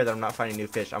still care that I'm not finding new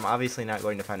fish? I'm obviously not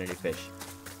going to find a new fish.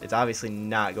 It's obviously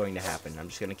not going to happen. I'm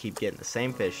just going to keep getting the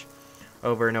same fish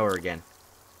over and over again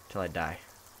until I die.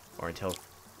 Or until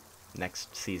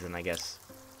next season, I guess.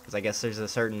 Because I guess there's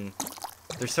certain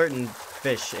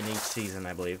fish in each season,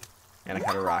 I believe. And I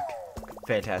caught a rock.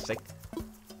 Fantastic.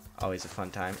 Always a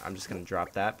fun time. I'm just going to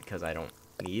drop that because I don't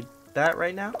need that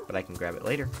right now. But I can grab it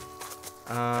later.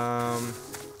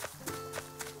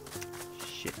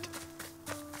 Shit.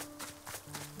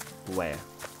 Where?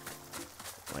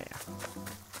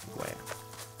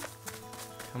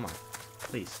 Come on.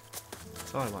 Please.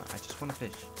 That's all I want. I just want to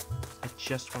fish. I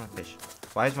just want to fish.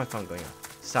 Why is my phone going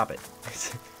off? Stop it.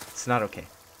 It's not okay.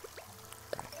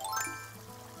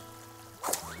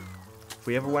 If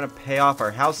we ever want to pay off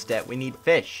our house debt, we need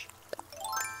fish.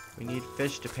 We need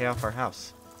fish to pay off our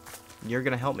house. You're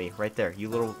going to help me right there. You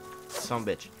little son of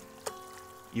a bitch.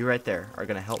 You right there are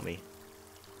going to help me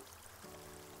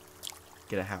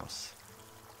get a house.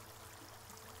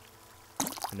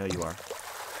 I know you are.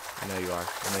 I know you are.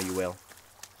 I know you will.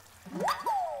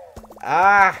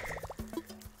 Ah!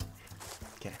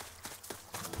 Okay.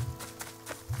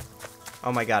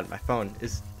 Oh my god, my phone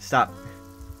is... Stop.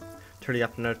 Turning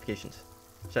off the notifications.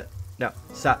 Shut. No.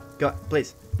 Stop. Go.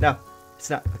 Please. No.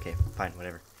 It's not. Okay, fine.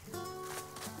 Whatever.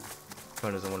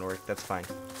 Phone doesn't want to work. That's fine.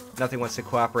 Nothing wants to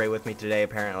cooperate with me today,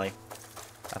 apparently.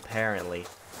 Apparently.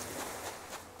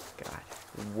 God.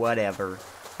 Whatever.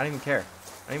 I don't even care.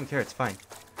 I don't even care. It's fine.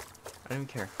 I don't even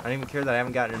care. I don't even care that I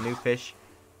haven't gotten a new fish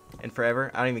in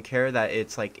forever. I don't even care that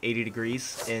it's like 80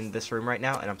 degrees in this room right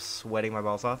now and I'm sweating my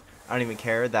balls off. I don't even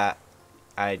care that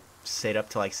I stayed up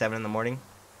till like 7 in the morning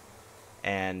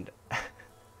and I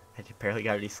barely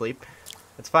got any sleep.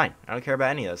 It's fine. I don't care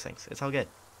about any of those things. It's all good.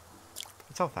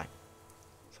 It's all fine.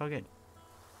 It's all good.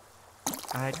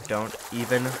 I don't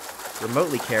even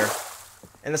remotely care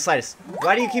in the slightest.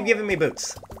 Why do you keep giving me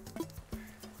boots?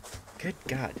 Good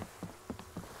God.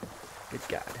 Good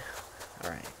God.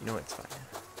 Alright, you know what? It's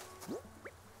fine.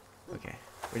 Okay.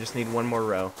 We just need one more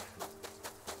row.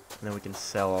 And then we can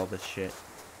sell all this shit.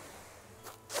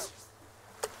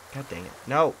 God dang it.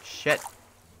 No! Shit!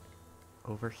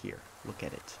 Over here. Look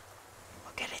at it.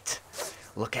 Look at it!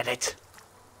 Look at it!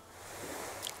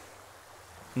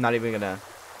 I'm not even gonna...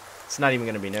 It's not even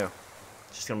gonna be new.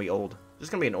 It's just gonna be old. It's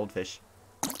just gonna be an old fish.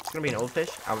 It's gonna be an old fish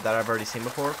that I've already seen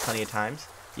before plenty of times.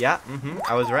 Yeah,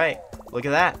 I was right. Look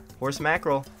at that. Horse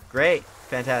mackerel. Great.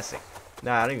 Fantastic.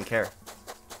 No, I don't even care.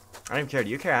 I don't even care. Do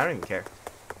you care? I don't even care.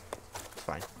 It's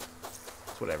fine.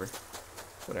 It's whatever.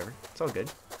 It's whatever. It's all good.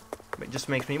 It just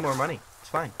makes me more money. It's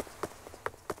fine.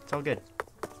 It's all good.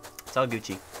 It's all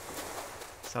Gucci.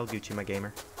 It's all Gucci, my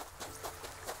gamer.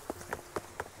 Right.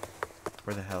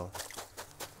 Where the hell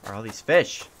are all these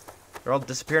fish? They're all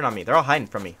disappearing on me. They're all hiding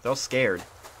from me. They're all scared.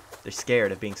 They're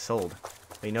scared of being sold.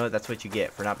 But you know what? That's what you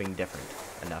get for not being different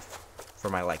enough for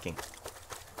my liking.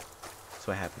 That's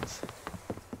what happens.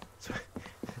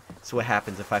 That's what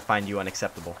happens if I find you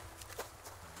unacceptable.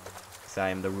 Because I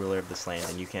am the ruler of this land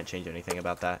and you can't change anything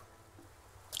about that.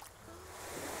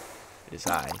 It is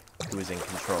I who is in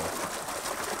control.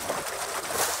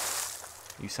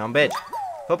 You son of a bitch.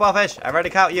 Football fish! I've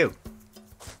already caught you!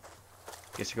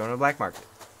 Guess you're going to the black market.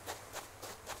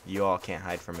 You all can't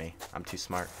hide from me. I'm too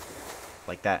smart.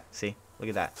 Like that. See? Look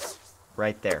at that.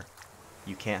 Right there.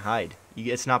 You can't hide.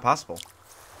 It's not possible.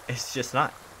 It's just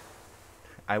not.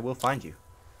 I will find you.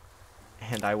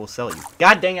 And I will sell you.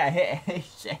 God dang it, I hit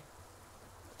shit.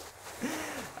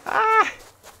 Ah!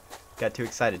 Got too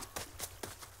excited.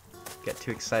 Got too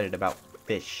excited about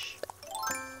fish.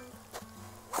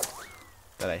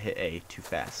 That I hit A too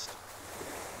fast.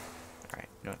 Alright,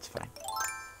 no, it's fine.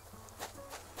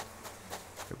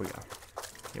 Here we go.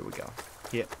 Here we go.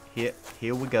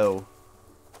 Here we go.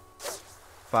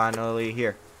 Finally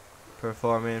here.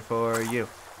 Performing for you.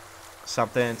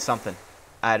 Something, something.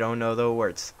 I don't know the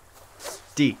words.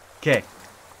 DK.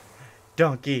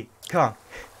 Donkey Kong.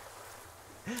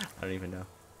 I don't even know.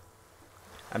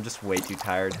 I'm just way too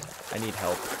tired. I need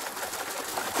help.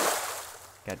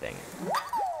 God dang it.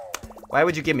 Why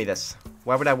would you give me this?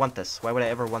 Why would I want this? Why would I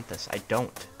ever want this? I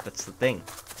don't. That's the thing.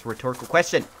 It's a rhetorical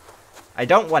question. I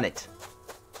don't want it.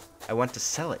 I want to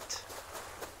sell it.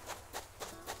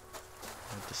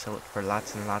 I want to sell it for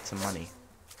lots and lots of money.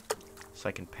 So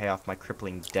I can pay off my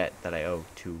crippling debt that I owe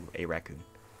to a raccoon.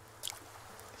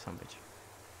 Some bitch.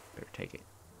 Better take it.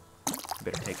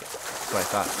 Better take it. That's what I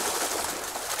thought.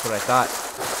 That's what I thought.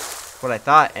 That's what I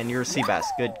thought. And you're a sea bass.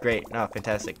 Good, great. No,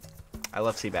 fantastic. I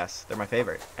love sea bass. They're my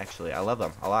favorite, actually. I love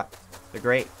them a lot. They're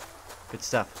great. Good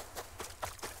stuff.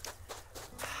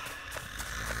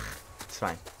 It's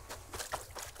fine.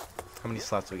 How many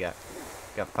slots we got?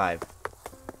 We got 5.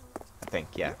 I think,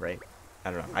 yeah, right?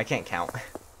 I don't know. I can't count.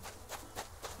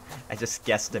 I just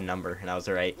guessed a number and I was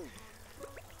right.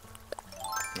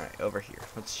 Alright, over here.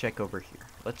 Let's check over here.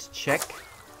 Let's check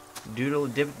doodle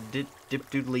dip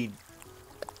doodly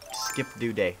skip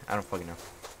doo day. I don't fucking know.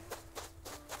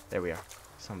 There we are.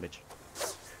 Son of a bitch.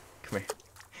 Come here.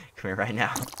 Come here right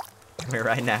now. Come here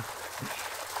right now.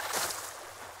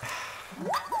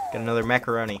 Got another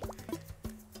macaroni.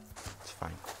 It's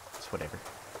fine. It's whatever.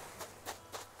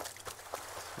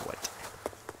 What?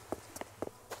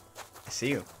 I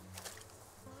see you.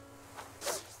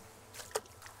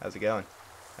 How's it going?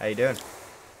 How you doing?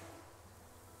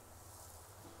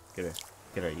 You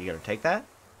gotta take that?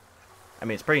 I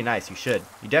mean, it's pretty nice. You should.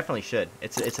 You definitely should.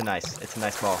 It's a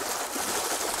nice ball.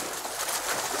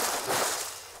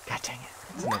 God dang it!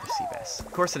 It's another sea bass.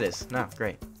 Of course it is. No,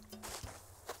 great.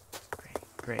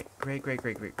 Great.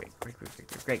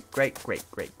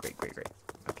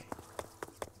 Okay.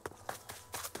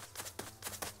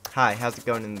 Hi, how's it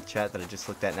going in the chat that I just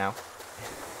looked at now?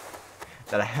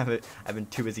 That I've been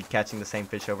too busy catching the same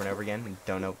fish over and over again and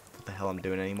don't know what the hell I'm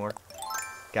doing anymore.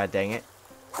 God dang it.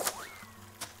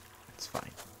 It's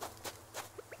fine.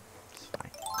 It's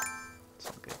fine. It's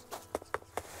all good.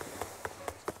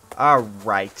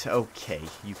 Alright, okay.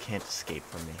 You can't escape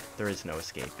from me. There is no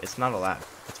escape. It's not allowed.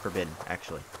 It's forbidden,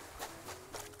 actually.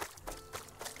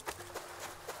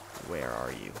 Where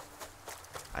are you?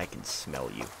 I can smell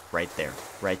you. Right there.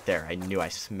 Right there. I knew I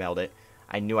smelled it.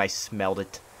 I knew I smelled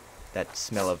it. That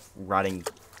smell of rotting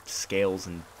scales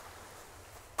and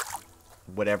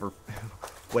whatever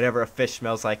whatever a fish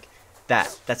smells like.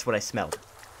 That's what I smelled.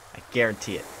 I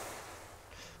guarantee it.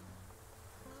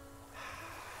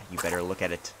 You better look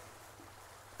at it.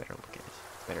 Better look at it.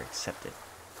 Better accept it.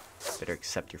 Better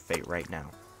accept your fate right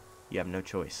now. You have no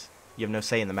choice. You have no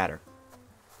say in the matter.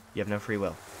 You have no free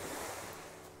will.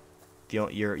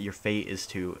 Your fate is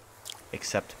to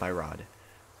accept my rod.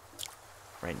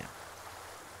 Right now.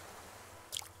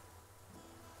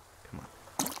 Come on.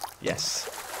 Yes.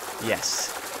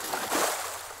 Yes.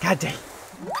 God dang.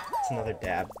 It's another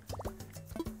dab.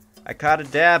 I caught a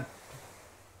dab.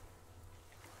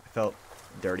 I felt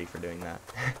dirty for doing that.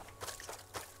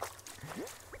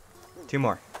 2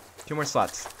 more. 2 more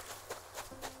slots.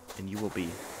 And you will be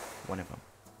one of them.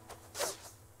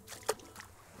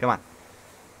 Come on.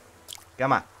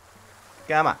 Come on.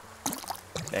 Come on.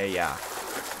 There you are.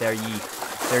 There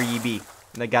ye be.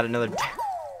 And I got another dab.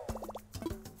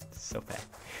 So bad.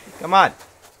 Come on.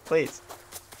 Please.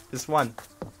 Just one.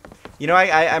 You know,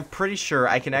 I'm pretty sure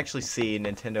I can actually see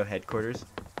Nintendo headquarters.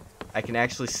 I can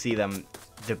actually see them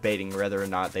debating whether or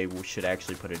not they should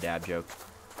actually put a dab joke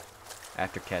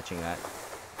after catching that.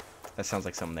 That sounds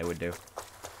like something they would do.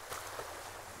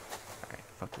 Alright,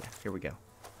 fuck yeah. Here we go.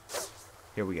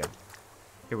 Here we go.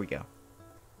 Here we go.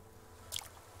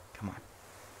 Come on.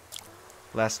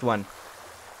 Last one.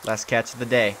 Last catch of the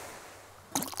day.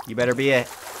 You better be it.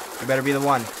 You better be the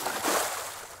one.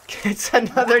 It's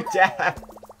another dab.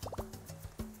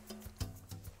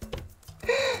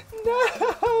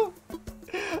 No!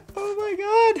 Oh my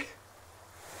god!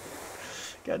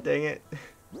 God dang it.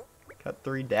 Got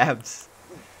 3 dabs.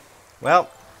 Well,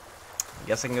 I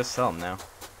guess I can go sell them now.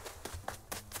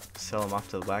 Sell them off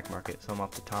to the black market. Sell them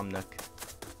off to Tom Nook.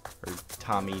 Or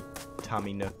Tommy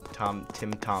Nook.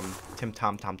 Tim Tom.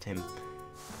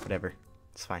 Whatever.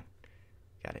 It's fine.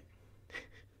 Got it.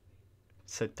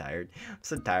 So tired. I'm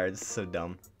so tired. This is so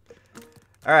dumb.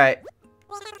 Alright.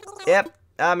 Yep.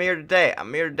 I'm here today.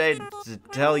 I'm here today to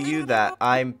tell you that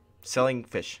I'm selling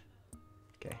fish.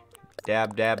 Okay.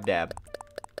 Dab, dab, dab.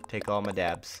 Take all my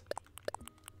dabs.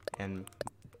 And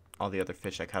all the other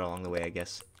fish I caught along the way, I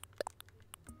guess.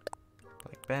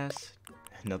 Black bass.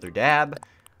 Another dab.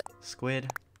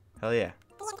 Squid. Hell yeah.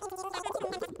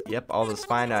 Yep, all those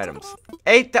fine items.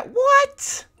 8 that.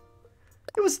 What?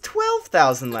 It was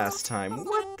 12,000 last time.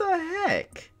 What the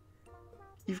heck?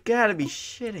 You've got to be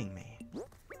shitting me.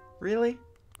 Really?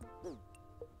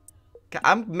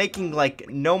 I'm making, like,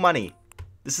 no money.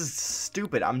 This is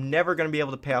stupid. I'm never going to be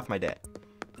able to pay off my debt.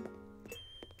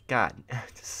 God,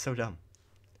 this is so dumb.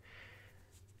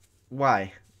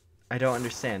 Why? I don't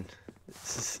understand.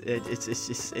 It's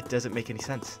just, it doesn't make any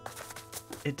sense.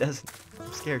 It doesn't.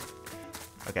 I'm scared.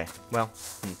 Okay, well,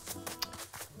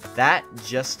 that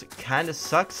just kind of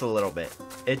sucks a little bit.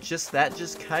 That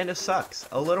just kind of sucks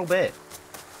a little bit.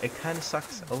 It kind of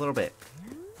sucks a little bit.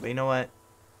 But you know what?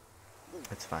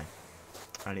 It's fine.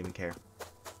 I don't even care.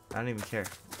 I don't even care.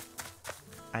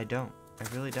 I don't. I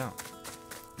really don't.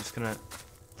 I'm just gonna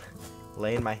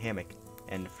lay in my hammock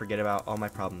and forget about all my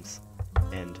problems.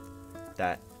 And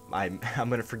that I'm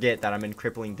gonna forget that I'm in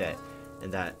crippling debt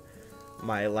and that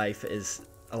my life is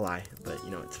a lie. But you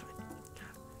know, it's fine.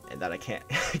 And that I can't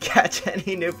catch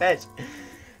any new fish.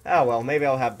 Oh well, maybe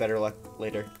I'll have better luck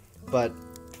later. But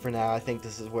for now, I think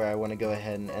this is where I want to go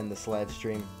ahead and end this live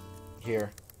stream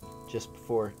here, just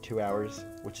before 2 hours,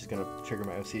 which is gonna trigger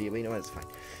my OCD. But you know what? It's fine.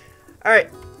 All right,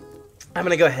 I'm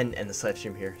gonna go ahead and end this live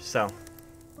stream here. So,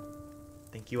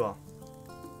 thank you all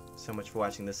so much for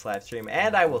watching this live stream,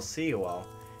 and I will see you all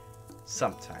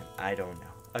sometime. I don't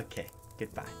know. Okay,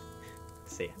 goodbye.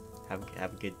 See ya.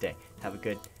 Have a good day. Have a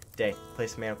good day. Play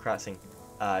some Animal Crossing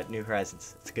New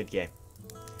Horizons. It's a good game.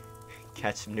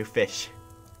 Catch some new fish.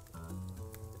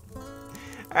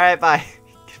 Alright, bye.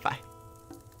 Goodbye.